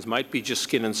infections might be just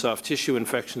skin and soft tissue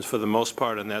infections for the most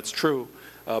part, and that's true,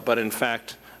 but in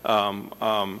fact,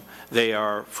 they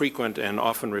are frequent and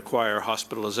often require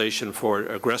hospitalization for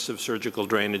aggressive surgical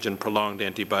drainage and prolonged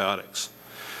antibiotics.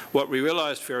 What we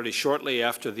realized fairly shortly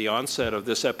after the onset of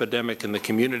this epidemic in the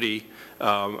community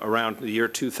around the year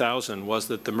 2000 was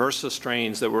that the MRSA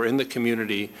strains that were in the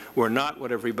community were not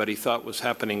what everybody thought was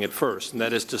happening at first, and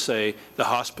that is to say the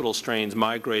hospital strains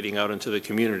migrating out into the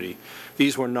community.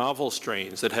 These were novel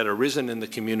strains that had arisen in the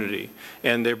community,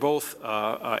 and they're both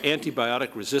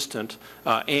antibiotic resistant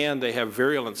and they have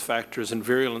virulence factors and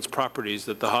virulence properties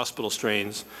that the hospital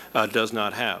strains does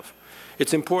not have.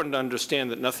 It's important to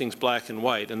understand that nothing's black and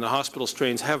white, and the hospital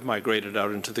strains have migrated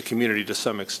out into the community to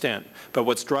some extent. But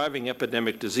what's driving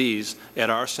epidemic disease at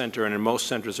our center and in most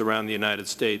centers around the United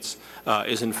States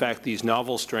is in fact these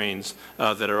novel strains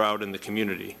that are out in the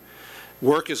community.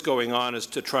 Work is going on is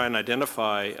to try and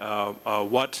identify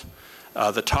what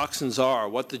the toxins are,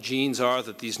 what the genes are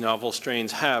that these novel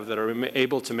strains have that are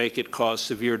able to make it cause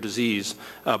severe disease,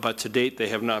 but to date they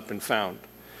have not been found.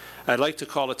 I'd like to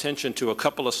call attention to a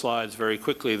couple of slides very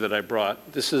quickly that I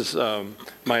brought. This is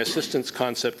my assistant's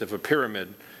concept of a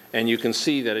pyramid, And you can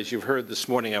see that, as you've heard this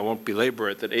morning, I won't belabor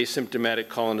it, that asymptomatic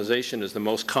colonization is the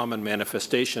most common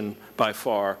manifestation by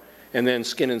far, and then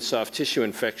skin and soft tissue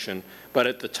infection. But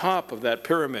at the top of that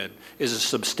pyramid is a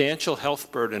substantial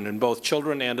health burden in both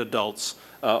children and adults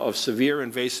of severe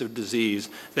invasive disease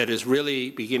that is really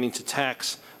beginning to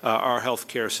tax our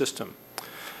healthcare system.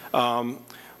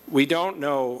 We don't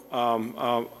know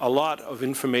a lot of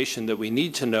information that we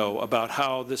need to know about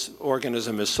how this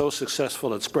organism is so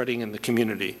successful at spreading in the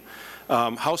community.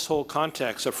 Household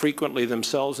contacts are frequently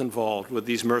themselves involved with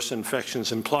these MRSA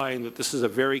infections, implying that this is a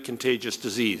very contagious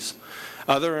disease.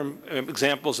 Other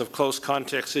examples of close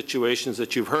contact situations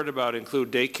that you've heard about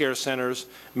include daycare centers,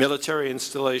 military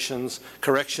installations,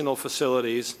 correctional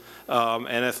facilities, and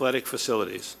athletic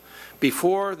facilities.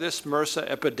 Before this MRSA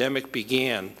epidemic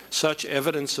began, such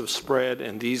evidence of spread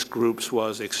in these groups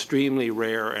was extremely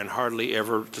rare and hardly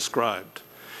ever described.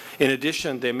 In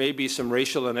addition, there may be some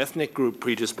racial and ethnic group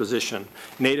predisposition.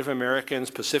 Native Americans,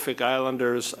 Pacific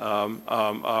Islanders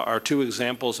are two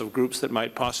examples of groups that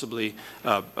might possibly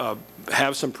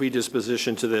have some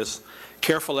predisposition to this.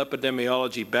 Careful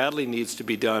epidemiology badly needs to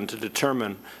be done to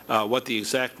determine what the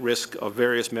exact risk of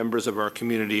various members of our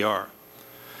community are.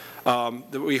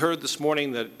 We heard this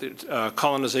morning that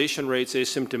colonization rates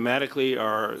asymptomatically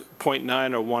are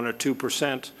 0.9 or 1 or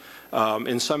 2%.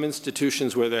 In some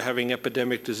institutions where they're having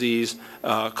epidemic disease,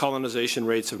 colonization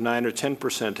rates of 9 or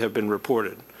 10% have been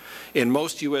reported. In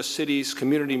most U.S. cities,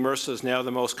 community MRSA is now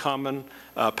the most common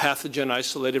pathogen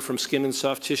isolated from skin and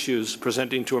soft tissues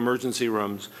presenting to emergency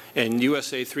rooms. And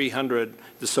USA 300,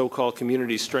 the so-called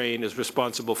community strain, is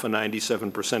responsible for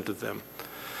 97% of them.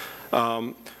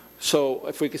 So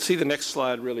if we could see the next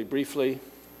slide really briefly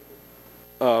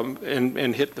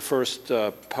and hit the first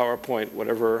PowerPoint,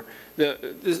 whatever.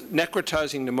 This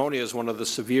necrotizing pneumonia is one of the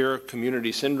severe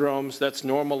community syndromes. That's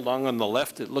normal lung on the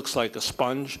left. It looks like a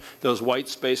sponge. Those white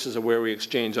spaces are where we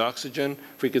exchange oxygen.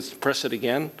 If we could press it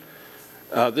again.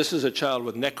 This is a child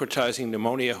with necrotizing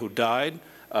pneumonia who died.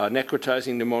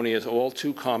 Necrotizing pneumonia is all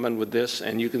too common with this,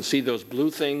 and you can see those blue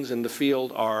things in the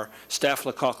field are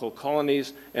staphylococcal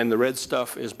colonies, and the red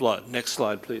stuff is blood. Next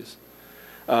slide, please.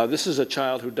 This is a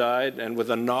child who died, and with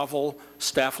a novel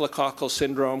staphylococcal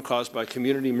syndrome caused by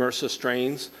community MRSA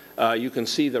strains. You can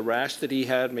see the rash that he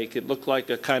had make it look like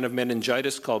a kind of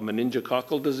meningitis called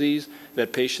meningococcal disease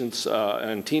that patients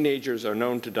and teenagers are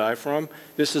known to die from.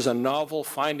 This is a novel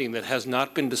finding that has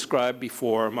not been described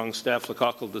before among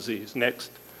staphylococcal disease. Next.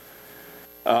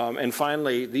 And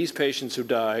finally, these patients who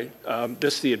die,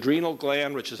 this is the adrenal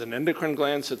gland, which is an endocrine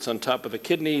gland, sits on top of the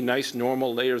kidney, nice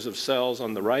normal layers of cells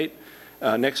on the right.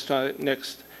 Next,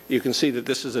 you can see that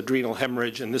this is adrenal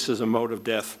hemorrhage, and this is a mode of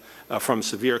death from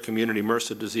severe community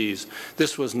MRSA disease.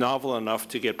 This was novel enough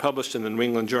to get published in the New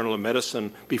England Journal of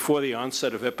Medicine before the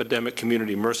onset of epidemic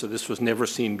community MRSA. This was never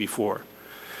seen before.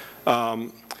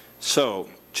 So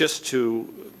just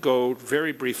to go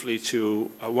very briefly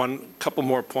to couple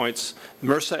more points. The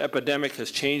MRSA epidemic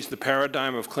has changed the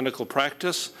paradigm of clinical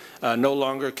practice. No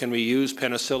longer can we use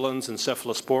penicillins and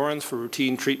cephalosporins for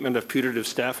routine treatment of putative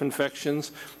staph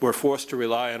infections. We're forced to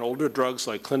rely on older drugs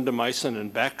like clindamycin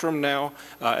and Bactrim now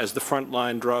as the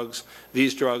frontline drugs.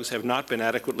 These drugs have not been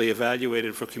adequately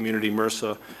evaluated for community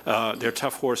MRSA. They're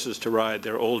tough horses to ride.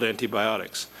 They're old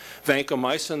antibiotics.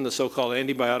 Vancomycin, the so-called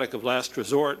antibiotic of last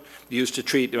resort, used to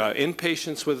treat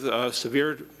inpatients with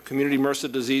severe community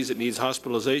MRSA disease that needs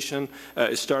hospitalization,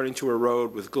 is starting to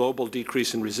erode with global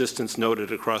decrease in resistance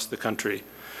noted across the country.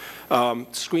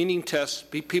 Screening tests,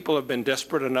 people have been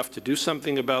desperate enough to do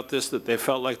something about this that they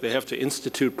felt like they have to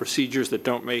institute procedures that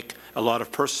don't make a lot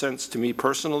of sense to me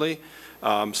personally.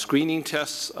 Screening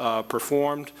tests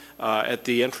performed at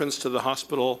the entrance to the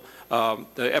hospital.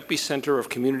 The epicenter of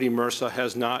community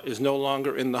MRSA is no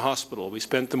longer in the hospital. We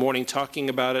spent the morning talking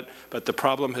about it, but the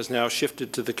problem has now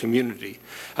shifted to the community.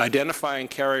 Identifying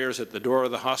carriers at the door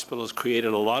of the hospital has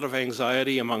created a lot of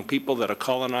anxiety among people that are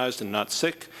colonized and not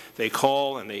sick. They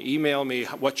call and they email me,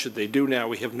 what should they do now?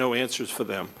 We have no answers for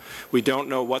them. We don't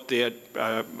know what the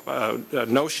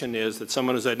notion is that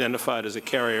someone is identified as a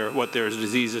carrier, what their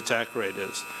disease attack rate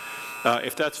is.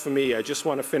 If that's for me, I just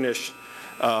want to finish.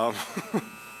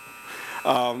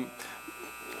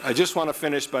 I just want to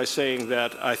finish by saying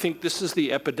that I think this is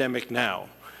the epidemic now.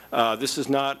 This is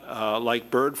not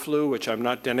like bird flu, which I'm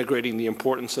not denigrating the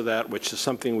importance of that, which is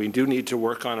something we do need to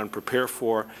work on and prepare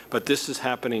for, but this is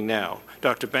happening now.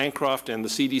 Dr. Bancroft and the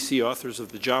CDC authors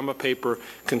of the JAMA paper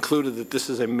concluded that this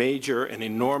is a major and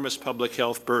enormous public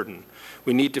health burden.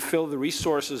 We need to fill the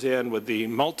resources in with the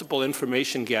multiple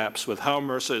information gaps with how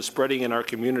MRSA is spreading in our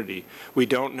community. We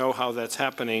don't know how that's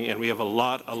happening, and we have a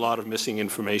lot of missing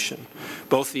information.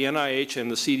 Both the NIH and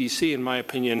the CDC, in my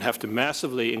opinion, have to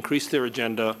massively increase their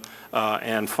agenda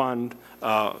and fund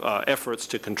efforts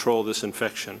to control this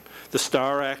infection. The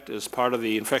STAR Act, as part of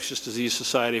the Infectious Disease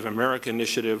Society of America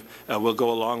initiative, will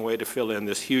go a long way to fill in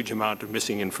this huge amount of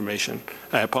missing information.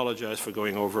 I apologize for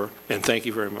going over, and thank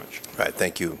you very much. All right,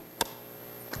 thank you.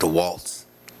 The Waltz.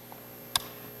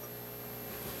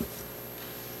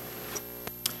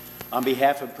 On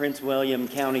behalf of Prince William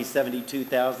County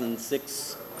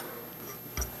 72,006.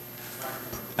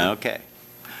 Okay.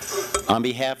 On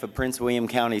behalf of Prince William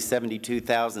County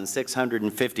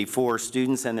 72,654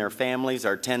 students and their families,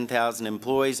 our 10,000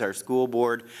 employees, our school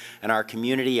board, and our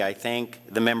community, I thank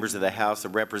the members of the House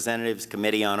of Representatives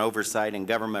Committee on Oversight and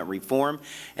Government Reform,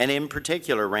 and in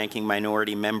particular Ranking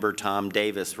Minority Member Tom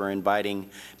Davis for inviting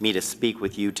me to speak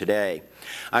with you today.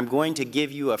 I'm going to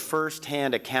give you a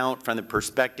first-hand account from the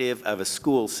perspective of a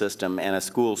school system and a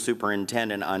school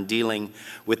superintendent on dealing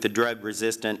with the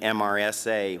drug-resistant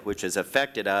MRSA, which has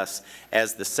affected us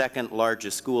as the second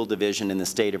largest school division in the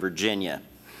state of Virginia.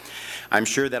 I'm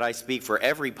sure that I speak for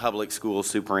every public school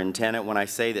superintendent when I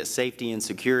say that safety and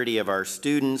security of our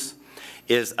students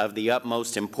is of the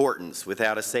utmost importance.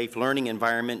 Without a safe learning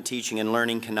environment, teaching and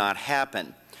learning cannot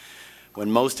happen. When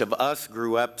most of us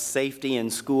grew up, safety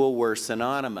and school were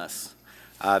synonymous.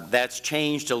 That's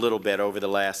changed a little bit over the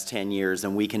last 10 years,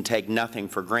 and we can take nothing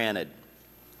for granted.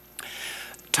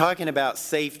 Talking about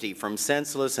safety, from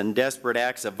senseless and desperate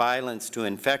acts of violence to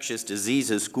infectious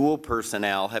diseases, school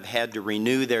personnel have had to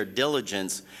renew their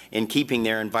diligence in keeping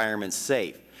their environments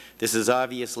safe. This is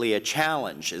obviously a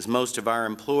challenge, as most of our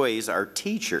employees are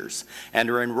teachers and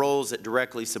are in roles that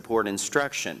directly support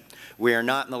instruction. We are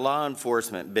not in the law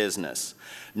enforcement business,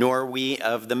 nor are we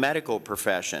of the medical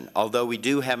profession, although we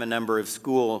do have a number of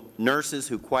school nurses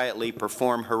who quietly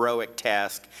perform heroic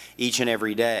tasks each and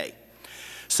every day.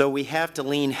 So we have to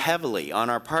lean heavily on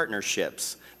our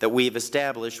partnerships that we have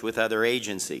established with other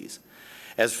agencies.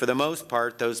 As for the most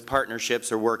part, those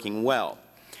partnerships are working well.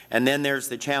 And then there's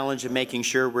the challenge of making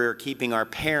sure we're keeping our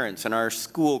parents and our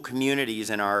school communities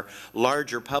and our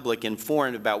larger public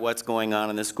informed about what's going on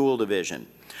in the school division.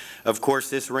 Of course,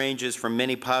 this ranges from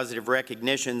many positive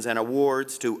recognitions and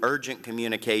awards to urgent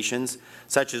communications,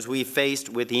 such as we faced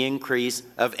with the increase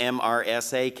of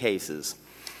MRSA cases.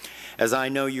 As I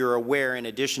know you're aware, in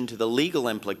addition to the legal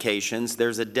implications,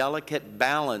 there's a delicate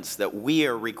balance that we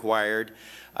are required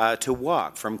to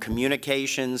walk, from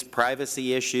communications,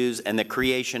 privacy issues, and the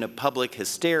creation of public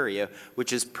hysteria,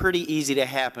 which is pretty easy to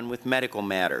happen with medical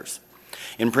matters.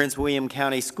 In Prince William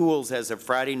County Schools, as of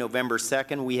Friday, November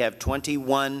 2nd, we have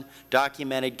 21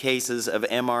 documented cases of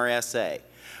MRSA,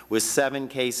 with 7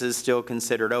 cases still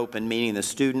considered open, meaning the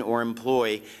student or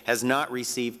employee has not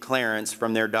received clearance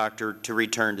from their doctor to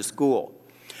return to school.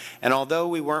 And although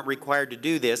we weren't required to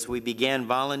do this, we began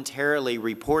voluntarily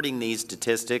reporting these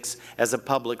statistics as a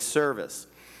public service.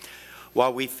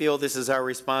 While we feel this is our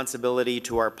responsibility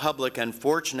to our public,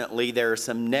 unfortunately, there are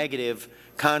some negative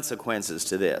consequences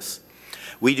to this.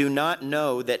 We do not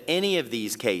know that any of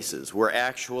these cases were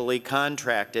actually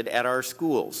contracted at our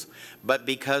schools, but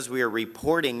because we are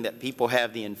reporting that people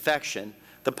have the infection,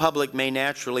 the public may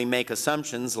naturally make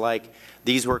assumptions like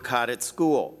these were caught at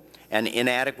school and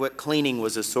inadequate cleaning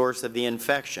was a source of the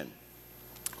infection.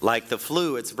 Like the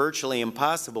flu, it's virtually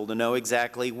impossible to know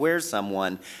exactly where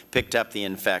someone picked up the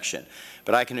infection.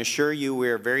 But I can assure you we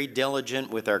are very diligent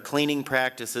with our cleaning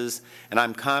practices, and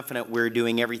I'm confident we're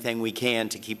doing everything we can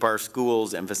to keep our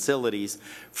schools and facilities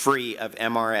free of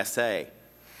MRSA.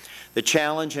 The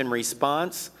challenge and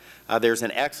response, there's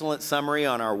an excellent summary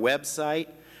on our website,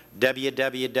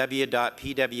 www.pwcs.edu,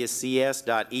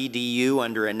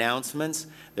 under announcements.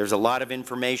 There's a lot of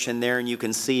information there, and you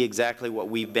can see exactly what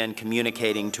we've been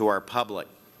communicating to our public.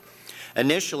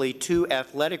 Initially, 2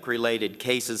 athletic-related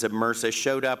cases of MRSA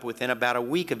showed up within about a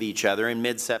week of each other in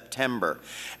mid-September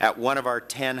at one of our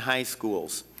 10 high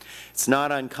schools. It's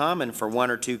not uncommon for 1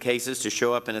 or 2 cases to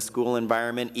show up in a school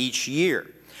environment each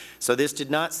year, so this did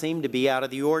not seem to be out of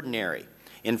the ordinary.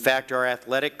 In fact, our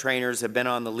athletic trainers have been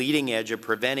on the leading edge of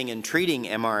preventing and treating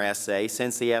MRSA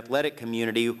since the athletic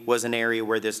community was an area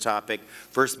where this topic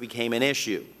first became an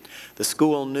issue. The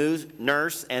school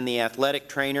nurse and the athletic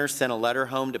trainer sent a letter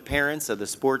home to parents of the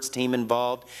sports team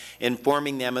involved,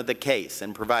 informing them of the case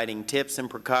and providing tips and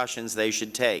precautions they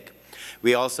should take.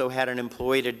 We also had an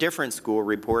employee at a different school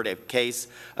report a case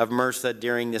of MRSA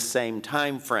during the same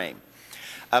time frame.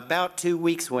 About 2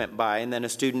 weeks went by, and then a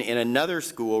student in another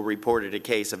school reported a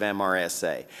case of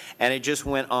MRSA, and it just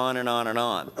went on and on and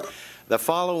on. The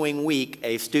following week,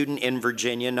 a student in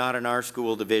Virginia, not in our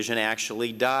school division,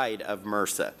 actually died of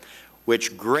MRSA,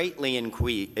 which greatly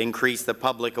increased the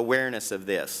public awareness of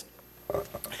this.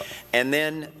 And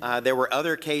then there were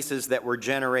other cases that were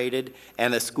generated,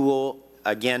 and the school,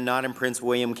 again, not in Prince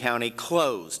William County,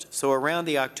 closed. So around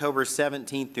the October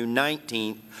 17th through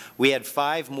 19th, we had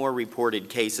 5 more reported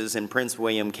cases in Prince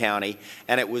William County,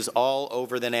 and it was all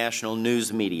over the national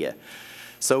news media.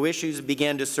 So issues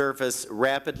began to surface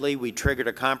rapidly. We triggered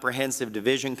a comprehensive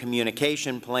division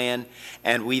communication plan,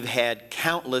 and we've had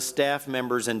countless staff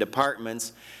members and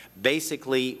departments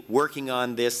basically working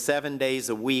on this 7 days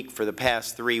a week for the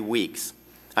past 3 weeks.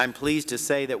 I'm pleased to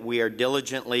say that we are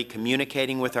diligently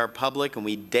communicating with our public, and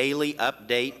we daily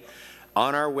update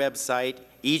on our website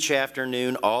each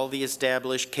afternoon all the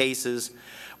established cases.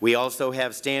 We also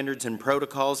have standards and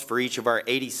protocols for each of our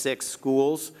 86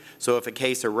 schools. So if a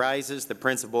case arises, the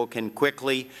principal can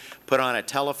quickly put on a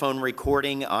telephone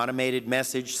recording, automated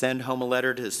message, send home a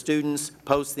letter to the students,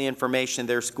 post the information to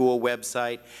their school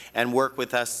website, and work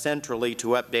with us centrally to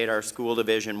update our school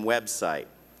division website.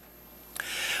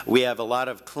 We have a lot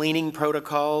of cleaning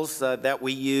protocols that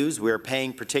we use. We're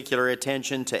paying particular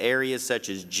attention to areas such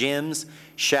as gyms,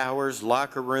 showers,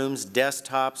 locker rooms,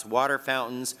 desktops, water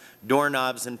fountains,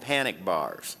 doorknobs, and panic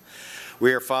bars.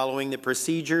 We are following the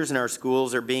procedures, and our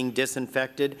schools are being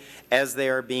disinfected as they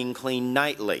are being cleaned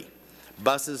nightly.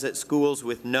 Buses at schools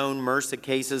with known MRSA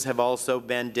cases have also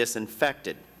been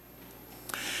disinfected.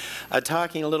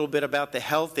 Talking a little bit about the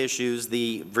health issues,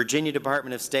 the Virginia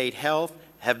Department of State Health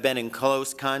have been in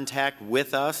close contact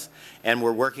with us, and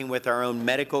we're working with our own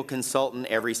medical consultant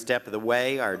every step of the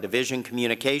way. Our division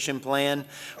communication plan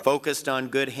focused on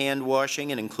good hand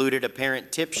washing and included a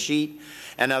parent tip sheet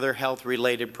and other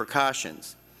health-related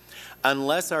precautions.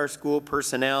 Unless our school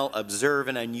personnel observe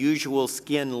an unusual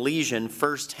skin lesion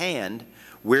firsthand,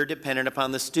 we're dependent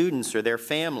upon the students or their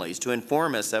families to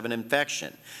inform us of an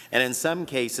infection. And in some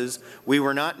cases, we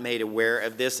were not made aware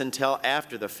of this until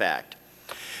after the fact.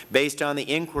 Based on the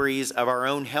inquiries of our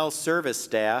own health service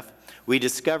staff, we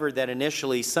discovered that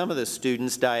initially some of the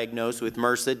students diagnosed with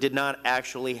MRSA did not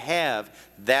actually have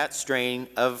that strain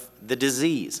of the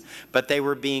disease, but they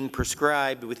were being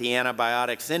prescribed with the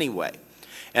antibiotics anyway.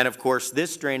 And of course,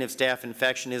 this strain of staph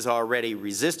infection is already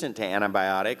resistant to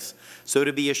antibiotics, so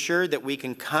to be assured that we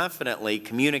can confidently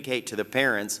communicate to the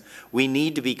parents, we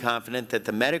need to be confident that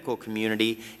the medical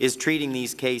community is treating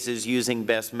these cases using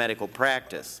best medical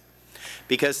practice.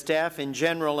 Because staph in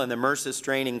general and the MRSA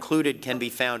strain included can be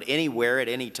found anywhere at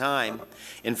any time,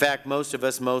 in fact, most of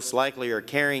us most likely are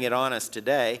carrying it on us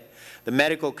today, the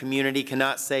medical community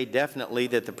cannot say definitely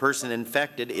that the person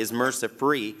infected is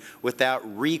MRSA-free without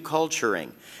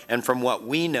reculturing. And from what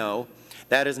we know,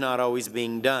 that is not always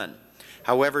being done.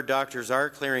 However, doctors are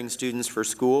clearing students for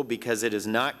school because it is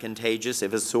not contagious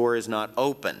if a sore is not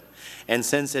open, and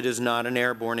since it is not an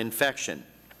airborne infection.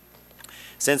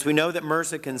 Since we know that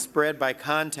MRSA can spread by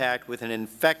contact with an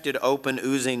infected open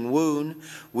oozing wound,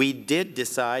 we did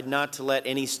decide not to let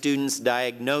any students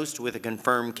diagnosed with a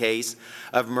confirmed case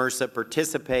of MRSA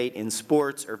participate in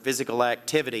sports or physical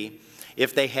activity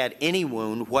if they had any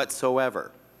wound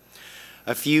whatsoever.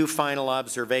 A few final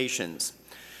observations.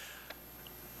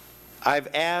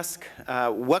 I've asked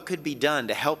what could be done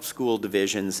to help school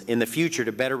divisions in the future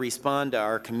to better respond to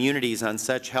our communities on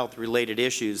such health-related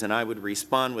issues, and I would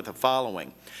respond with the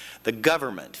following. The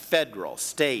government, federal,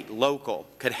 state, local,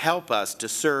 could help us to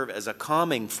serve as a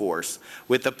calming force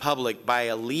with the public by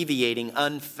alleviating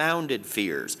unfounded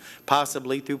fears,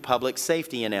 possibly through public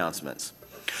safety announcements.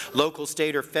 Local,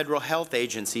 state, or federal health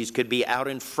agencies could be out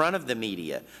in front of the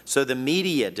media, so the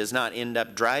media does not end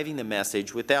up driving the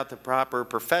message without the proper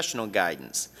professional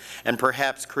guidance, and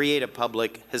perhaps create a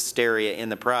public hysteria in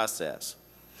the process.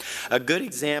 A good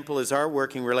example is our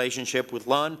working relationship with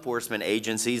law enforcement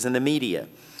agencies and the media.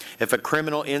 If a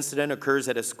criminal incident occurs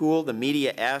at a school, the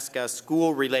media asks us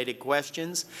school-related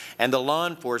questions, and the law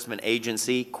enforcement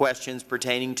agency questions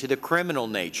pertaining to the criminal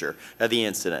nature of the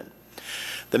incident.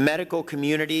 The medical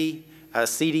community,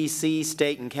 CDC,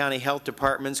 state and county health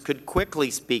departments could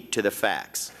quickly speak to the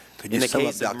facts. Could you sum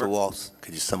up, Dr. Walsh?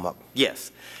 Could you sum up?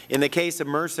 Yes. In the case of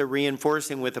MRSA,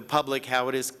 reinforcing with the public how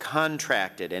it is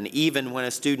contracted, and even when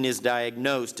a student is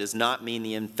diagnosed, does not mean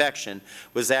the infection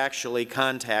was actually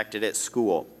contacted at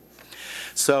school.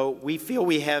 So we feel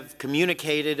we have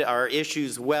communicated our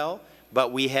issues well,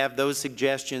 but we have those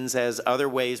suggestions as other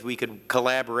ways we could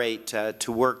collaborate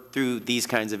to work through these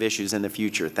kinds of issues in the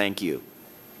future. Thank you.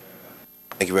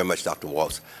 Thank you very much, Dr.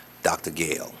 Walsh. Dr.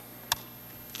 Gale.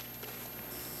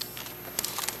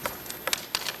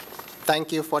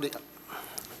 Thank you for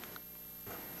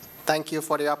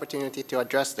the opportunity to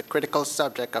address the critical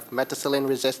subject of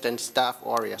methicillin-resistant Staph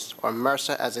aureus, or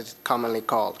MRSA as it is commonly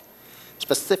called,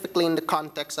 specifically in the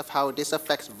context of how this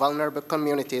affects vulnerable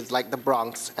communities like the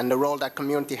Bronx and the role that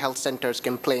community health centers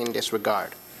can play in this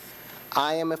regard.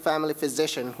 I am a family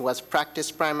physician who has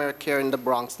practiced primary care in the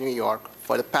Bronx, New York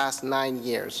for the past 9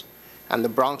 years. I'm the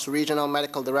Bronx Regional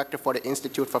Medical Director for the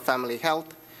Institute for Family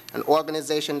Health, an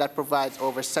organization that provides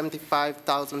over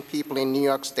 75,000 people in New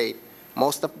York State,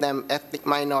 most of them ethnic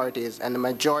minorities and the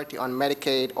majority on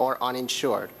Medicaid or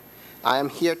uninsured. I am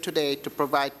here today to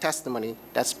provide testimony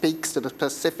that speaks to the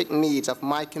specific needs of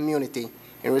my community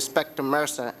in respect to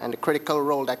MRSA and the critical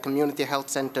role that community health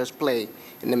centers play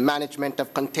in the management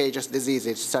of contagious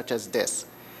diseases such as this.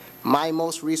 My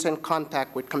most recent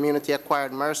contact with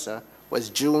community-acquired MRSA was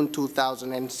June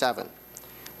 2007.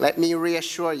 Let me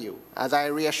reassure you, as I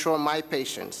reassure my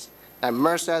patients, that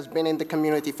MRSA has been in the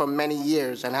community for many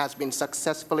years and has been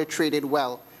successfully treated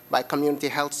well by community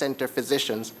health center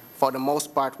physicians, for the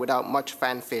most part without much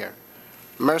fanfare.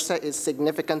 MRSA is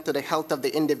significant to the health of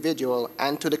the individual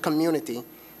and to the community,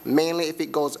 mainly if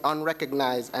it goes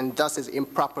unrecognized and thus is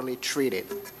improperly treated.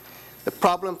 The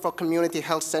problem for community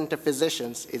health center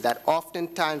physicians is that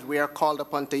oftentimes we are called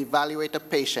upon to evaluate a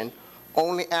patient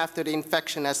only after the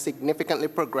infection has significantly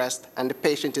progressed and the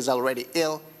patient is already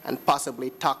ill and possibly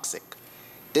toxic.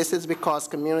 This is because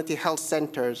community health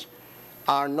centers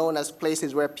are known as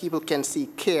places where people can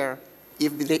seek care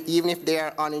even if they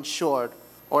are uninsured,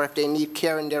 or if they need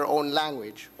care in their own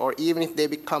language, or even if they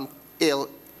become ill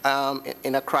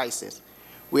in a crisis.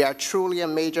 We are truly a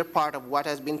major part of what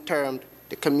has been termed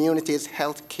the community's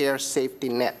health care safety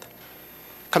net.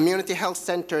 Community health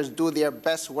centers do their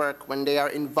best work when they are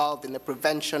involved in the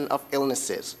prevention of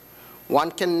illnesses. One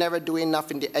can never do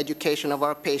enough in the education of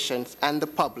our patients and the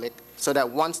public so that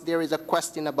once there is a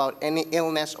question about any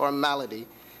illness or malady,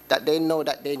 that they know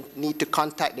that they need to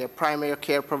contact their primary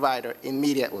care provider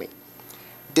immediately.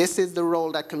 This is the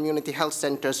role that community health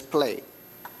centers play,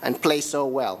 and play so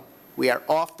well. We are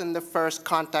often the first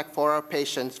contact for our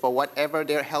patients for whatever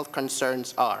their health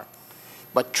concerns are.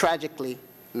 But tragically,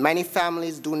 many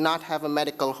families do not have a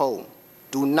medical home,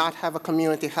 do not have a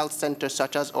community health center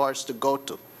such as ours to go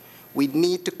to. We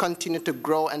need to continue to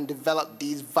grow and develop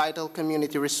these vital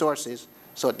community resources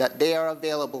so that they are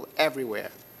available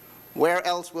everywhere. Where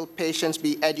else will patients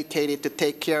be educated to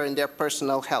take care in their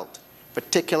personal health,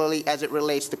 particularly as it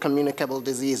relates to communicable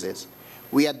diseases?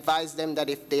 We advise them that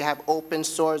if they have open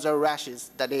sores or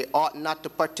rashes, that they ought not to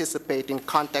participate in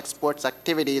contact sports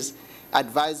activities,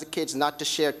 advise the kids not to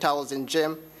share towels in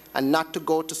gym, and not to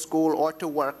go to school or to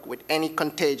work with any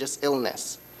contagious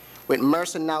illness. With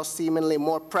MRSA now seemingly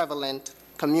more prevalent,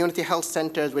 community health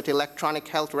centers with electronic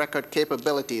health record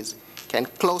capabilities can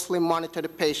closely monitor the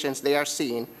patients they are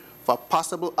seeing for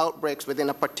possible outbreaks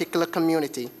within a particular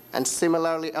community and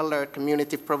similarly alert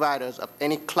community providers of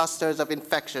any clusters of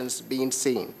infections being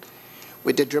seen.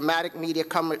 With the dramatic media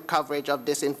coverage of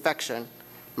this infection,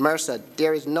 MRSA,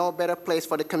 there is no better place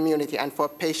for the community and for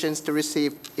patients to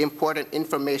receive important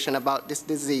information about this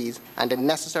disease and the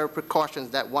necessary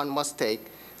precautions that one must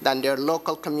take than their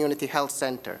local community health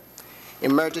center.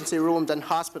 Emergency rooms and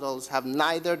hospitals have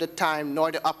neither the time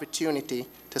nor the opportunity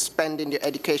to spend in the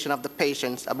education of the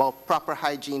patients about proper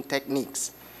hygiene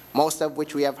techniques, most of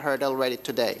which we have heard already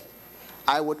today.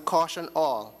 I would caution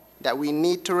all that we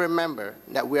need to remember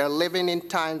that we are living in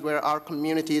times where our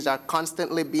communities are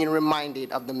constantly being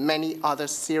reminded of the many other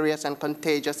serious and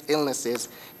contagious illnesses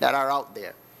that are out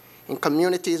there. In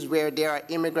communities where there are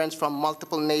immigrants from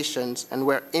multiple nations and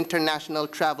where international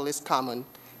travel is common,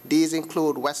 these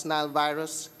include West Nile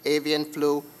virus, avian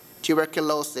flu,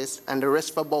 tuberculosis, and the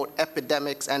risk for both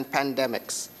epidemics and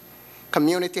pandemics.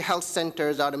 Community health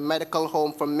centers are the medical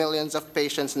home for millions of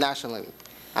patients nationally,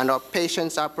 and our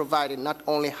patients are provided not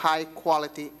only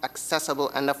high-quality, accessible,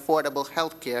 and affordable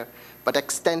health care, but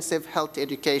extensive health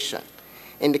education.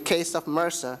 In the case of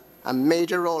MRSA, a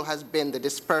major role has been the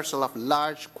dispersal of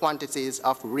large quantities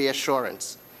of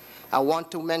reassurance. I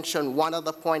want to mention one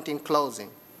other point in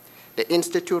closing. The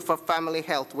Institute for Family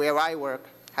Health, where I work,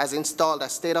 has installed a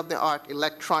state-of-the-art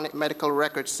electronic medical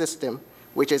record system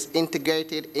which is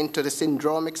integrated into the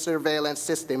syndromic surveillance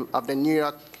system of the New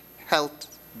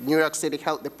York City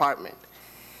Health Department.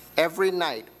 Every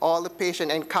night, all the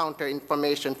patient encounter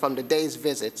information from the day's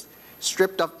visits,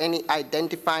 stripped of any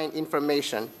identifying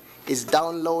information, is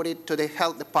downloaded to the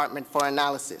health department for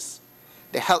analysis.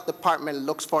 The health department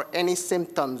looks for any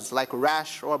symptoms like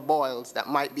rash or boils that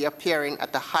might be appearing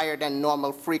at a higher than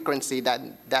normal frequency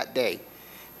that day.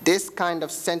 This kind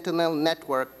of sentinel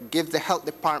network gives the health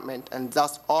department and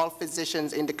thus all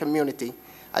physicians in the community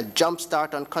a jump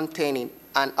start on containing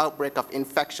an outbreak of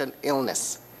infection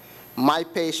illness. My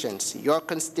patients, your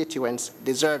constituents,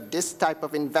 deserve this type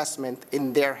of investment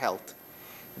in their health.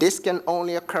 This can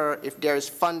only occur if there is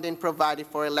funding provided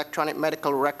for electronic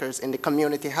medical records in the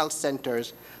community health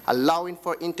centers, allowing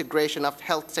for integration of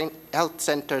health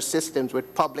center systems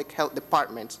with public health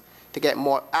departments to get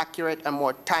more accurate and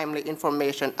more timely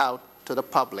information out to the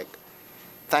public.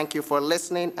 Thank you for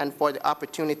listening and for the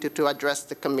opportunity to address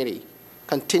the committee.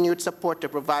 Continued support to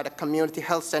provide a community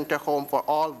health center home for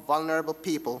all vulnerable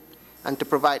people and to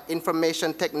provide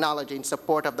information technology in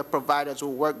support of the providers who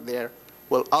work there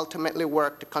will ultimately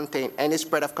work to contain any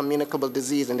spread of communicable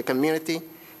disease in the community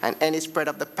and any spread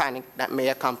of the panic that may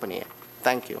accompany it.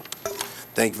 Thank you.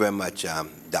 Thank you very much,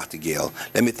 Dr. Gale.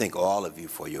 Let me thank all of you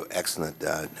for your excellent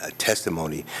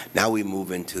testimony. Now we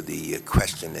move into the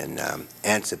question and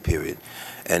answer period.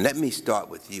 And let me start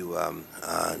with you,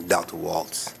 Dr.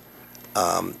 Waltz.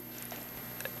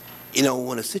 You know,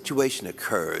 when a situation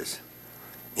occurs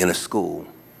in a school,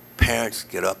 parents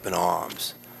get up in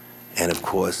arms. And of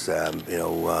course, you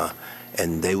know,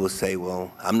 and they will say,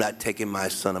 well, I'm not taking my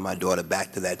son or my daughter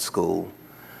back to that school.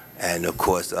 And of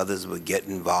course, others will get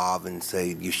involved and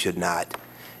say, you should not.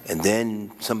 And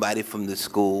then somebody from the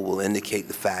school will indicate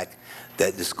the fact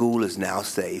that the school is now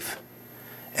safe.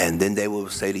 And then they will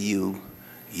say to you,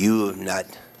 you are not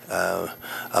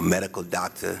a medical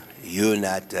doctor. You're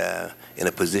not in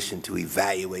a position to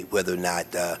evaluate whether or not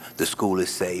the school is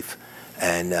safe.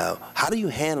 And how do you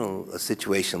handle a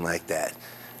situation like that?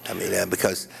 I mean,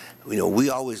 because, you know,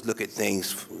 we always look at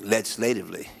things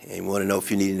legislatively, and we want to know if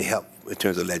you need any help in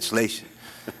terms of legislation.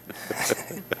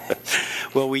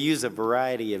 Well, we use a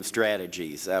variety of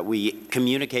strategies. We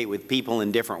communicate with people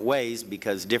in different ways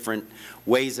because different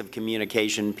ways of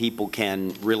communication people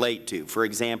can relate to. For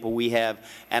example, we have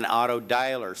an auto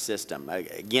dialer system.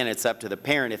 Again, it's up to the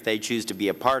parent if they choose to be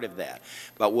a part of that.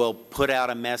 But we'll put out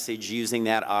a message using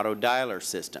that auto dialer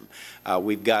system.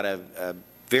 We've got a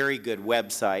very good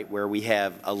website where we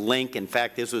have a link. In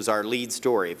fact, this was our lead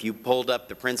story. If you pulled up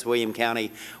the Prince William County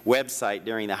website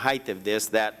during the height of this,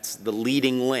 that's the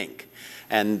leading link.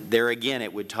 And there again,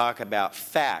 it would talk about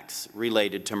facts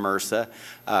related to MRSA,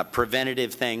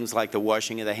 preventative things like the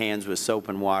washing of the hands with soap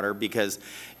and water, because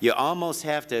you almost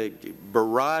have to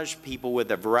barrage people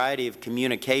with a variety of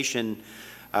communication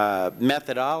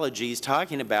methodologies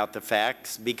talking about the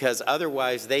facts, because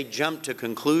otherwise they jump to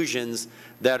conclusions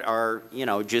that are, you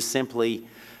know, just simply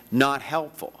not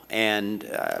helpful. And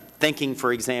thinking,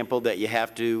 for example, that you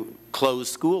have to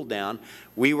close school down,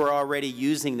 we were already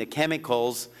using the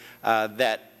chemicals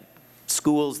that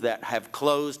schools that have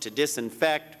closed to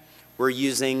disinfect were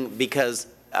using because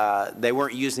they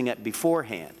weren't using it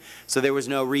beforehand. So there was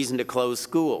no reason to close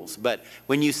schools. But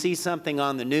when you see something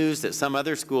on the news that some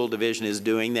other school division is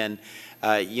doing, then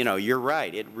you know, you're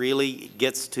right. It really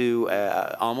gets to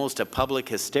almost a public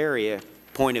hysteria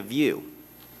point of view.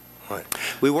 Right.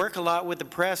 We work a lot with the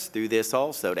press through this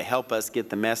also to help us get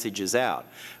the messages out.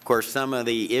 Of course, some of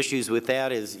the issues with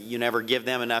that is you never give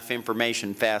them enough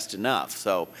information fast enough.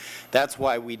 So that's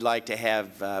why we'd like to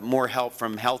have more help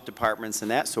from health departments and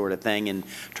that sort of thing in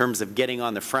terms of getting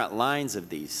on the front lines of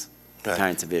these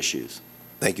kinds of issues.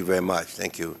 Thank you very much.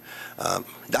 Thank you.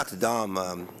 Dr.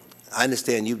 Dahm, I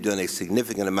understand you've done a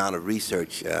significant amount of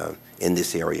research in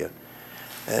this area.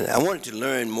 And I wanted to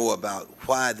learn more about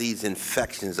why these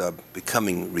infections are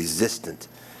becoming resistant.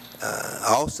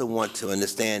 I also want to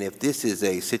understand if this is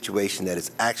a situation that is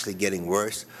actually getting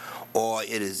worse, or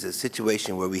it is a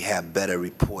situation where we have better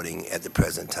reporting at the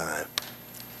present time.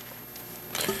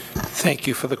 Thank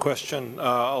you for the question.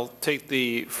 I'll take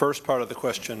the first part of the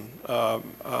question,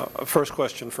 first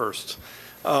question first.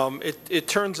 It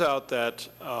turns out that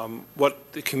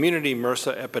what the community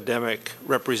MRSA epidemic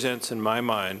represents in my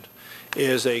mind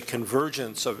is a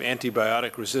convergence of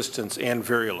antibiotic resistance and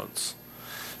virulence,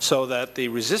 so that the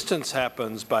resistance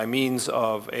happens by means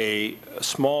of a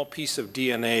small piece of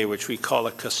DNA, which we call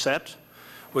a cassette,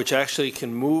 which actually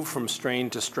can move from strain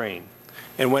to strain.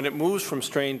 And when it moves from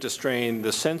strain to strain,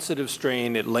 the sensitive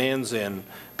strain it lands in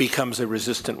becomes a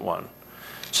resistant one.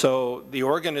 So the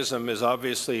organism is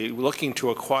obviously looking to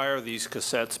acquire these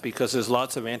cassettes because there's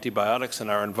lots of antibiotics in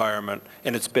our environment,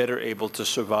 and it's better able to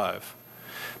survive.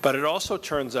 But it also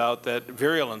turns out that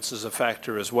virulence is a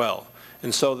factor as well.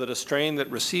 And so that a strain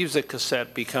that receives a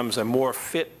cassette becomes a more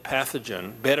fit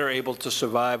pathogen, better able to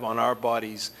survive on our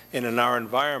bodies and in our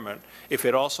environment if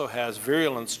it also has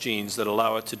virulence genes that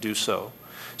allow it to do so.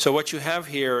 So what you have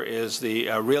here is the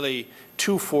really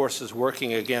two forces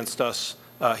working against us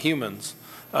humans,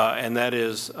 and that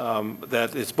is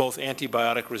that it's both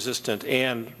antibiotic resistant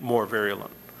and more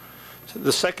virulent. So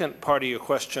the second part of your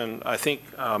question, I think,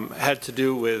 had to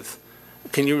do with,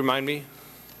 can you remind me?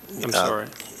 I'm sorry.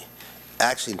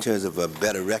 Actually, in terms of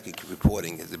better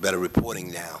reporting, is it better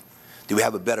reporting now? Do we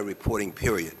have a better reporting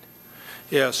period?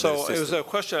 Yeah, so it was a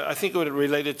question, I think it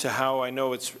related to how I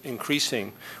know it's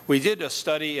increasing. We did a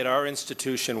study at our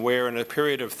institution where in a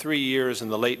period of 3 years in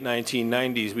the late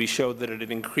 1990s, we showed that it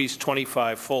had increased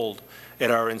 25-fold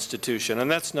at our institution. And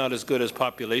that's not as good as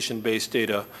population-based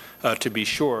data, to be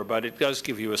sure, but it does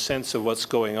give you a sense of what's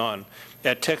going on.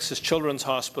 At Texas Children's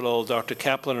Hospital, Dr.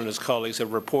 Kaplan and his colleagues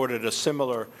have reported a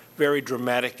similar very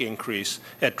dramatic increase.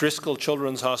 At Driscoll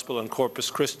Children's Hospital in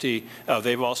Corpus Christi,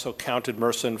 they've also counted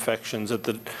MRSA infections at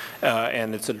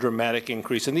and it's a dramatic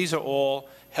increase. And these are all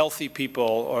healthy people,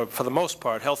 or for the most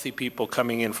part, healthy people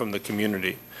coming in from the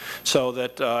community. So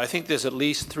that I think there's at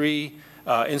least 3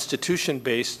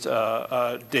 institution-based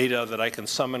data that I can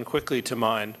summon quickly to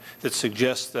mind that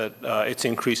suggests that it's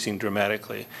increasing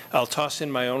dramatically. I'll toss in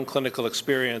my own clinical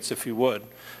experience, if you would,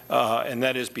 and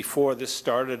that is before this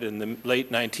started in the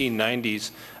late 1990s,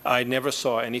 I never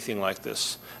saw anything like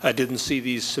this. I didn't see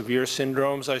these severe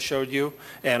syndromes I showed you,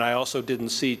 and I also didn't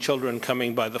see children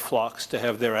coming by the flocks to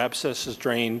have their abscesses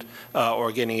drained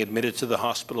or getting admitted to the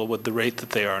hospital with the rate that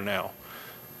they are now.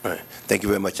 All right. Thank you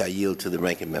very much. I yield to the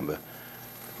ranking member.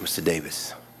 Mr.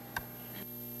 Davis.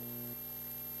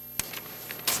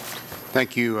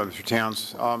 Thank you, Mr.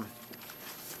 Towns.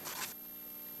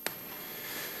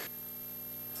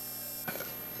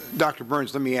 Dr.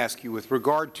 Burns, let me ask you, with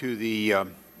regard to the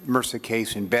MRSA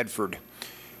case in Bedford,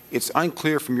 it's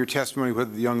unclear from your testimony whether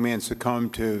the young man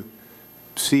succumbed to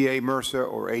CA MRSA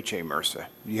or HA MRSA.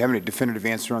 Do you have any definitive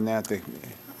answer on that?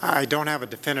 I don't have a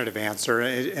definitive answer,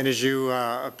 and as you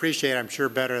appreciate, I'm sure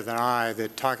better than I,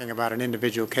 that talking about an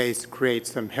individual case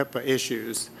creates some HIPAA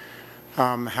issues.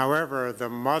 However, the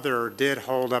mother did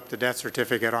hold up the death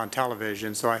certificate on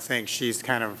television, so I think she's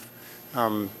kind of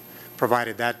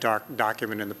provided that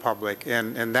document in the public,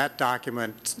 and that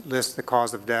document lists the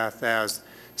cause of death as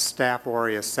Staph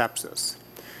aureus sepsis.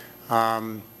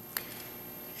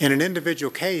 In an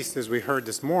individual case, as we heard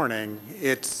this morning,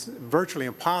 it's virtually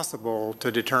impossible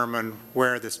to determine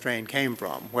where the strain came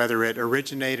from, whether it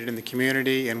originated in the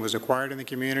community and was acquired in the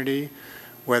community,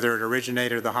 whether it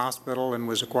originated at the hospital and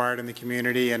was acquired in the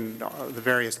community, and the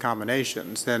various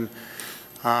combinations. And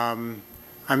I'm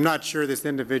not sure this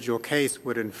individual case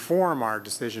would inform our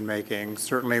decision-making.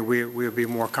 Certainly, we would be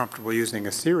more comfortable using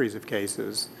a series of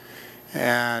cases.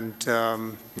 And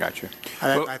gotcha.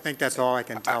 I think that's all I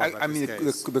can tell about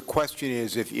this case. The question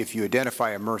is, if you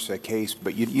identify a MRSA case,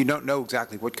 but you don't know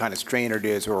exactly what kind of strain it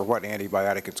is or what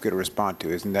antibiotic it's going to respond to,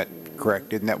 isn't that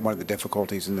correct? Isn't that one of the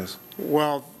difficulties in this?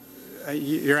 Well,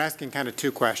 you're asking kind of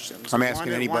 2 questions. I'm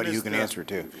asking anybody who can answer,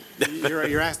 too.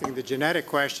 You're asking the genetic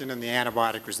question and the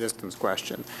antibiotic resistance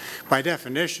question. By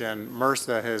definition,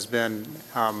 MRSA has been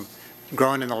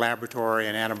grown in the laboratory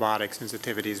and antibiotic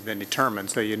sensitivity has been determined,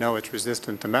 so you know it's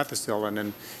resistant to methicillin,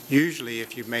 and usually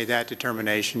if you've made that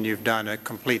determination, you've done a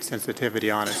complete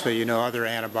sensitivity on it, so you know other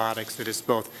antibiotics that it's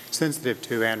both sensitive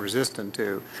to and resistant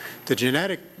to. The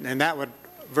genetic, and that would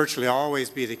virtually always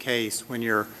be the case when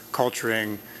you're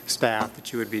culturing staph,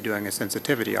 that you would be doing a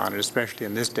sensitivity on it, especially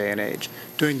in this day and age.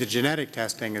 Doing the genetic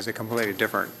testing is a completely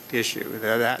different issue.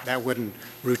 That wouldn't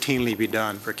routinely be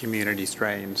done for community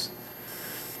strains.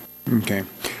 Okay.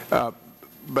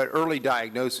 But early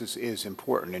diagnosis is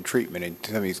important in treatment in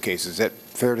some of these cases. Is that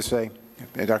fair to say?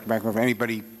 Dr. McElroy,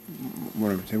 anybody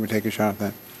want to take a shot at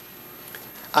that?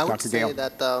 I would say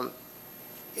that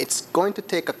it's going to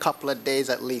take a couple of days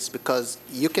at least, because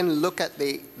you can look at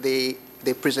the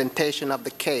presentation of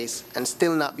the case and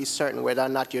still not be certain whether or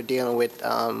not you're dealing with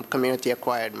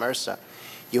community-acquired MRSA.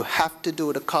 You have to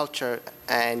do the culture,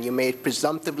 and you may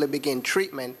presumptively begin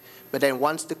treatment, but then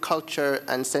once the culture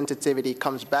and sensitivity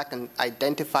comes back and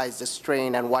identifies the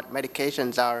strain and what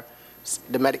medications are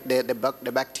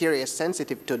the bacteria is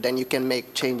sensitive to, then you can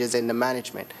make changes in the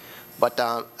management. But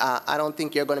I don't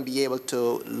think you're going to be able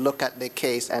to look at the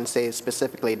case and say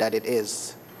specifically that it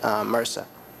is MRSA.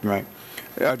 Right.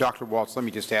 Dr. Waltz, let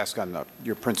me just ask on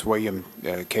your Prince William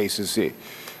cases.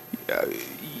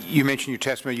 You mentioned in your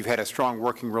testimony you've had a strong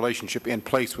working relationship in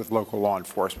place with local law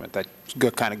enforcement. That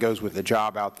kind of goes with the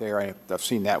job out there. I've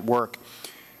seen that work.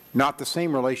 Not the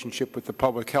same relationship with the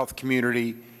public health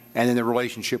community and then the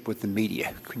relationship with the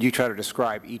media. Could you try to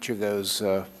describe each of those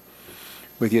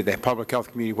with you, the public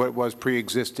health community, what it was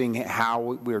pre-existing, how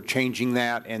we're changing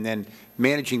that, and then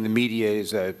managing the media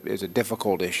is a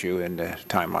difficult issue in a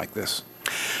time like this?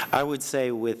 I would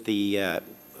say with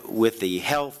the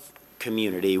health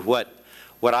community, what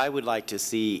I would like to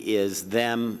see is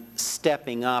them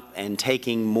stepping up and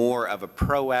taking more of a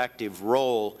proactive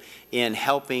role in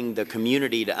helping the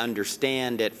community to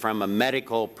understand it from a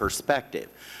medical perspective.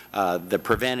 The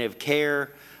preventive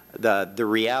care, the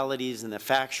realities and the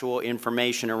factual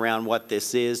information around what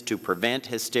this is to prevent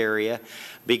hysteria,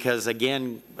 because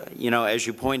again, you know, as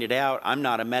you pointed out, I'm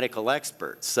not a medical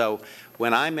expert. So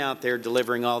when I'm out there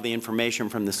delivering all the information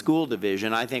from the school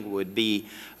division, I think it would be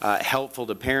helpful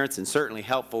to parents and certainly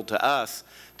helpful to us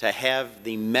to have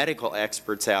the medical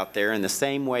experts out there in the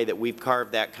same way that we've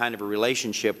carved that kind of a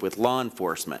relationship with law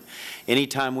enforcement.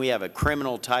 Anytime we have a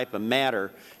criminal type of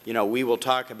matter, you know, we will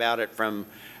talk about it from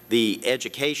the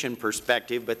education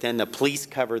perspective, but then the police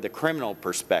cover the criminal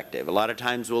perspective. A lot of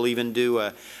times we'll even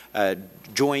do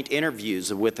joint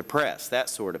interviews with the press, that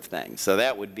sort of thing. So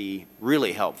that would be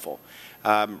really helpful.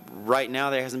 Right now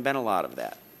there hasn't been a lot of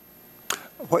that.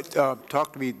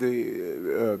 Talk to me,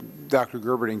 Dr.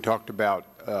 Gerberding talked about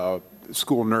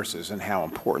school nurses and how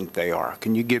important they are.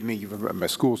 Can you give me a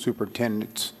school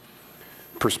superintendent's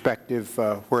perspective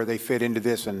where they fit into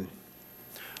this? And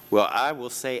well, I will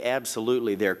say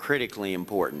absolutely they're critically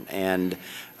important. And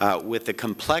with the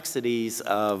complexities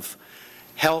of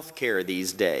health care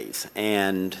these days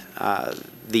and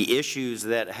the issues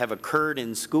that have occurred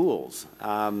in schools,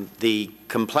 the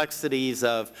complexities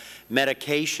of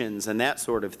medications and that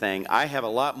sort of thing, I have a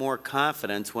lot more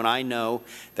confidence when I know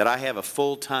that I have a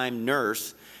full-time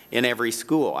nurse in every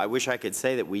school. I wish I could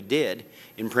say that we did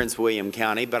in Prince William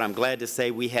County, but I'm glad to say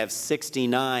we have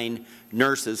 69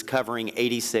 nurses covering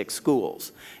 86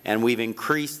 schools. And we've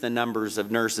increased the numbers of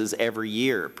nurses every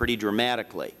year pretty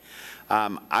dramatically.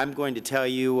 I'm going to tell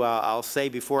you, I'll say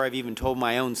before I've even told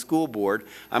my own school board,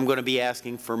 I'm going to be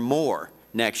asking for more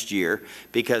next year,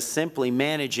 because simply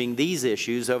managing these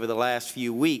issues over the last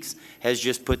few weeks has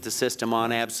just put the system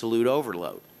on absolute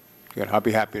overload. Good. I'll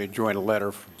be happy to join a letter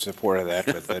in support of that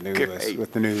with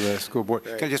the new school board.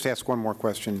 Great. Can I just ask one more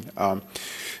question?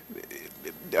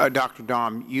 Dr.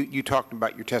 Dahm, you talked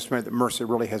about your testimony that MRSA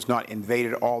really has not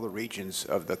invaded all the regions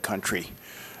of the country.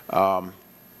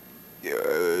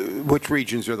 Which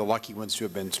regions are the lucky ones to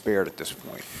have been spared at this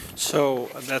point? So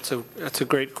that's a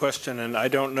great question, and I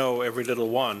don't know every little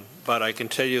one, but I can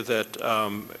tell you that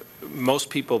most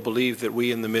people believe that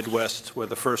we in the Midwest were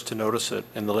the first to notice it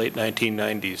in the late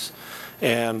 1990s.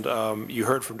 And you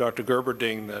heard from Dr.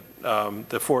 Gerberding that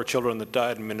the 4 children that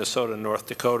died in Minnesota and North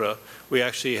Dakota, we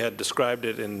actually had described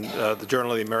it in the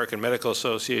Journal of the American Medical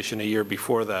Association a year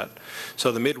before that.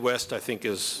 So the Midwest, I think,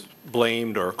 is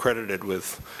blamed or credited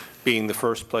with being the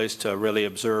first place to really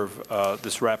observe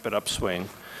this rapid upswing.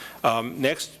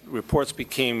 Next, reports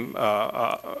became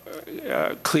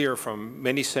clear from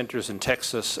many centers in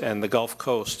Texas and the Gulf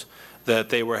Coast that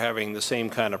they were having the same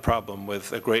kind of problem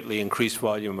with a greatly increased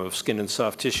volume of skin and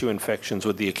soft tissue infections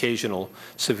with the occasional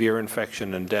severe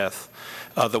infection and death.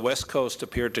 The West Coast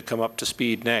appeared to come up to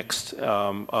speed next,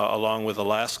 along with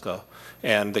Alaska.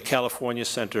 And the California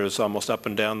centers almost up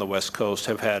and down the West Coast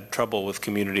have had trouble with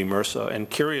community MRSA. And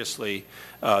curiously,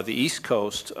 the East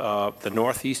Coast, the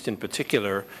Northeast in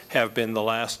particular, have been the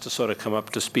last to sort of come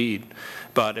up to speed.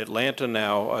 But Atlanta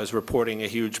now is reporting a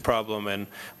huge problem, and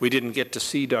we didn't get to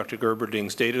see Dr.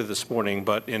 Gerberding's data this morning,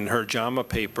 but in her JAMA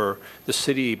paper, the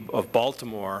city of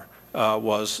Baltimore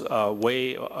was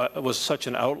such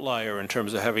an outlier in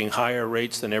terms of having higher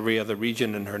rates than every other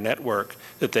region in her network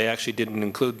that they actually didn't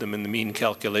include them in the mean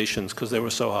calculations because they were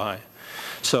so high.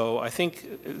 So I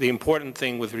think the important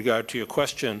thing with regard to your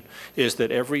question is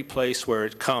that every place where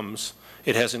it comes,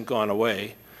 it hasn't gone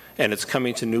away, and it's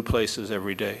coming to new places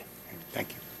every day. Thank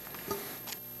you.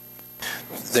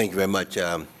 Thank you very much,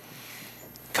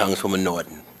 Congresswoman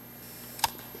Norton.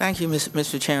 Thank you,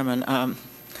 Mr. Chairman.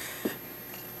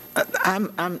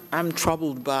 I'm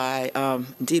troubled by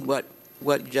indeed what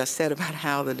you just said about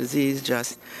how the disease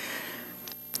just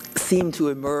seemed to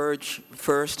emerge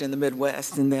first in the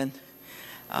Midwest, and then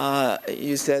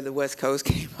you said the West Coast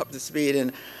came up to speed.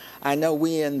 And I know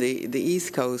we in the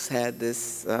East Coast had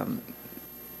this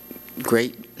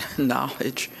great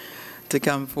knowledge to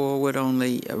come forward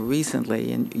only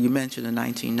recently, and you mentioned the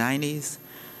 1990s.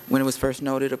 When it was first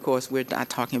noted, of course, we're not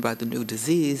talking about the new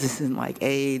disease. This isn't like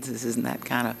AIDS. This isn't that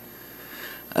kind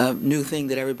of new thing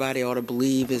that everybody ought to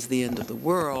believe is the end of the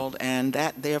world, and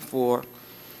that, therefore,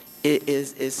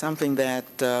 is something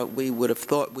that we would have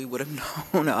thought we would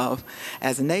have known of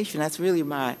as a nation. That's really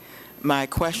my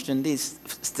question. These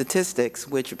statistics,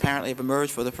 which apparently have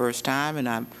emerged for the first time, and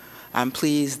I'm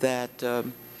pleased that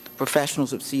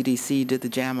professionals of CDC did the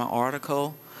JAMA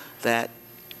article that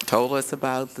told us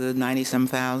about the 90-some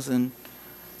thousand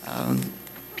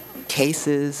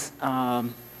cases,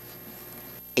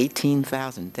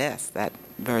 18,000 deaths. That's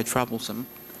very troublesome.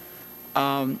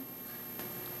 A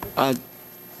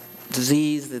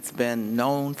disease that's been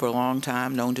known for a long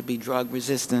time, known to be drug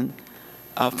resistant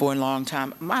for a long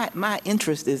time. My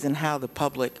interest is in how the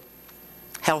public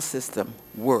health system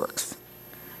works.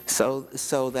 So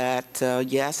that,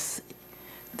 yes,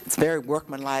 it's very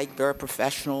workmanlike, very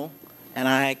professional, and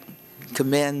I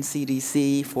commend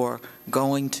CDC for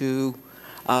going to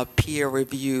a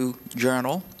peer-review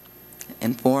journal,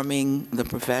 informing the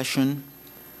profession.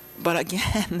 But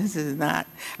again, this is not,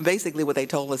 basically what they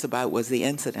told us about was the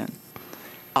incident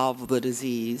of the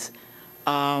disease.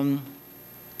 The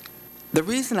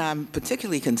reason I'm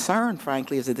particularly concerned,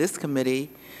 frankly, is that this committee,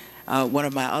 one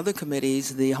of my other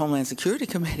committees, the Homeland Security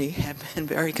Committee, have been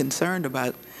very concerned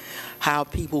about how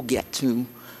people get to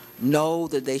know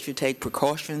that they should take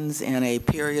precautions in a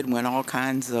period when all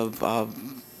kinds of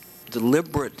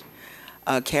deliberate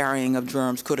carrying of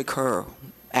germs could occur.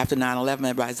 After 9/11,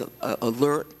 everybody's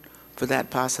alert for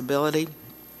that possibility.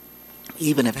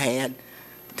 Even have had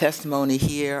testimony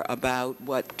here about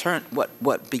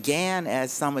what began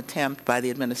as some attempt by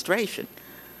the administration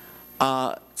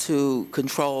to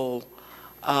control,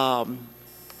 to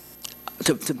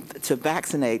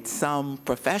vaccinate some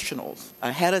professionals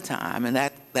ahead of time, and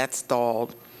that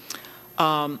stalled.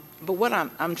 But what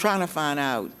I'm trying to find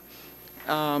out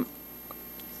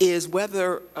is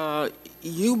whether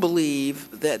you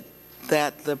believe that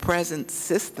the present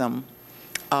system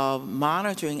of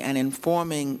monitoring and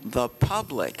informing the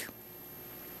public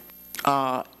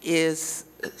is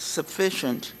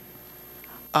sufficient.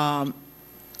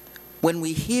 When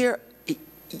we hear,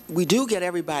 we do get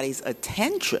everybody's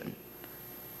attention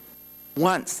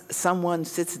once someone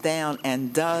sits down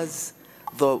and does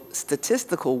the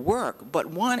statistical work, but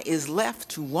one is left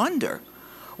to wonder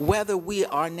whether we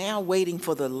are now waiting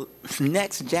for the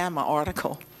next JAMA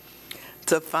article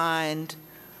to find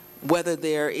whether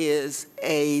there is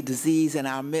a disease in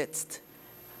our midst.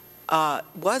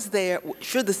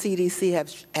 Should the CDC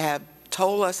have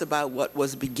told us about what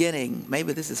was beginning,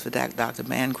 maybe this is for Dr.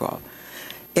 Bancroft,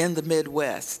 in the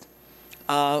Midwest?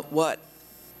 Is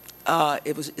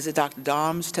it Dr.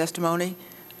 Dom's testimony?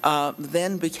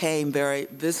 Then became very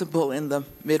visible in the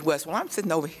Midwest. Well, I'm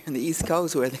sitting over here in the East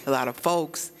Coast where there are a lot of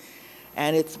folks,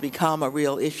 and it's become a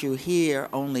real issue here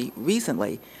only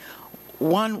recently.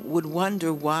 One would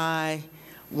wonder why,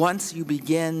 once you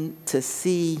begin to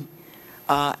see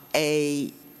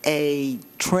a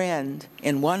trend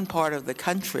in one part of the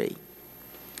country,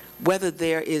 whether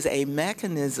there is a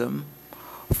mechanism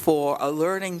for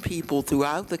alerting people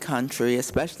throughout the country,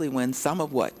 especially when some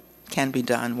of what can be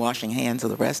done, washing hands or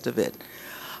the rest of it,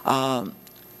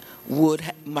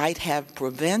 might have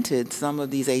prevented some of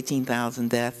these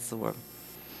 18,000 deaths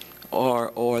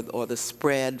or the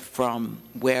spread from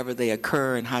wherever they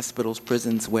occur in hospitals,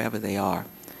 prisons, wherever they are.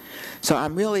 So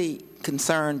I'm really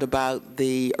concerned about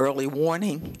the early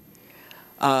warning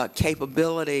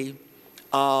capability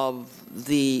of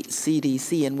the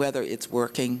CDC and whether it's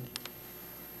working.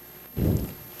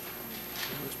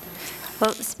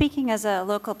 Well, speaking as a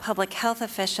local public health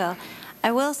official,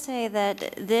 I will say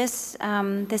that this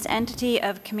entity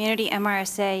of community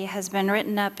MRSA has been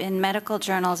written up in medical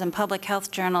journals and public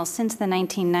health journals since the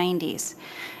 1990s.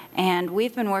 And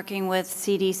we've been working with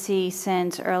CDC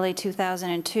since early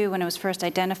 2002 when it was first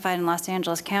identified in Los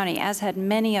Angeles County, as had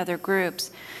many other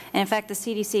groups. And in fact, the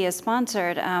CDC has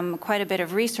sponsored quite a bit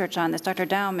of research on this. Dr.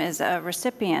 Daum is a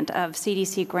recipient of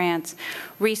CDC grants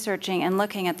researching and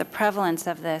looking at the prevalence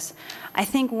of this. I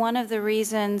think one of the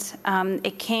reasons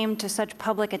it came to such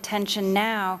public attention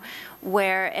now,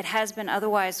 where it has been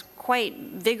otherwise quite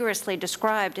vigorously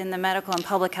described in the medical and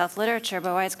public health literature,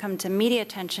 but why it's come to media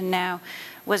attention now,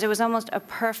 was it was almost a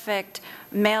perfect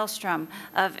maelstrom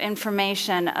of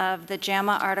information of the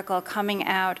JAMA article coming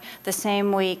out the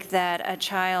same week that a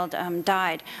child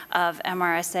died of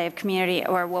MRSA, of community,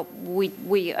 or what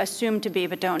we assume to be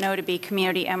but don't know to be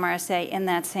community MRSA in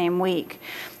that same week.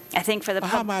 I think for the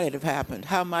how might it have happened?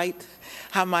 How might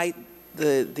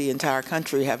the entire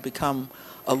country have become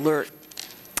alert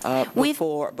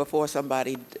before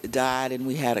somebody died, and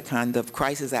we had a kind of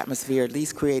crisis atmosphere at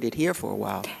least created here for a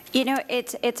while? You know,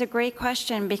 it's a great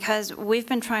question, because we've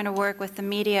been trying to work with the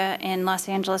media in Los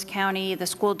Angeles County, the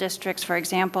school districts, for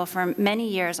example, for many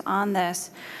years on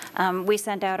this. We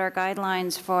sent out our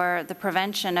guidelines for the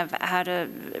prevention of how to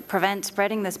prevent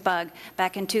spreading this bug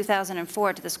back in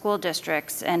 2004 to the school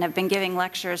districts, and have been giving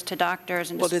lectures to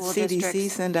doctors and to school districts. Did CDC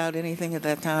send out anything at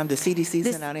that time? Did CDC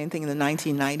send out anything in the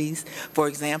 1990s, for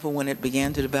example, when it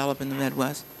began to develop in the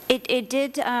Midwest? It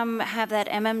did have that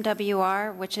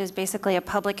MMWR, which is basically a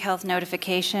public health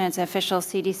notification. It's an official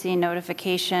CDC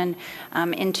notification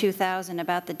in 2000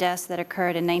 about the deaths that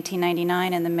occurred in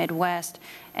 1999 in the Midwest.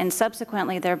 And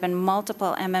subsequently, there have been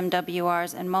multiple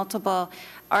MMWRs and multiple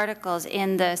articles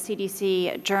in the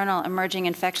CDC journal, Emerging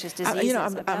Infectious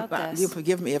Diseases, about this. You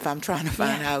forgive me if I'm trying to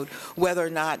find out whether or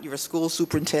not your school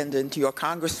superintendent, your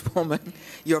congresswoman,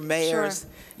 your mayors,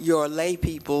 your lay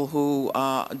people who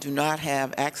do not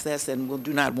have access and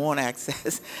do not want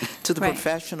access to the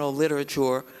professional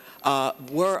literature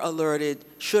were alerted,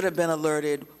 should have been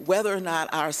alerted, whether or not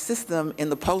our system in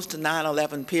the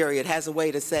post-9/11 period has a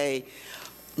way to say,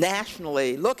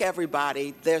 nationally, look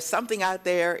everybody, there's something out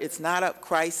there, it's not a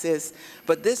crisis,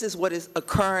 but this is what is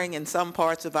occurring in some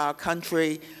parts of our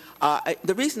country.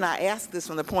 The reason I ask this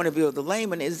from the point of view of the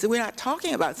layman is that we're not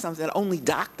talking about something that only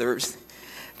doctors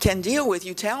can deal with.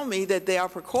 You tell me that there are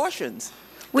precautions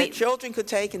that children could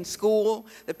take in school,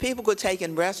 that people could take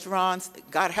in restaurants,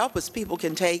 God help us, people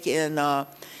can take in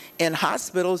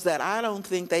hospitals that I don't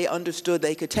think they understood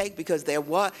they could take, because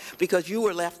you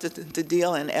were left to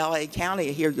deal in L.A. County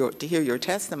to hear your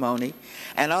testimony,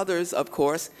 and others, of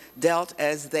course, dealt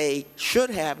as they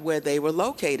should have where they were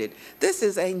located. This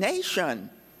is a nation.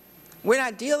 We're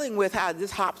not dealing with how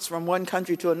this hops from one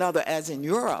country to another as in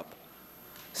Europe.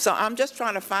 So I'm just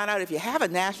trying to find out, if you have a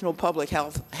national public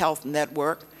health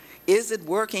network, is it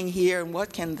working here, and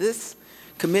what can this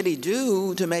committee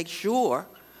do to make sure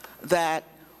that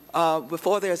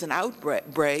before there's an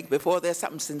outbreak, before there's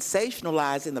something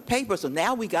sensationalized in the paper, so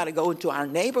now we got to go into our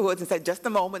neighborhoods and say, just a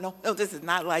moment, no, this is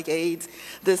not like AIDS,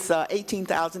 this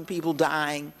 18,000 people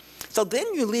dying. So then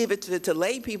you leave it to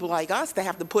lay people like us to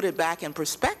have to put it back in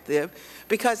perspective,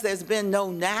 because there's been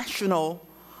no national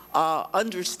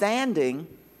understanding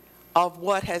of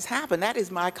what has happened. That is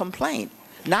my complaint.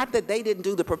 Not that they didn't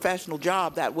do the professional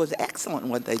job, that was excellent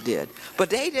what they did, but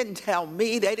they didn't tell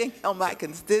me, they didn't tell my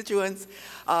constituents,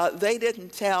 they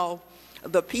didn't tell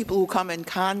the people who come in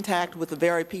contact with the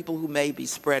very people who may be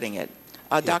spreading it.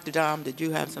 Dr. Dom, did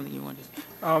you have something you wanted to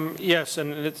say? Yes,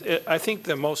 and I think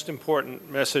the most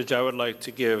important message I would like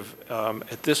to give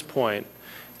at this point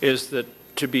is that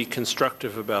to be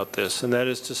constructive about this, and that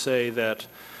is to say that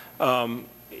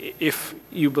if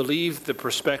you believe the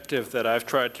perspective that I've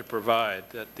tried to provide,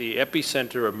 that the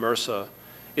epicenter of MRSA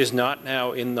is not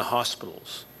now in the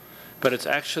hospitals, but it's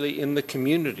actually in the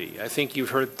community. I think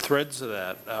you've heard threads of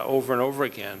that over and over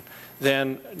again.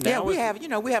 Then now we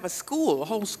have a school, a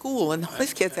whole school, and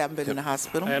these kids haven't been in the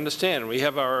hospital. I understand. We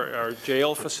have our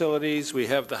jail facilities. We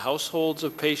have the households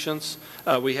of patients.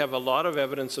 We have a lot of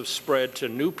evidence of spread to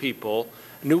new people,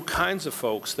 new kinds of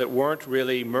folks that weren't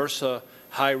really MRSA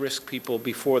high-risk people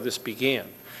before this began.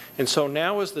 And so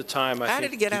now is the time, How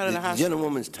did it get out of the hospital? The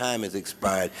gentlewoman's time has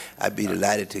expired. I'd be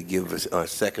delighted to give us a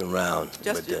second round.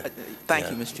 Thank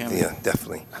you, Mr. Chairman. Yeah,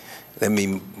 definitely. Let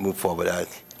me move forward.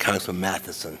 Councilman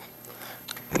Matheson.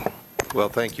 Well,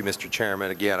 thank you, Mr. Chairman.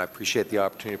 Again, I appreciate the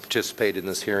opportunity to participate in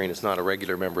this hearing. As not a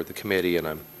regular member of the committee, and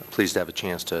I'm pleased to have a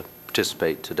chance to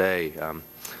participate today.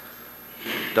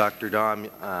 Dr.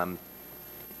 Dom,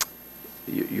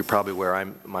 you're probably aware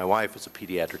my wife is a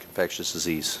pediatric infectious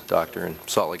disease doctor in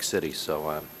Salt Lake City,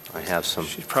 so I have some.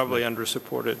 She's probably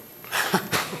undersupported.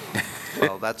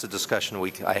 Well, that's a discussion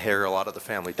I hear a lot at the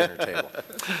family dinner table.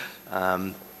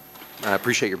 I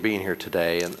appreciate your being here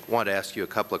today, and I wanted to ask you a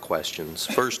couple of questions.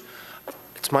 First,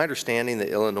 it's my understanding that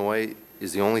Illinois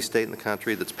is the only state in the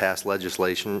country that's passed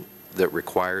legislation that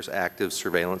requires active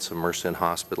surveillance of MRSA in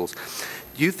hospitals.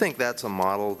 Do you think that's a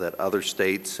model that other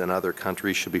states and other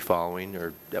countries should be following,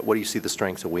 or what do you see the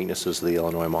strengths and weaknesses of the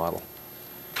Illinois model?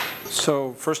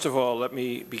 So first of all, let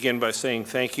me begin by saying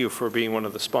thank you for being one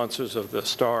of the sponsors of the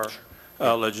STAR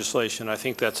legislation. I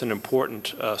think that's an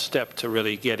important step to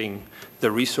really getting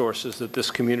the resources that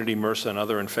this community MRSA and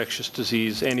other infectious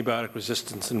disease, antibiotic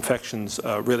resistance infections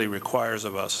really requires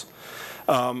of us.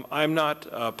 I'm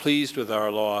not pleased with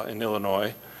our law in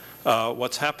Illinois.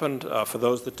 What's happened, for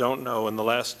those that don't know, in the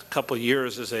last couple of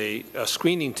years is a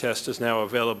screening test is now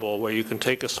available where you can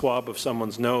take a swab of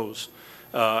someone's nose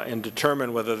and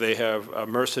determine whether they have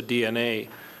MRSA DNA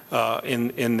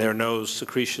in their nose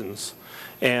secretions.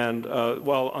 And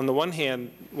while on the one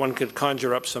hand, one could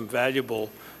conjure up some valuable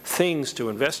things to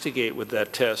investigate with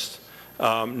that test,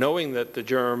 knowing that the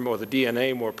germ, or the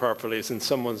DNA more properly, is in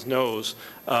someone's nose,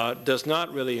 does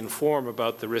not really inform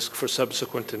about the risk for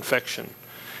subsequent infection.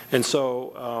 And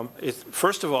so,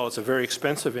 first of all, it's a very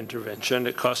expensive intervention.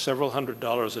 It costs several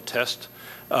 $100s a test.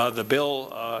 The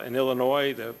bill in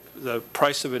Illinois, the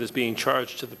price of it is being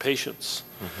charged to the patients.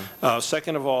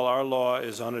 Second of all, our law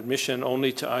is on admission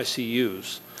only to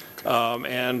ICUs.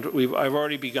 And I've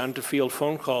already begun to field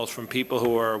phone calls from people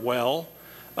who are well,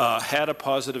 had a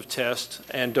positive test,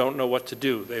 and don't know what to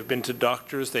do. They've been to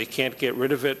doctors, they can't get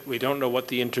rid of it. We don't know what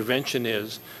the intervention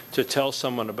is to tell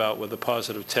someone about with a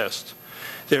positive test.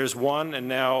 There's one, and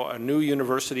now a new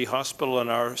university hospital in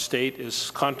our state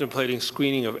is contemplating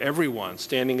screening of everyone,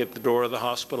 standing at the door of the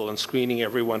hospital and screening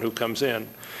everyone who comes in.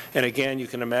 And again, you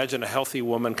can imagine a healthy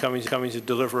woman coming to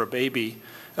deliver a baby,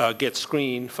 gets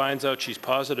screened, finds out she's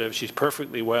positive, she's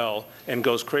perfectly well, and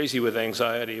goes crazy with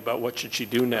anxiety about what should she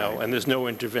do now, and there's no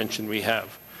intervention we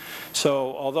have.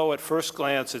 So although at first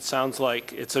glance it sounds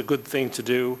like it's a good thing to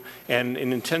do, and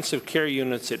in intensive care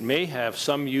units it may have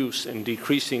some use in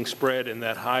decreasing spread in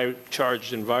that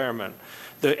high-charged environment,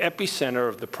 the epicenter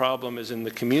of the problem is in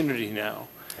the community now.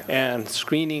 And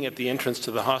screening at the entrance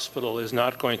to the hospital is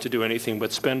not going to do anything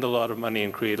but spend a lot of money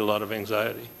and create a lot of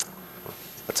anxiety.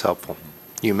 That's helpful.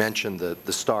 You mentioned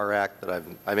the STAR Act that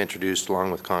I've introduced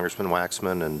along with Congressman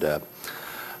Waxman,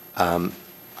 and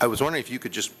I was wondering if you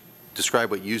could just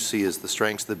describe what you see as the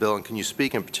strengths of the bill, and can you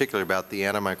speak in particular about the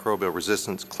Antimicrobial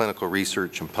Resistance Clinical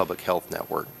Research and Public Health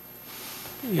Network?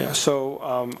 Yeah,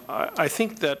 so I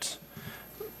think that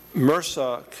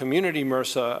MRSA, community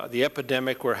MRSA, the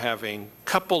epidemic we're having,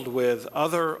 coupled with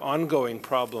other ongoing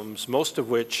problems, most of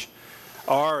which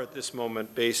are at this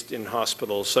moment based in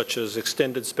hospitals, such as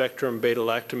extended spectrum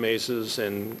beta-lactamases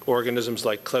and organisms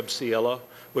like Klebsiella,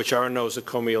 which are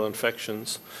nosocomial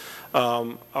infections,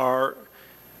 are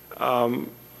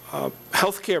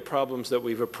healthcare problems that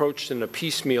we've approached in a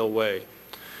piecemeal way.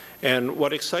 And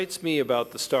what excites me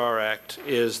about the STAR Act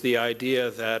is the idea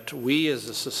that we as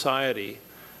a society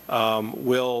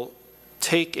will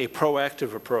take a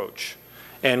proactive approach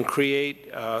and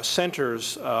create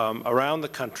centers around the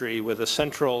country with a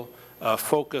central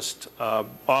focused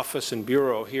office and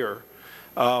bureau here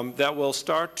that will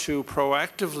start to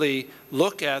proactively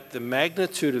look at the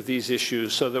magnitude of these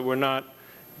issues so that we're not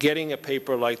getting a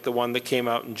paper like the one that came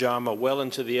out in JAMA well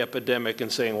into the epidemic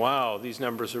and saying, wow, these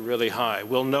numbers are really high.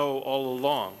 We'll know all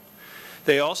along.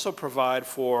 They also provide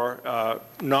for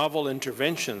novel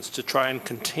interventions to try and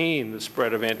contain the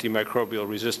spread of antimicrobial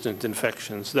resistant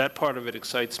infections. That part of it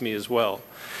excites me as well.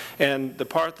 And the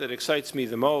part that excites me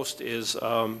the most is,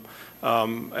 and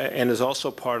is also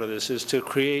part of this, is to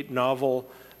create novel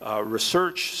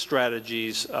research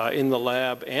strategies in the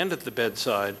lab and at the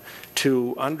bedside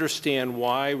to understand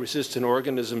why resistant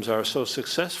organisms are so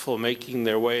successful making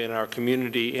their way in our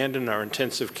community and in our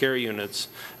intensive care units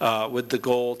with the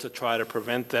goal to try to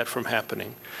prevent that from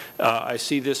happening. I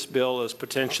see this bill as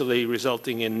potentially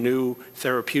resulting in new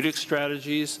therapeutic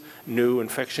strategies, new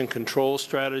infection control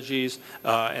strategies,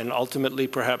 and ultimately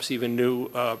perhaps even new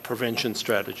prevention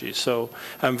strategies. So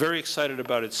I'm very excited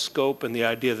about its scope and the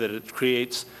idea that it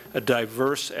creates a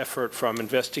diverse effort from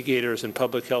investigators and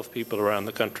public health people around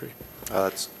the country.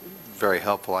 That's very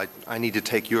helpful. I need to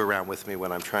take you around with me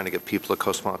when I'm trying to get people to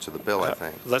co-sponsor the bill, I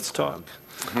think. Let's talk.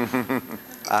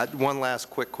 One last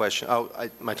quick question.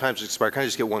 My time's expired. Can I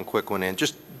just get one quick one in?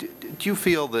 Just, do you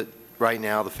feel that right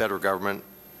now the federal government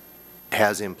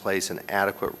has in place an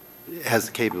adequate, has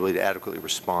the capability to adequately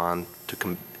respond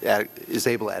to, is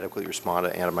able to adequately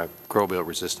respond to antimicrobial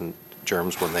resistant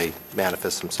germs when they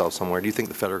manifest themselves somewhere? Do you think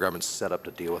the federal government's set up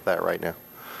to deal with that right now?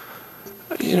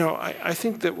 You know, I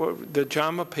think that the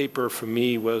JAMA paper for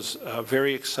me was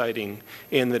very exciting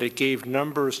in that it gave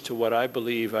numbers to what I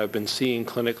believe I've been seeing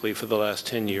clinically for the last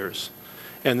 10 years.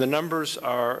 And the numbers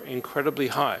are incredibly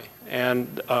high.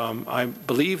 And I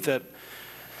believe that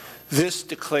this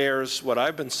declares what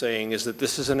I've been saying is that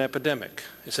this is an epidemic.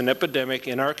 It's an epidemic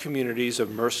in our communities of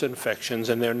MRSA infections,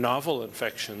 and they're novel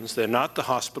infections. They're not the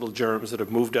hospital germs that have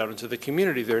moved out into the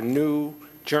community. They're new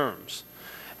germs.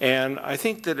 And I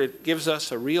think that it gives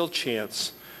us a real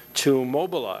chance to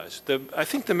mobilize. I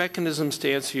think the mechanisms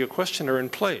to answer your question are in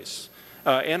place.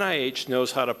 NIH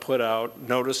knows how to put out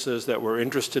notices that we're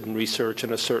interested in research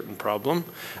in a certain problem.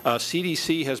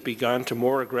 CDC has begun to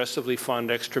more aggressively fund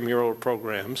extramural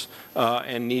programs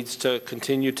and needs to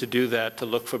continue to do that to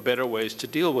look for better ways to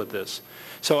deal with this.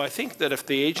 So I think that if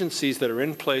the agencies that are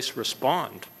in place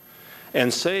respond,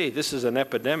 and say this is an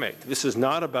epidemic. This is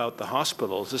not about the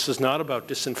hospitals. This is not about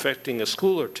disinfecting a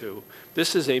school or two.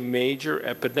 This is a major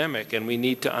epidemic, and we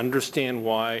need to understand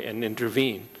why and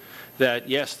intervene. That,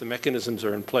 yes, the mechanisms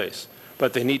are in place,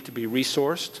 but they need to be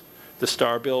resourced. The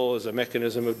STAR bill is a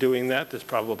mechanism of doing that. There's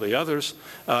probably others,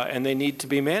 and they need to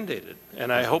be mandated.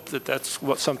 And I hope that that's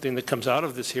something that comes out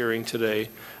of this hearing today,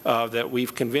 that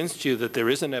we've convinced you that there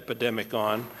is an epidemic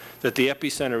on, that the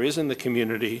epicenter is in the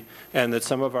community, and that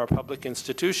some of our public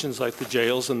institutions like the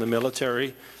jails and the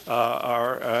military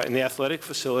and the athletic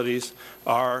facilities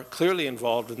are clearly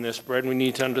involved in this spread, and we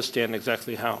need to understand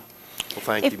exactly how. Well,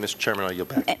 thank you, Mr. Chairman. I'll yield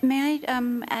back. May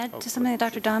I add to something that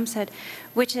Dr. Dom said,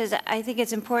 which is I think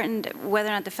it's important whether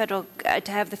or not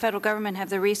to have the federal government have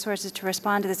the resources to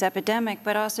respond to this epidemic,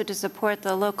 but also to support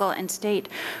the local and state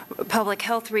public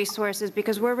health resources,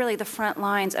 because we're really the front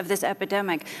lines of this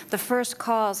epidemic. The first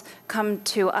calls come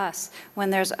to us when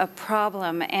there's a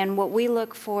problem, and what we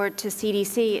look forward to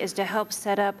CDC is to help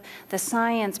set up the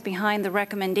science behind the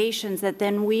recommendations that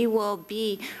then we will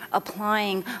be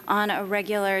applying on a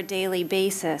regular daily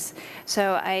basis.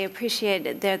 So I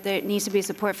appreciate that there needs to be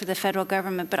support for the federal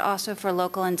government, but also for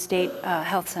local and state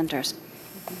health centers.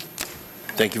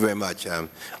 Thank you very much. On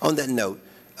that note,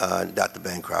 Dr.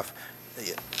 Bancroft,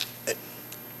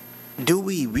 do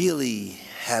we really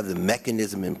have the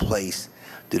mechanism in place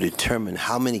to determine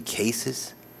how many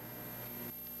cases?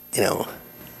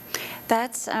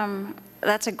 That's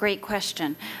a great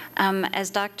question. As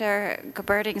Dr.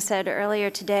 Gerberding said earlier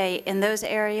today, in those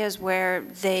areas where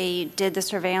they did the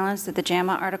surveillance that the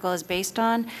JAMA article is based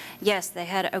on, yes, they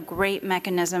had a great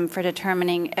mechanism for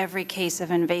determining every case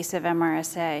of invasive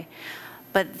MRSA.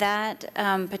 But that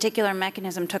particular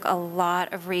mechanism took a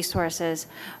lot of resources.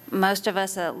 Most of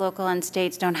us at local and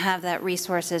states don't have that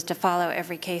resources to follow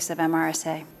every case of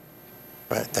MRSA.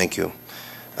 Right, thank you.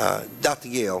 Dr.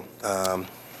 Yale,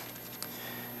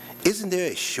 isn't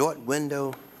there a short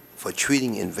window for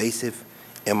treating invasive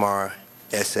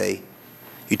MRSA?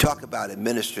 You talk about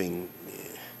administering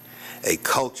a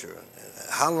culture.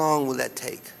 How long will that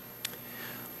take?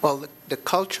 Well, the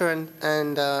culture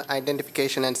and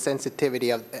identification and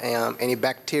sensitivity of any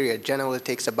bacteria generally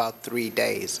takes about 3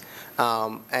 days.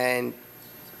 And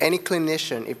any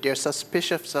clinician, if they're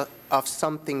suspicious of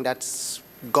something that's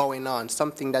going on,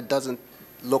 something that doesn't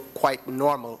look quite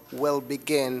normal, will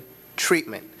begin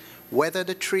treatment. Whether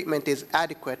the treatment is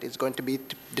adequate is going to be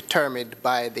determined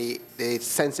by the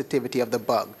sensitivity of the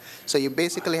bug. So you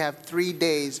basically have 3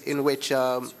 days in which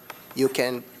you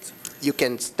can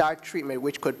start treatment,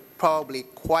 which could probably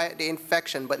quiet the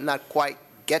infection but not quite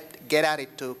get at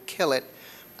it to kill it.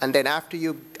 And then after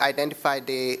you identify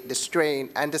the strain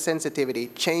and the sensitivity,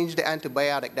 change the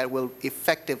antibiotic that will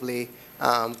effectively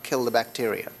kill the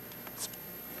bacteria.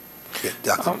 Yeah,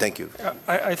 Doctor, thank you.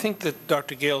 I think that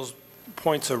Dr. Gale's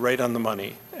points are right on the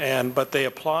money, but they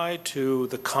apply to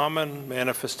the common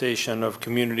manifestation of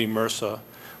community MRSA,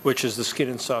 which is the skin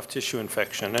and soft tissue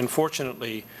infection. And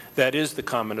fortunately, that is the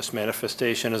commonest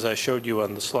manifestation, as I showed you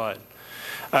on the slide.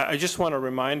 I just want to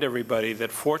remind everybody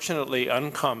that fortunately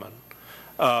uncommon,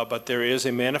 but there is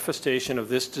a manifestation of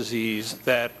this disease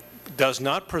that does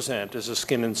not present as a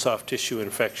skin and soft tissue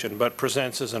infection, but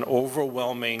presents as an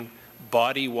overwhelming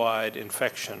body-wide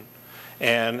infection,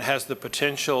 and has the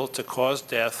potential to cause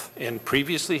death in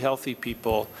previously healthy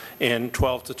people in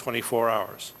 12 to 24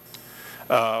 hours.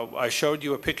 I showed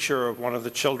you a picture of one of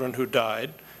the children who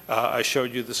died. I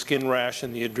showed you the skin rash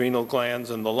in the adrenal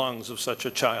glands and the lungs of such a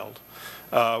child.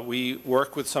 We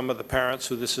work with some of the parents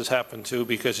who this has happened to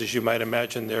because, as you might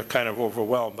imagine, they're kind of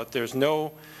overwhelmed. But there's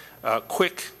no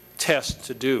quick test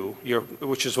to do,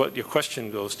 which is what your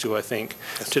question goes to, I think,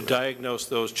 to diagnose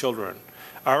those children.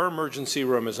 Our emergency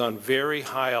room is on very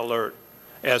high alert,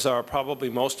 as are probably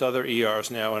most other ERs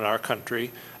now in our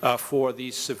country, for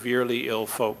these severely ill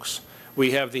folks.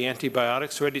 We have the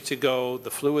antibiotics ready to go, the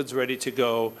fluids ready to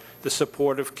go, the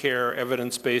supportive care,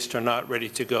 evidence-based, are not ready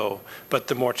to go, but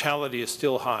the mortality is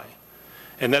still high.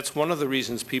 And that's one of the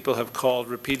reasons people have called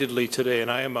repeatedly today, and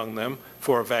I among them,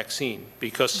 for a vaccine,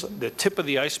 because the tip of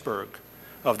the iceberg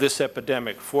of this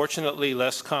epidemic, fortunately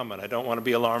less common, I don't want to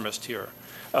be alarmist here,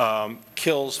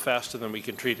 kills faster than we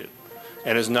can treat it.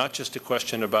 And is not just a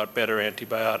question about better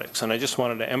antibiotics. And I just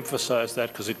wanted to emphasize that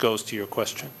because it goes to your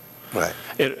question. Right.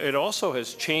 It also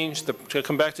has changed, to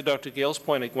come back to Dr. Gale's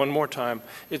point one more time,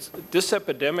 this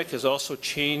epidemic has also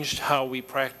changed how we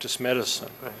practice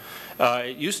medicine. Right.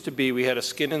 It used to be we had a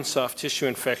skin and soft tissue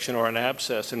infection or an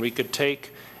abscess, and we could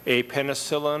take a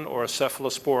penicillin or a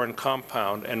cephalosporin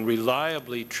compound and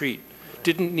reliably treat.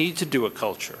 Didn't need to do a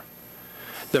culture.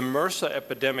 The MRSA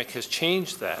epidemic has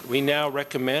changed that. We now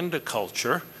recommend a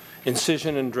culture,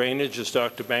 incision and drainage, as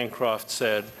Dr. Bancroft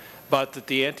said, but that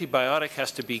the antibiotic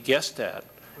has to be guessed at,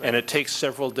 and it takes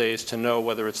several days to know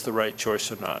whether it's the right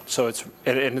choice or not. So it's,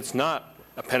 and it's not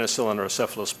a penicillin or a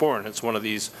cephalosporin. It's one of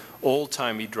these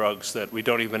old-timey drugs that we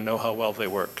don't even know how well they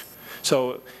work.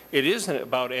 So it isn't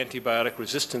about antibiotic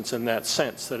resistance in that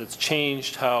sense, that it's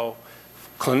changed how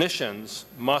clinicians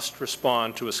must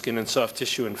respond to a skin and soft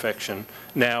tissue infection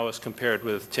now as compared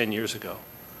with 10 years ago.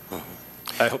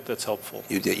 I hope that's helpful.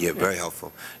 You did, yeah, very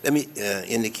helpful. Let me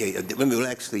indicate,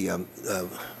 actually, a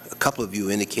couple of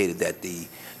you indicated that the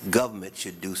government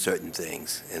should do certain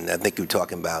things, and I think you're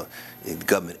talking about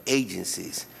government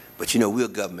agencies, but you know, we're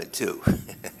government too.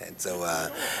 And so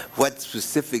what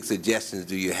specific suggestions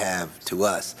do you have to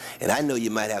us? And I know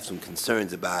you might have some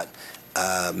concerns about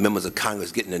members of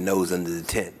Congress getting their nose under the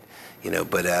tent, you know,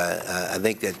 but I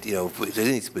think that, you know, if there's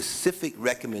any specific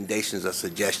recommendations or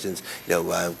suggestions, you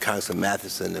know, Congressman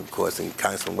Matheson, of course, and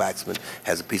Congressman Waxman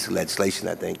has a piece of legislation,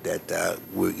 I think, that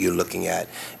you're looking at.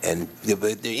 And but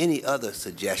are there any other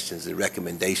suggestions and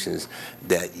recommendations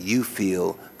that you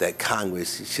feel that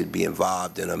Congress should be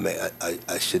involved in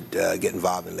or should get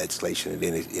involved in legislation of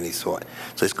any sort?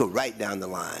 So let's go right down the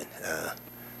line.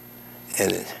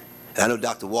 And I know,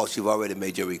 Dr. Walsh, you've already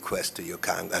made your request to your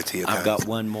Congress. I've got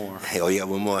one more. Oh, yeah,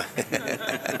 one more.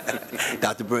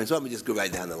 Dr. Burns, so let me just go right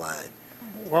down the line.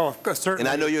 Well, certainly. And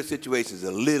I know your situation is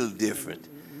a little different.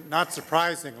 Not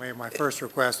surprisingly, my first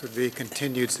request would be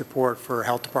continued support for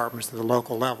health departments at the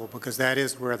local level, because that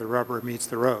is where the rubber meets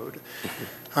the road.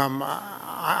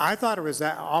 I thought it was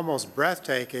almost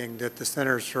breathtaking that the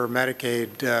Centers for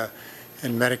Medicaid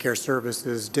and Medicare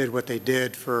Services did what they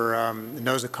did for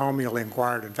nosocomially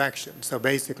acquired infection. So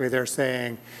basically they're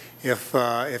saying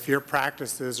if your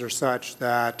practices are such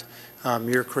that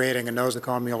you're creating a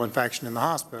nosocomial infection in the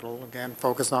hospital, again,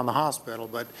 focus on the hospital,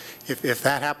 but if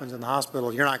that happens in the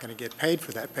hospital, you're not going to get paid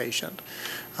for that patient.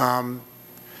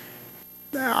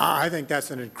 I think that's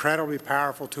an incredibly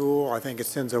powerful tool. I think it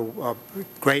sends a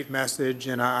great message,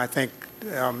 and I think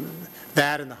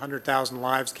that and the 100,000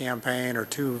 Lives campaign are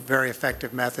two very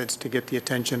effective methods to get the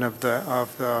attention of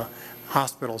the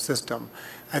hospital system.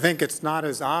 I think it's not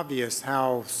as obvious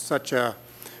how such a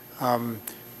kind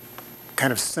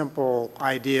of simple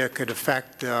idea could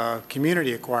affect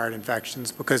community-acquired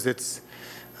infections, because it's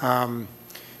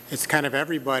kind of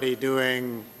everybody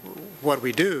doing what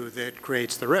we do that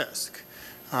creates the risk.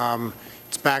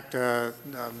 It's back to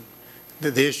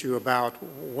the issue about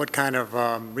what kind of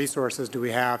resources do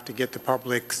we have to get the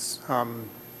public's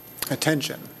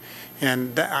attention.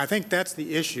 And I think that's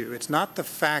the issue. It's not the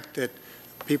fact that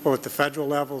people at the federal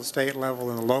level, the state level,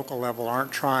 and the local level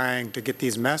aren't trying to get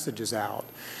these messages out.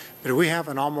 But we have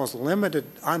an almost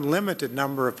unlimited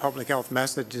number of public health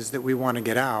messages that we want to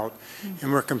get out,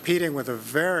 and we're competing with a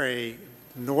very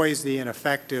noisy and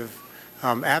effective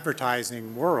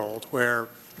advertising world where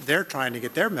they're trying to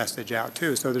get their message out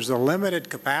too. So there's a limited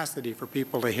capacity for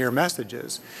people to hear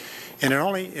messages. And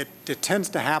it tends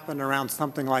to happen around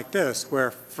something like this,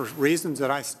 where for reasons that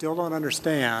I still don't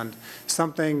understand,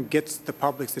 something gets the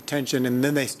public's attention and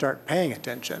then they start paying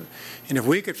attention. And if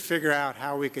we could figure out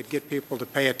how we could get people to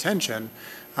pay attention,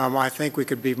 I think we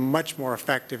could be much more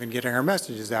effective in getting our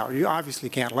messages out. You obviously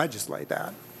can't legislate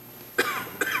that. All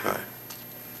right.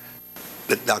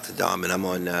 But Dr. Dahlman,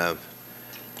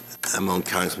 I'm on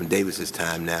Congressman Davis's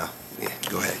time now. Yeah,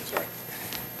 go ahead.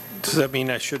 Does that mean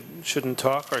I shouldn't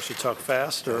talk, or I should talk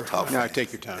fast? Or no,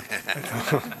 take your time.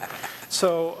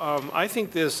 So I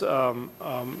think there's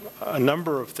a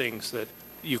number of things that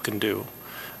you can do.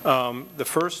 The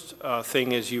first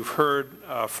thing is you've heard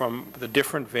from the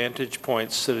different vantage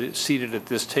points seated at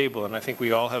this table, and I think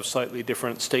we all have slightly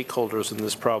different stakeholders in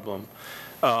this problem,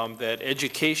 that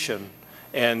education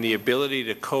and the ability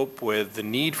to cope with the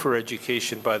need for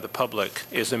education by the public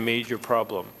is a major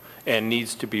problem and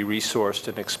needs to be resourced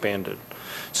and expanded.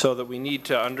 So that we need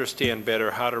to understand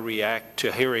better how to react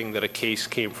to hearing that a case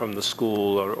came from the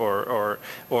school or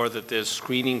that there's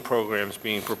screening programs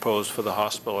being proposed for the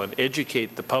hospital, and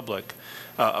educate the public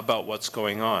about what's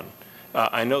going on.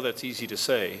 I know that's easy to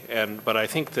say, but I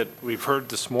think that we've heard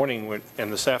this morning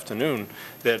and this afternoon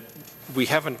that we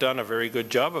haven't done a very good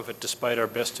job of it despite our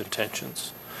best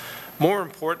intentions. More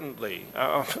importantly,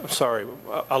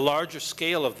 a larger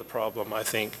scale of the problem, I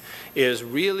think, is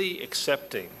really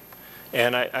accepting,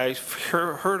 and I've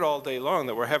heard all day long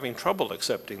that we're having trouble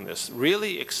accepting this,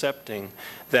 really accepting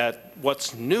that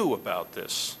what's new about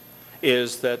this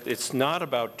is that it's not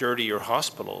about dirtier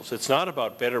hospitals. It's not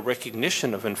about better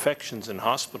recognition of infections in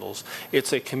hospitals.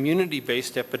 It's a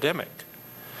community-based epidemic.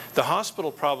 The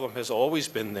hospital problem has always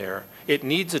been there. It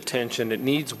needs attention. It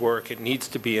needs work. It needs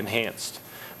to be enhanced.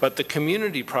 but the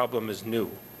community problem is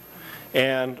new.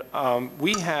 And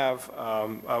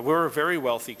we're a very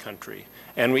wealthy country,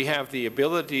 and we have the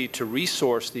ability to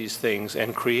resource these things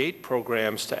and create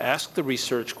programs to ask the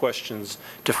research questions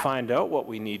to find out what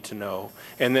we need to know,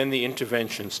 and then the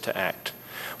interventions to act.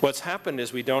 What's happened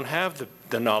is we don't have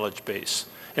the knowledge base.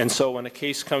 And so when a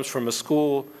case comes from a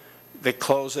school, they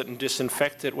close it and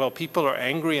disinfect it. Well, people are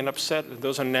angry and upset, and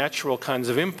those are natural kinds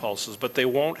of impulses, but they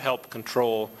won't help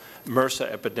control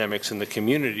MRSA epidemics in the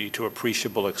community to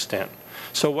appreciable extent.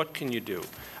 So what can you do?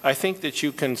 I think that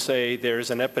you can say there's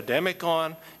an epidemic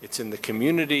on, it's in the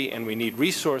community, and we need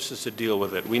resources to deal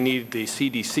with it. We need the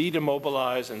CDC to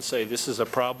mobilize and say this is a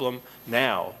problem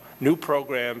now. New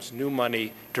programs, new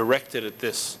money directed at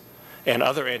this and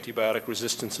other antibiotic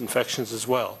resistance infections as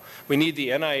well. We need the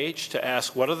NIH to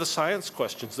ask what are the science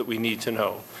questions that we need to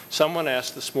know. Someone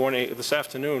asked this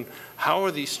afternoon, how are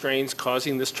these strains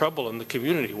causing this trouble in the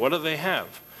community? What do they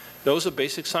have? Those are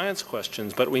basic science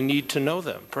questions, but we need to know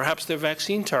them. Perhaps they're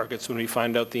vaccine targets when we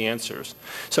find out the answers.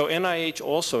 So NIH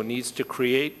also needs to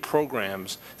create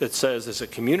programs that says there's a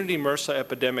community MRSA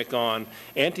epidemic on,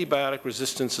 antibiotic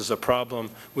resistance is a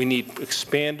problem, we need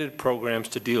expanded programs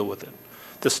to deal with it.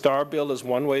 The STAR bill is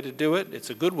one way to do it.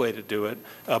 It's a good way to do it,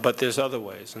 but there's other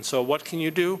ways. And so what can you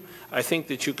do? I think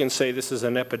that you can say this is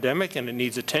an epidemic and it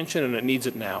needs attention and it needs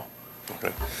it now.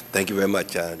 Okay. Thank you very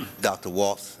much, Dr.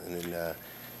 Walsh. And then,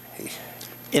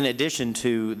 in addition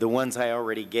to the ones I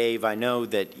already gave, I know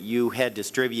that you had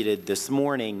distributed this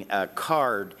morning a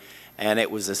card, and it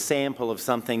was a sample of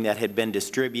something that had been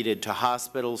distributed to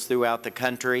hospitals throughout the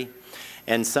country.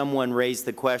 And someone raised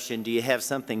the question, do you have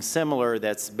something similar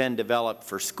that's been developed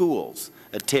for schools,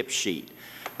 a tip sheet?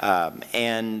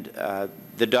 The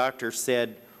doctor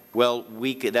said, well,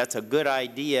 that's a good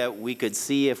idea. We could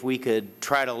see if we could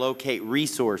try to locate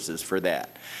resources for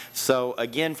that. So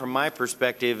again, from my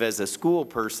perspective as a school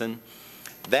person,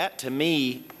 that to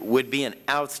me would be an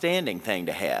outstanding thing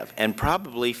to have and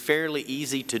probably fairly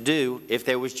easy to do if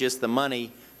there was just the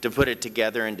money to put it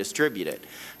together and distribute it.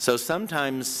 So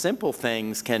sometimes simple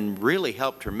things can really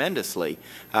help tremendously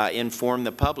inform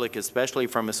the public, especially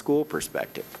from a school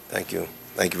perspective. Thank you.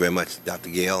 Thank you very much, Dr.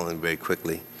 Gale, and very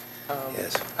quickly.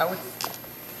 Yes.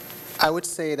 I would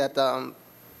say that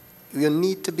you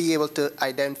need to be able to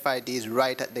identify these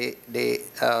right at the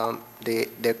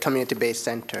community-based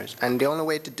centers. And the only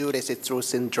way to do this is through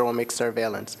syndromic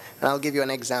surveillance. And I'll give you an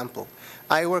example.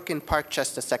 I work in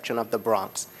Parkchester section of the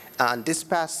Bronx. And this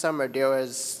past summer, there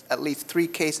was at least 3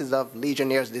 cases of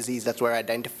Legionnaire's disease that were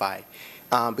identified.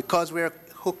 Because we're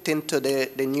hooked into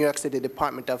the New York City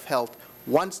Department of Health,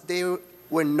 once they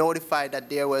were notified that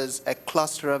there was a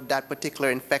cluster of that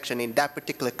particular infection in that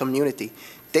particular community,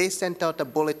 they sent out a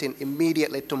bulletin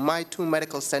immediately to my 2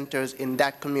 medical centers in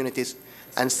that community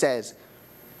and says,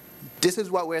 this is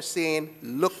what we're seeing,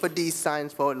 look for these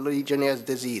signs for Legionnaire's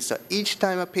disease. So each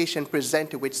time a patient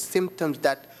presented with symptoms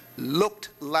that looked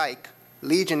like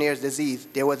Legionnaire's disease,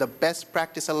 there was a best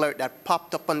practice alert that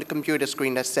popped up on the computer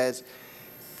screen that says,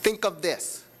 think of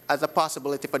this as a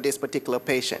possibility for this particular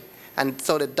patient. And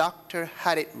so the doctor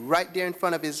had it right there in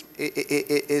front of his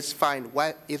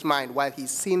mind while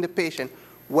he's seeing the patient,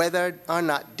 whether or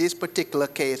not this particular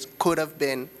case could have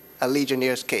been a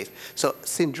Legionnaire's case. So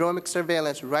syndromic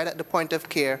surveillance right at the point of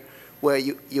care, where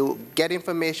you get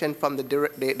information from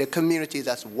the communities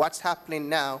as what's happening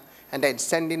now, and then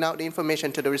sending out the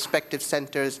information to the respective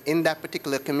centers in that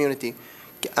particular community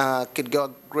could go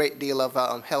a great deal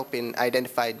of help in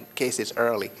identifying cases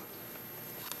early.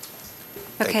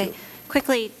 Okay.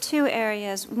 Quickly, 2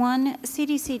 areas. One,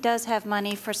 CDC does have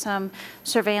money for some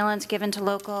surveillance given to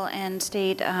local and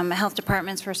state health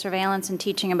departments for surveillance and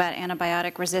teaching about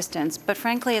antibiotic resistance. But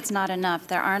frankly, it's not enough.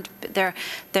 There are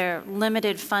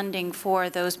limited funding for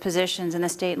those positions in the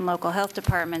state and local health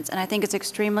departments. And I think it's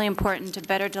extremely important to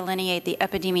better delineate the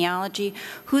epidemiology,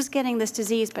 who's getting this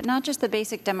disease, but not just the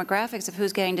basic demographics of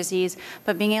who's getting disease,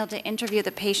 but being able to interview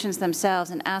the patients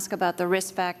themselves and ask about the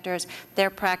risk factors, their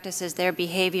practices, their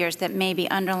behaviors that may be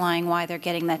underlying why they're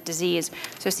getting that disease.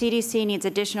 So CDC needs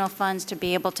additional funds to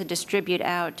be able to distribute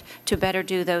out to better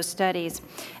do those studies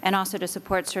and also to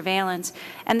support surveillance.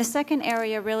 And the second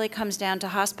area really comes down to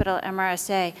hospital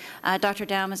MRSA. Dr.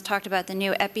 Daum has talked about the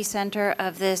new epicenter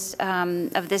of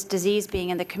this disease being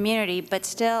in the community, but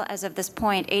still, as of this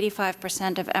point,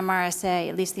 85% of MRSA,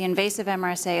 at least the invasive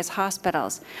MRSA, is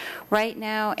hospitals. Right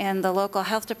now in the local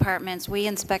health departments, we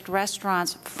inspect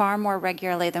restaurants far more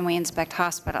regularly than we inspect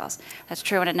hospitals. That's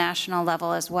true at a national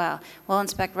level as well. We'll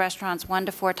inspect restaurants 1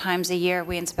 to 4 times a year.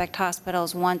 We inspect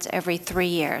hospitals once every 3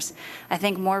 years. I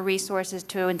think more resources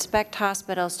to inspect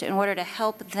hospitals in order to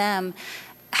help them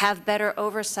have better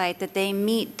oversight, that they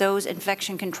meet those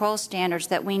infection control standards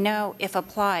that we know, if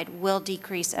applied, will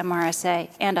decrease MRSA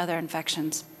and other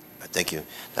infections. Thank you.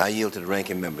 Now I yield to the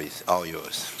ranking member. It's all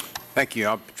yours. Thank you.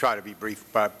 I'll try to be brief,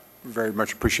 but I very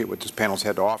much appreciate what this panel's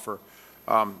had to offer.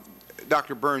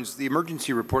 Dr. Burns, the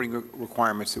emergency reporting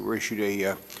requirements that were issued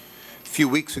a few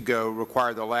weeks ago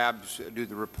require the labs do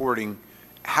the reporting.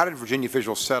 How did Virginia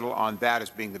officials settle on that as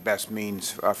being the best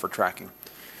means for tracking?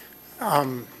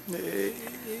 As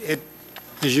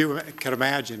you can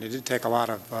imagine, it did take a lot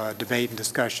of debate and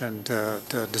discussion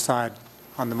to decide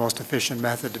on the most efficient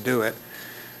method to do it.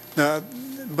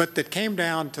 But it came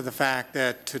down to the fact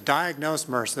that to diagnose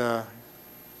MRSA,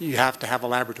 you have to have a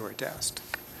laboratory test.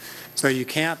 So you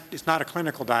can't, it's not a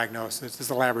clinical diagnosis, it's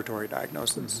a laboratory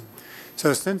diagnosis. Mm-hmm.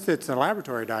 So since it's a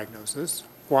laboratory diagnosis,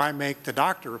 why make the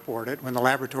doctor report it when the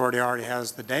laboratory already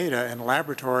has the data? And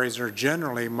laboratories are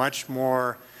generally much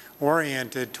more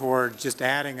oriented toward just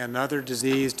adding another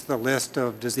disease to the list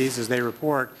of diseases they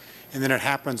report, and then it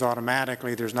happens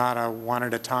automatically. There's not a one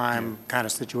at a time kind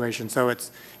of situation. So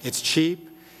it's cheap,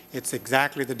 it's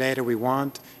exactly the data we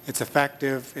want, it's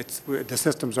effective, the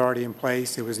system's already in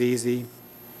place, it was easy.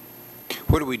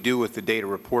 What do we do with the data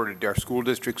reported? Are school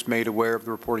districts made aware of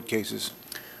the reported cases?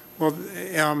 Well,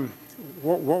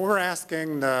 what we're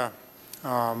asking the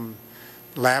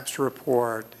labs to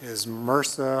report is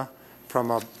MRSA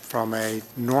from a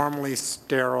normally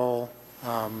sterile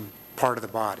part of the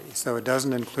body. So it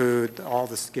doesn't include all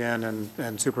the skin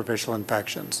and superficial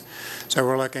infections. So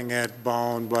we're looking at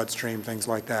bone, bloodstream, things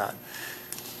like that.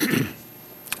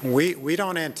 We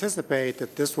don't anticipate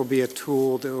that this will be a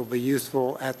tool that will be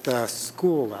useful at the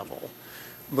school level,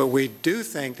 but we do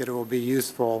think that it will be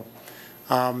useful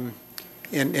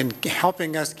in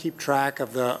helping us keep track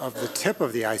of the tip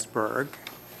of the iceberg,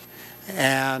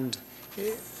 and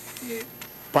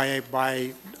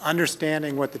by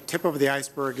understanding what the tip of the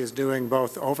iceberg is doing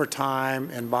both over time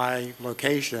and by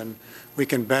location, we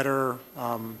can better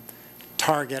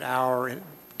target our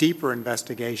deeper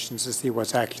investigations to see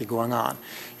what's actually going on.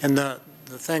 And the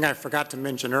thing I forgot to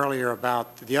mention earlier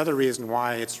about the other reason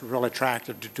why it's real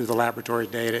attractive to do the laboratory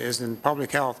data is in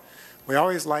public health, we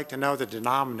always like to know the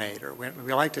denominator.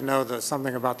 We like to know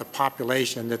something about the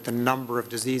population that the number of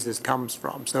diseases comes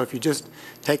from. So if you just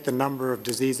take the number of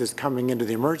diseases coming into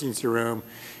the emergency room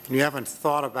and you haven't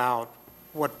thought about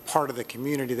what part of the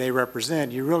community they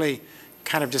represent, you really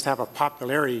kind of just have a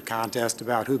popularity contest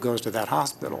about who goes to that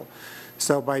hospital.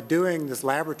 So by doing this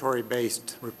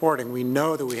laboratory-based reporting, we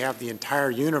know that we have the entire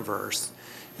universe,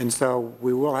 and so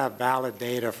we will have valid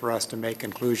data for us to make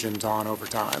conclusions on over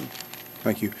time.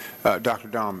 Thank you. Dr.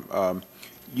 Dom,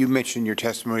 you mentioned in your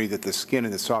testimony that the skin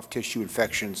and the soft tissue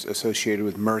infections associated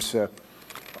with MRSA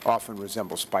often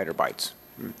resemble spider bites.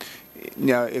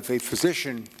 Now, if a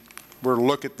physician were to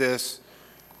look at this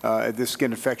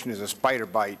skin infection as a spider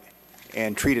bite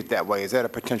and treat it that way, is that a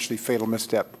potentially fatal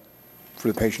misstep for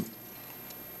the patient?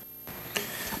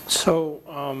 So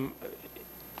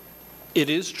it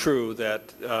is true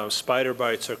that spider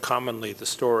bites are commonly the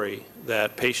story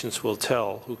that patients will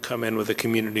tell who come in with a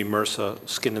community MRSA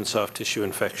skin and soft tissue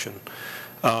infection.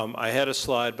 I had a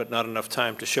slide, but not enough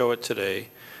time to show it today,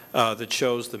 that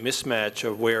shows the mismatch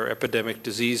of where epidemic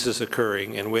disease is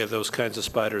occurring and where those kinds of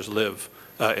spiders live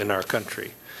in our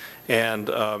country. And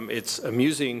it's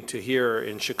amusing to hear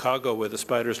in Chicago, where the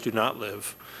spiders do not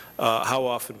live, how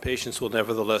often patients will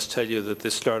nevertheless tell you that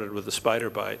this started with a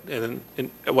spider bite. And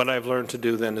what I've learned to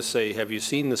do then is say, have you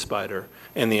seen the spider?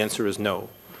 And the answer is no.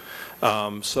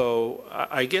 So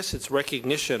I guess it's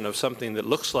recognition of something that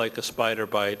looks like a spider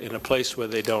bite in a place where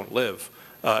they don't live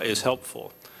is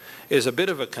helpful. Is a bit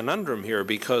of a conundrum here,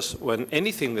 because when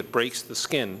anything that breaks the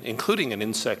skin, including an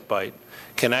insect bite,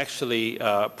 can actually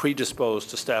predispose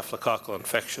to staphylococcal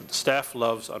infection. Staph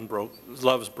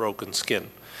loves broken skin.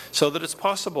 So that it's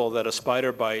possible that a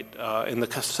spider bite in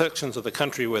the sections of the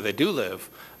country where they do live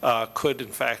could in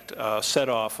fact set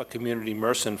off a community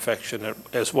MRSA infection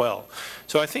as well.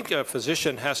 So I think a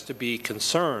physician has to be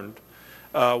concerned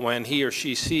when he or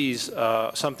she sees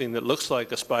something that looks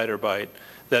like a spider bite,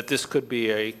 that this could be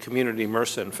a community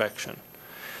MRSA infection.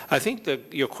 I think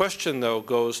that your question, though,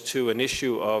 goes to an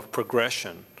issue of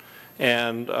progression.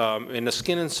 And in a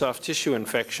skin and soft tissue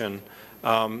infection,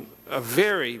 a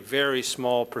very, very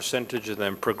small percentage of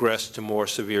them progress to more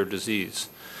severe disease.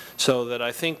 So that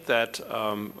I think that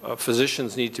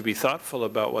physicians need to be thoughtful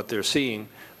about what they're seeing,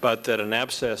 but that an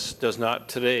abscess does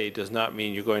not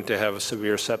mean you're going to have a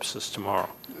severe sepsis tomorrow.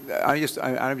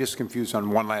 I'm just confused on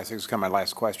one last thing. This is kind of my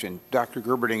last question. Dr.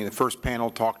 Gerberding in the first panel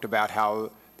talked about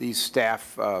how these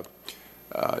staph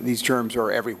these germs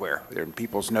are everywhere. They're in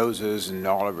people's noses and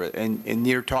all over it. And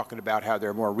you're talking about how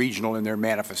they're more regional in their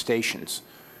manifestations.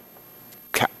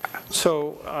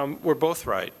 So we're both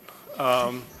right.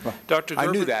 Dr. I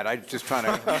knew that. I was just trying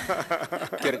to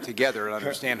get it together and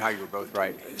understand how you were both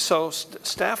right. So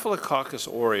Staphylococcus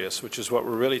aureus, which is what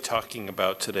we're really talking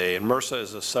about today, and MRSA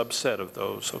is a subset of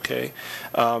those, okay,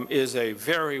 is a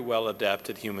very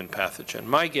well-adapted human pathogen.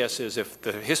 My guess is if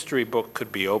the history book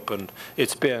could be opened,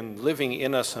 it's been living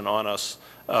in us and on us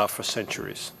for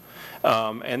centuries.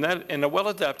 And a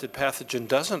well-adapted pathogen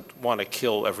doesn't want to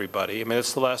kill everybody. I mean,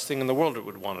 it's the last thing in the world it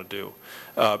would want to do,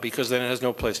 because then it has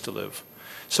no place to live.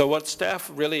 So what staph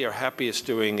really are happiest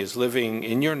doing is living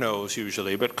in your nose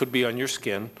usually, but could be on your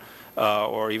skin,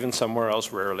 or even somewhere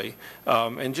else rarely,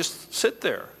 and just sit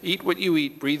there, eat what you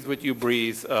eat, breathe what you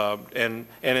breathe, and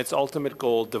its ultimate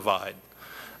goal, divide.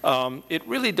 It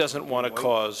really doesn't want to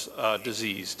cause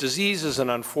disease. Disease is an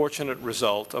unfortunate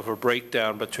result of a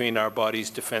breakdown between our body's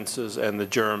defenses and the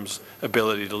germ's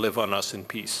ability to live on us in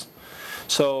peace.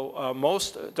 So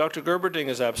Dr. Gerberding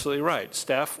is absolutely right.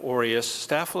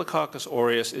 Staphylococcus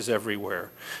aureus is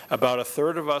everywhere. About a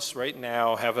third of us right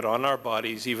now have it on our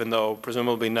bodies, even though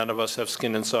presumably none of us have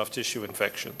skin and soft tissue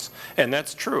infections. And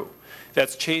that's true.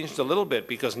 That's changed a little bit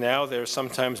because now there's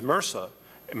sometimes MRSA,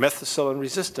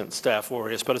 methicillin-resistant Staph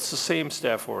aureus, but it's the same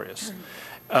Staph aureus.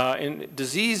 And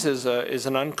disease is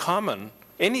an uncommon,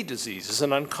 any disease is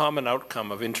an uncommon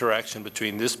outcome of interaction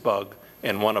between this bug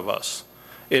and one of us.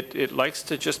 It likes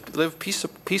to just live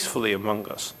peacefully among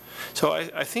us. So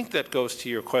I think that goes to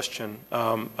your question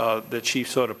that Chief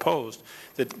sort of posed.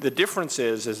 The difference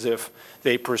is if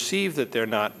they perceive that they're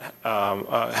not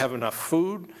have enough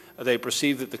food, they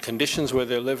perceive that the conditions where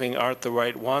they're living aren't the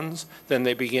right ones, then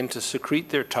they begin to secrete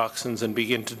their toxins and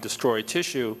begin to destroy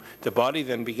tissue. The body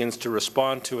then begins to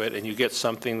respond to it, and you get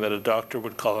something that a doctor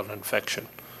would call an infection.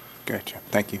 Gotcha.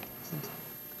 Thank you.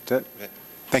 That's it.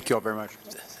 Thank you all very much.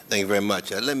 Thank you very much.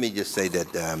 Let me just say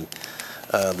that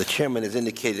the chairman has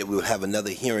indicated that we will have another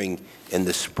hearing in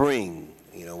the spring,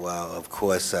 of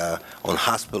course, on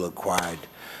hospital-acquired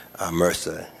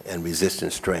MRSA and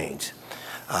resistant strains.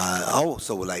 I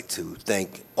also would like to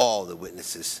thank all the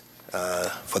witnesses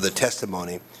for the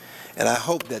testimony, and I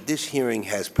hope that this hearing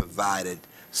has provided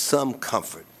some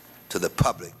comfort to the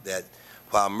public that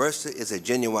while MRSA is a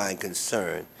genuine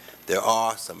concern, there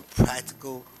are some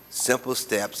practical, simple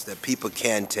steps that people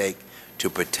can take to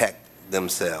protect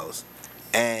themselves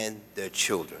and their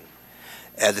children.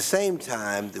 At the same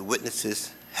time, the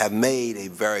witnesses have made a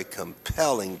very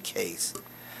compelling case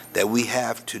that we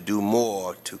have to do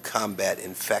more to combat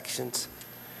infections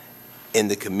in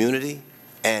the community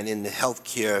and in the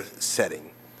healthcare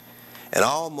setting. And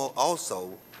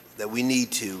also that we need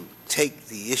to take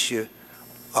the issue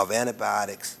of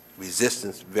antibiotics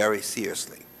resistance very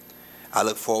seriously. I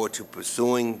look forward to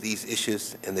pursuing these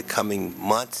issues in the coming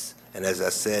months, and as I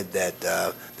said, that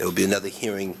there will be another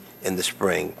hearing in the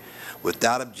spring.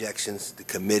 Without objections, the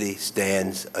committee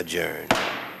stands adjourned.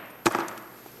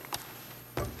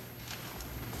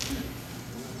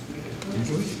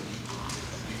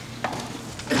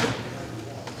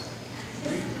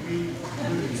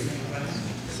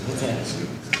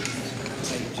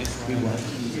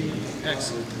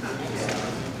 Excellent.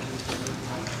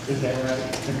 Is that right?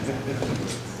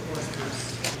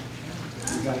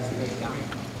 You guys break down?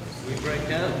 We break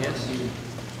down, yes.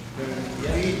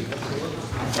 Yeah,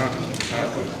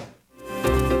 absolutely.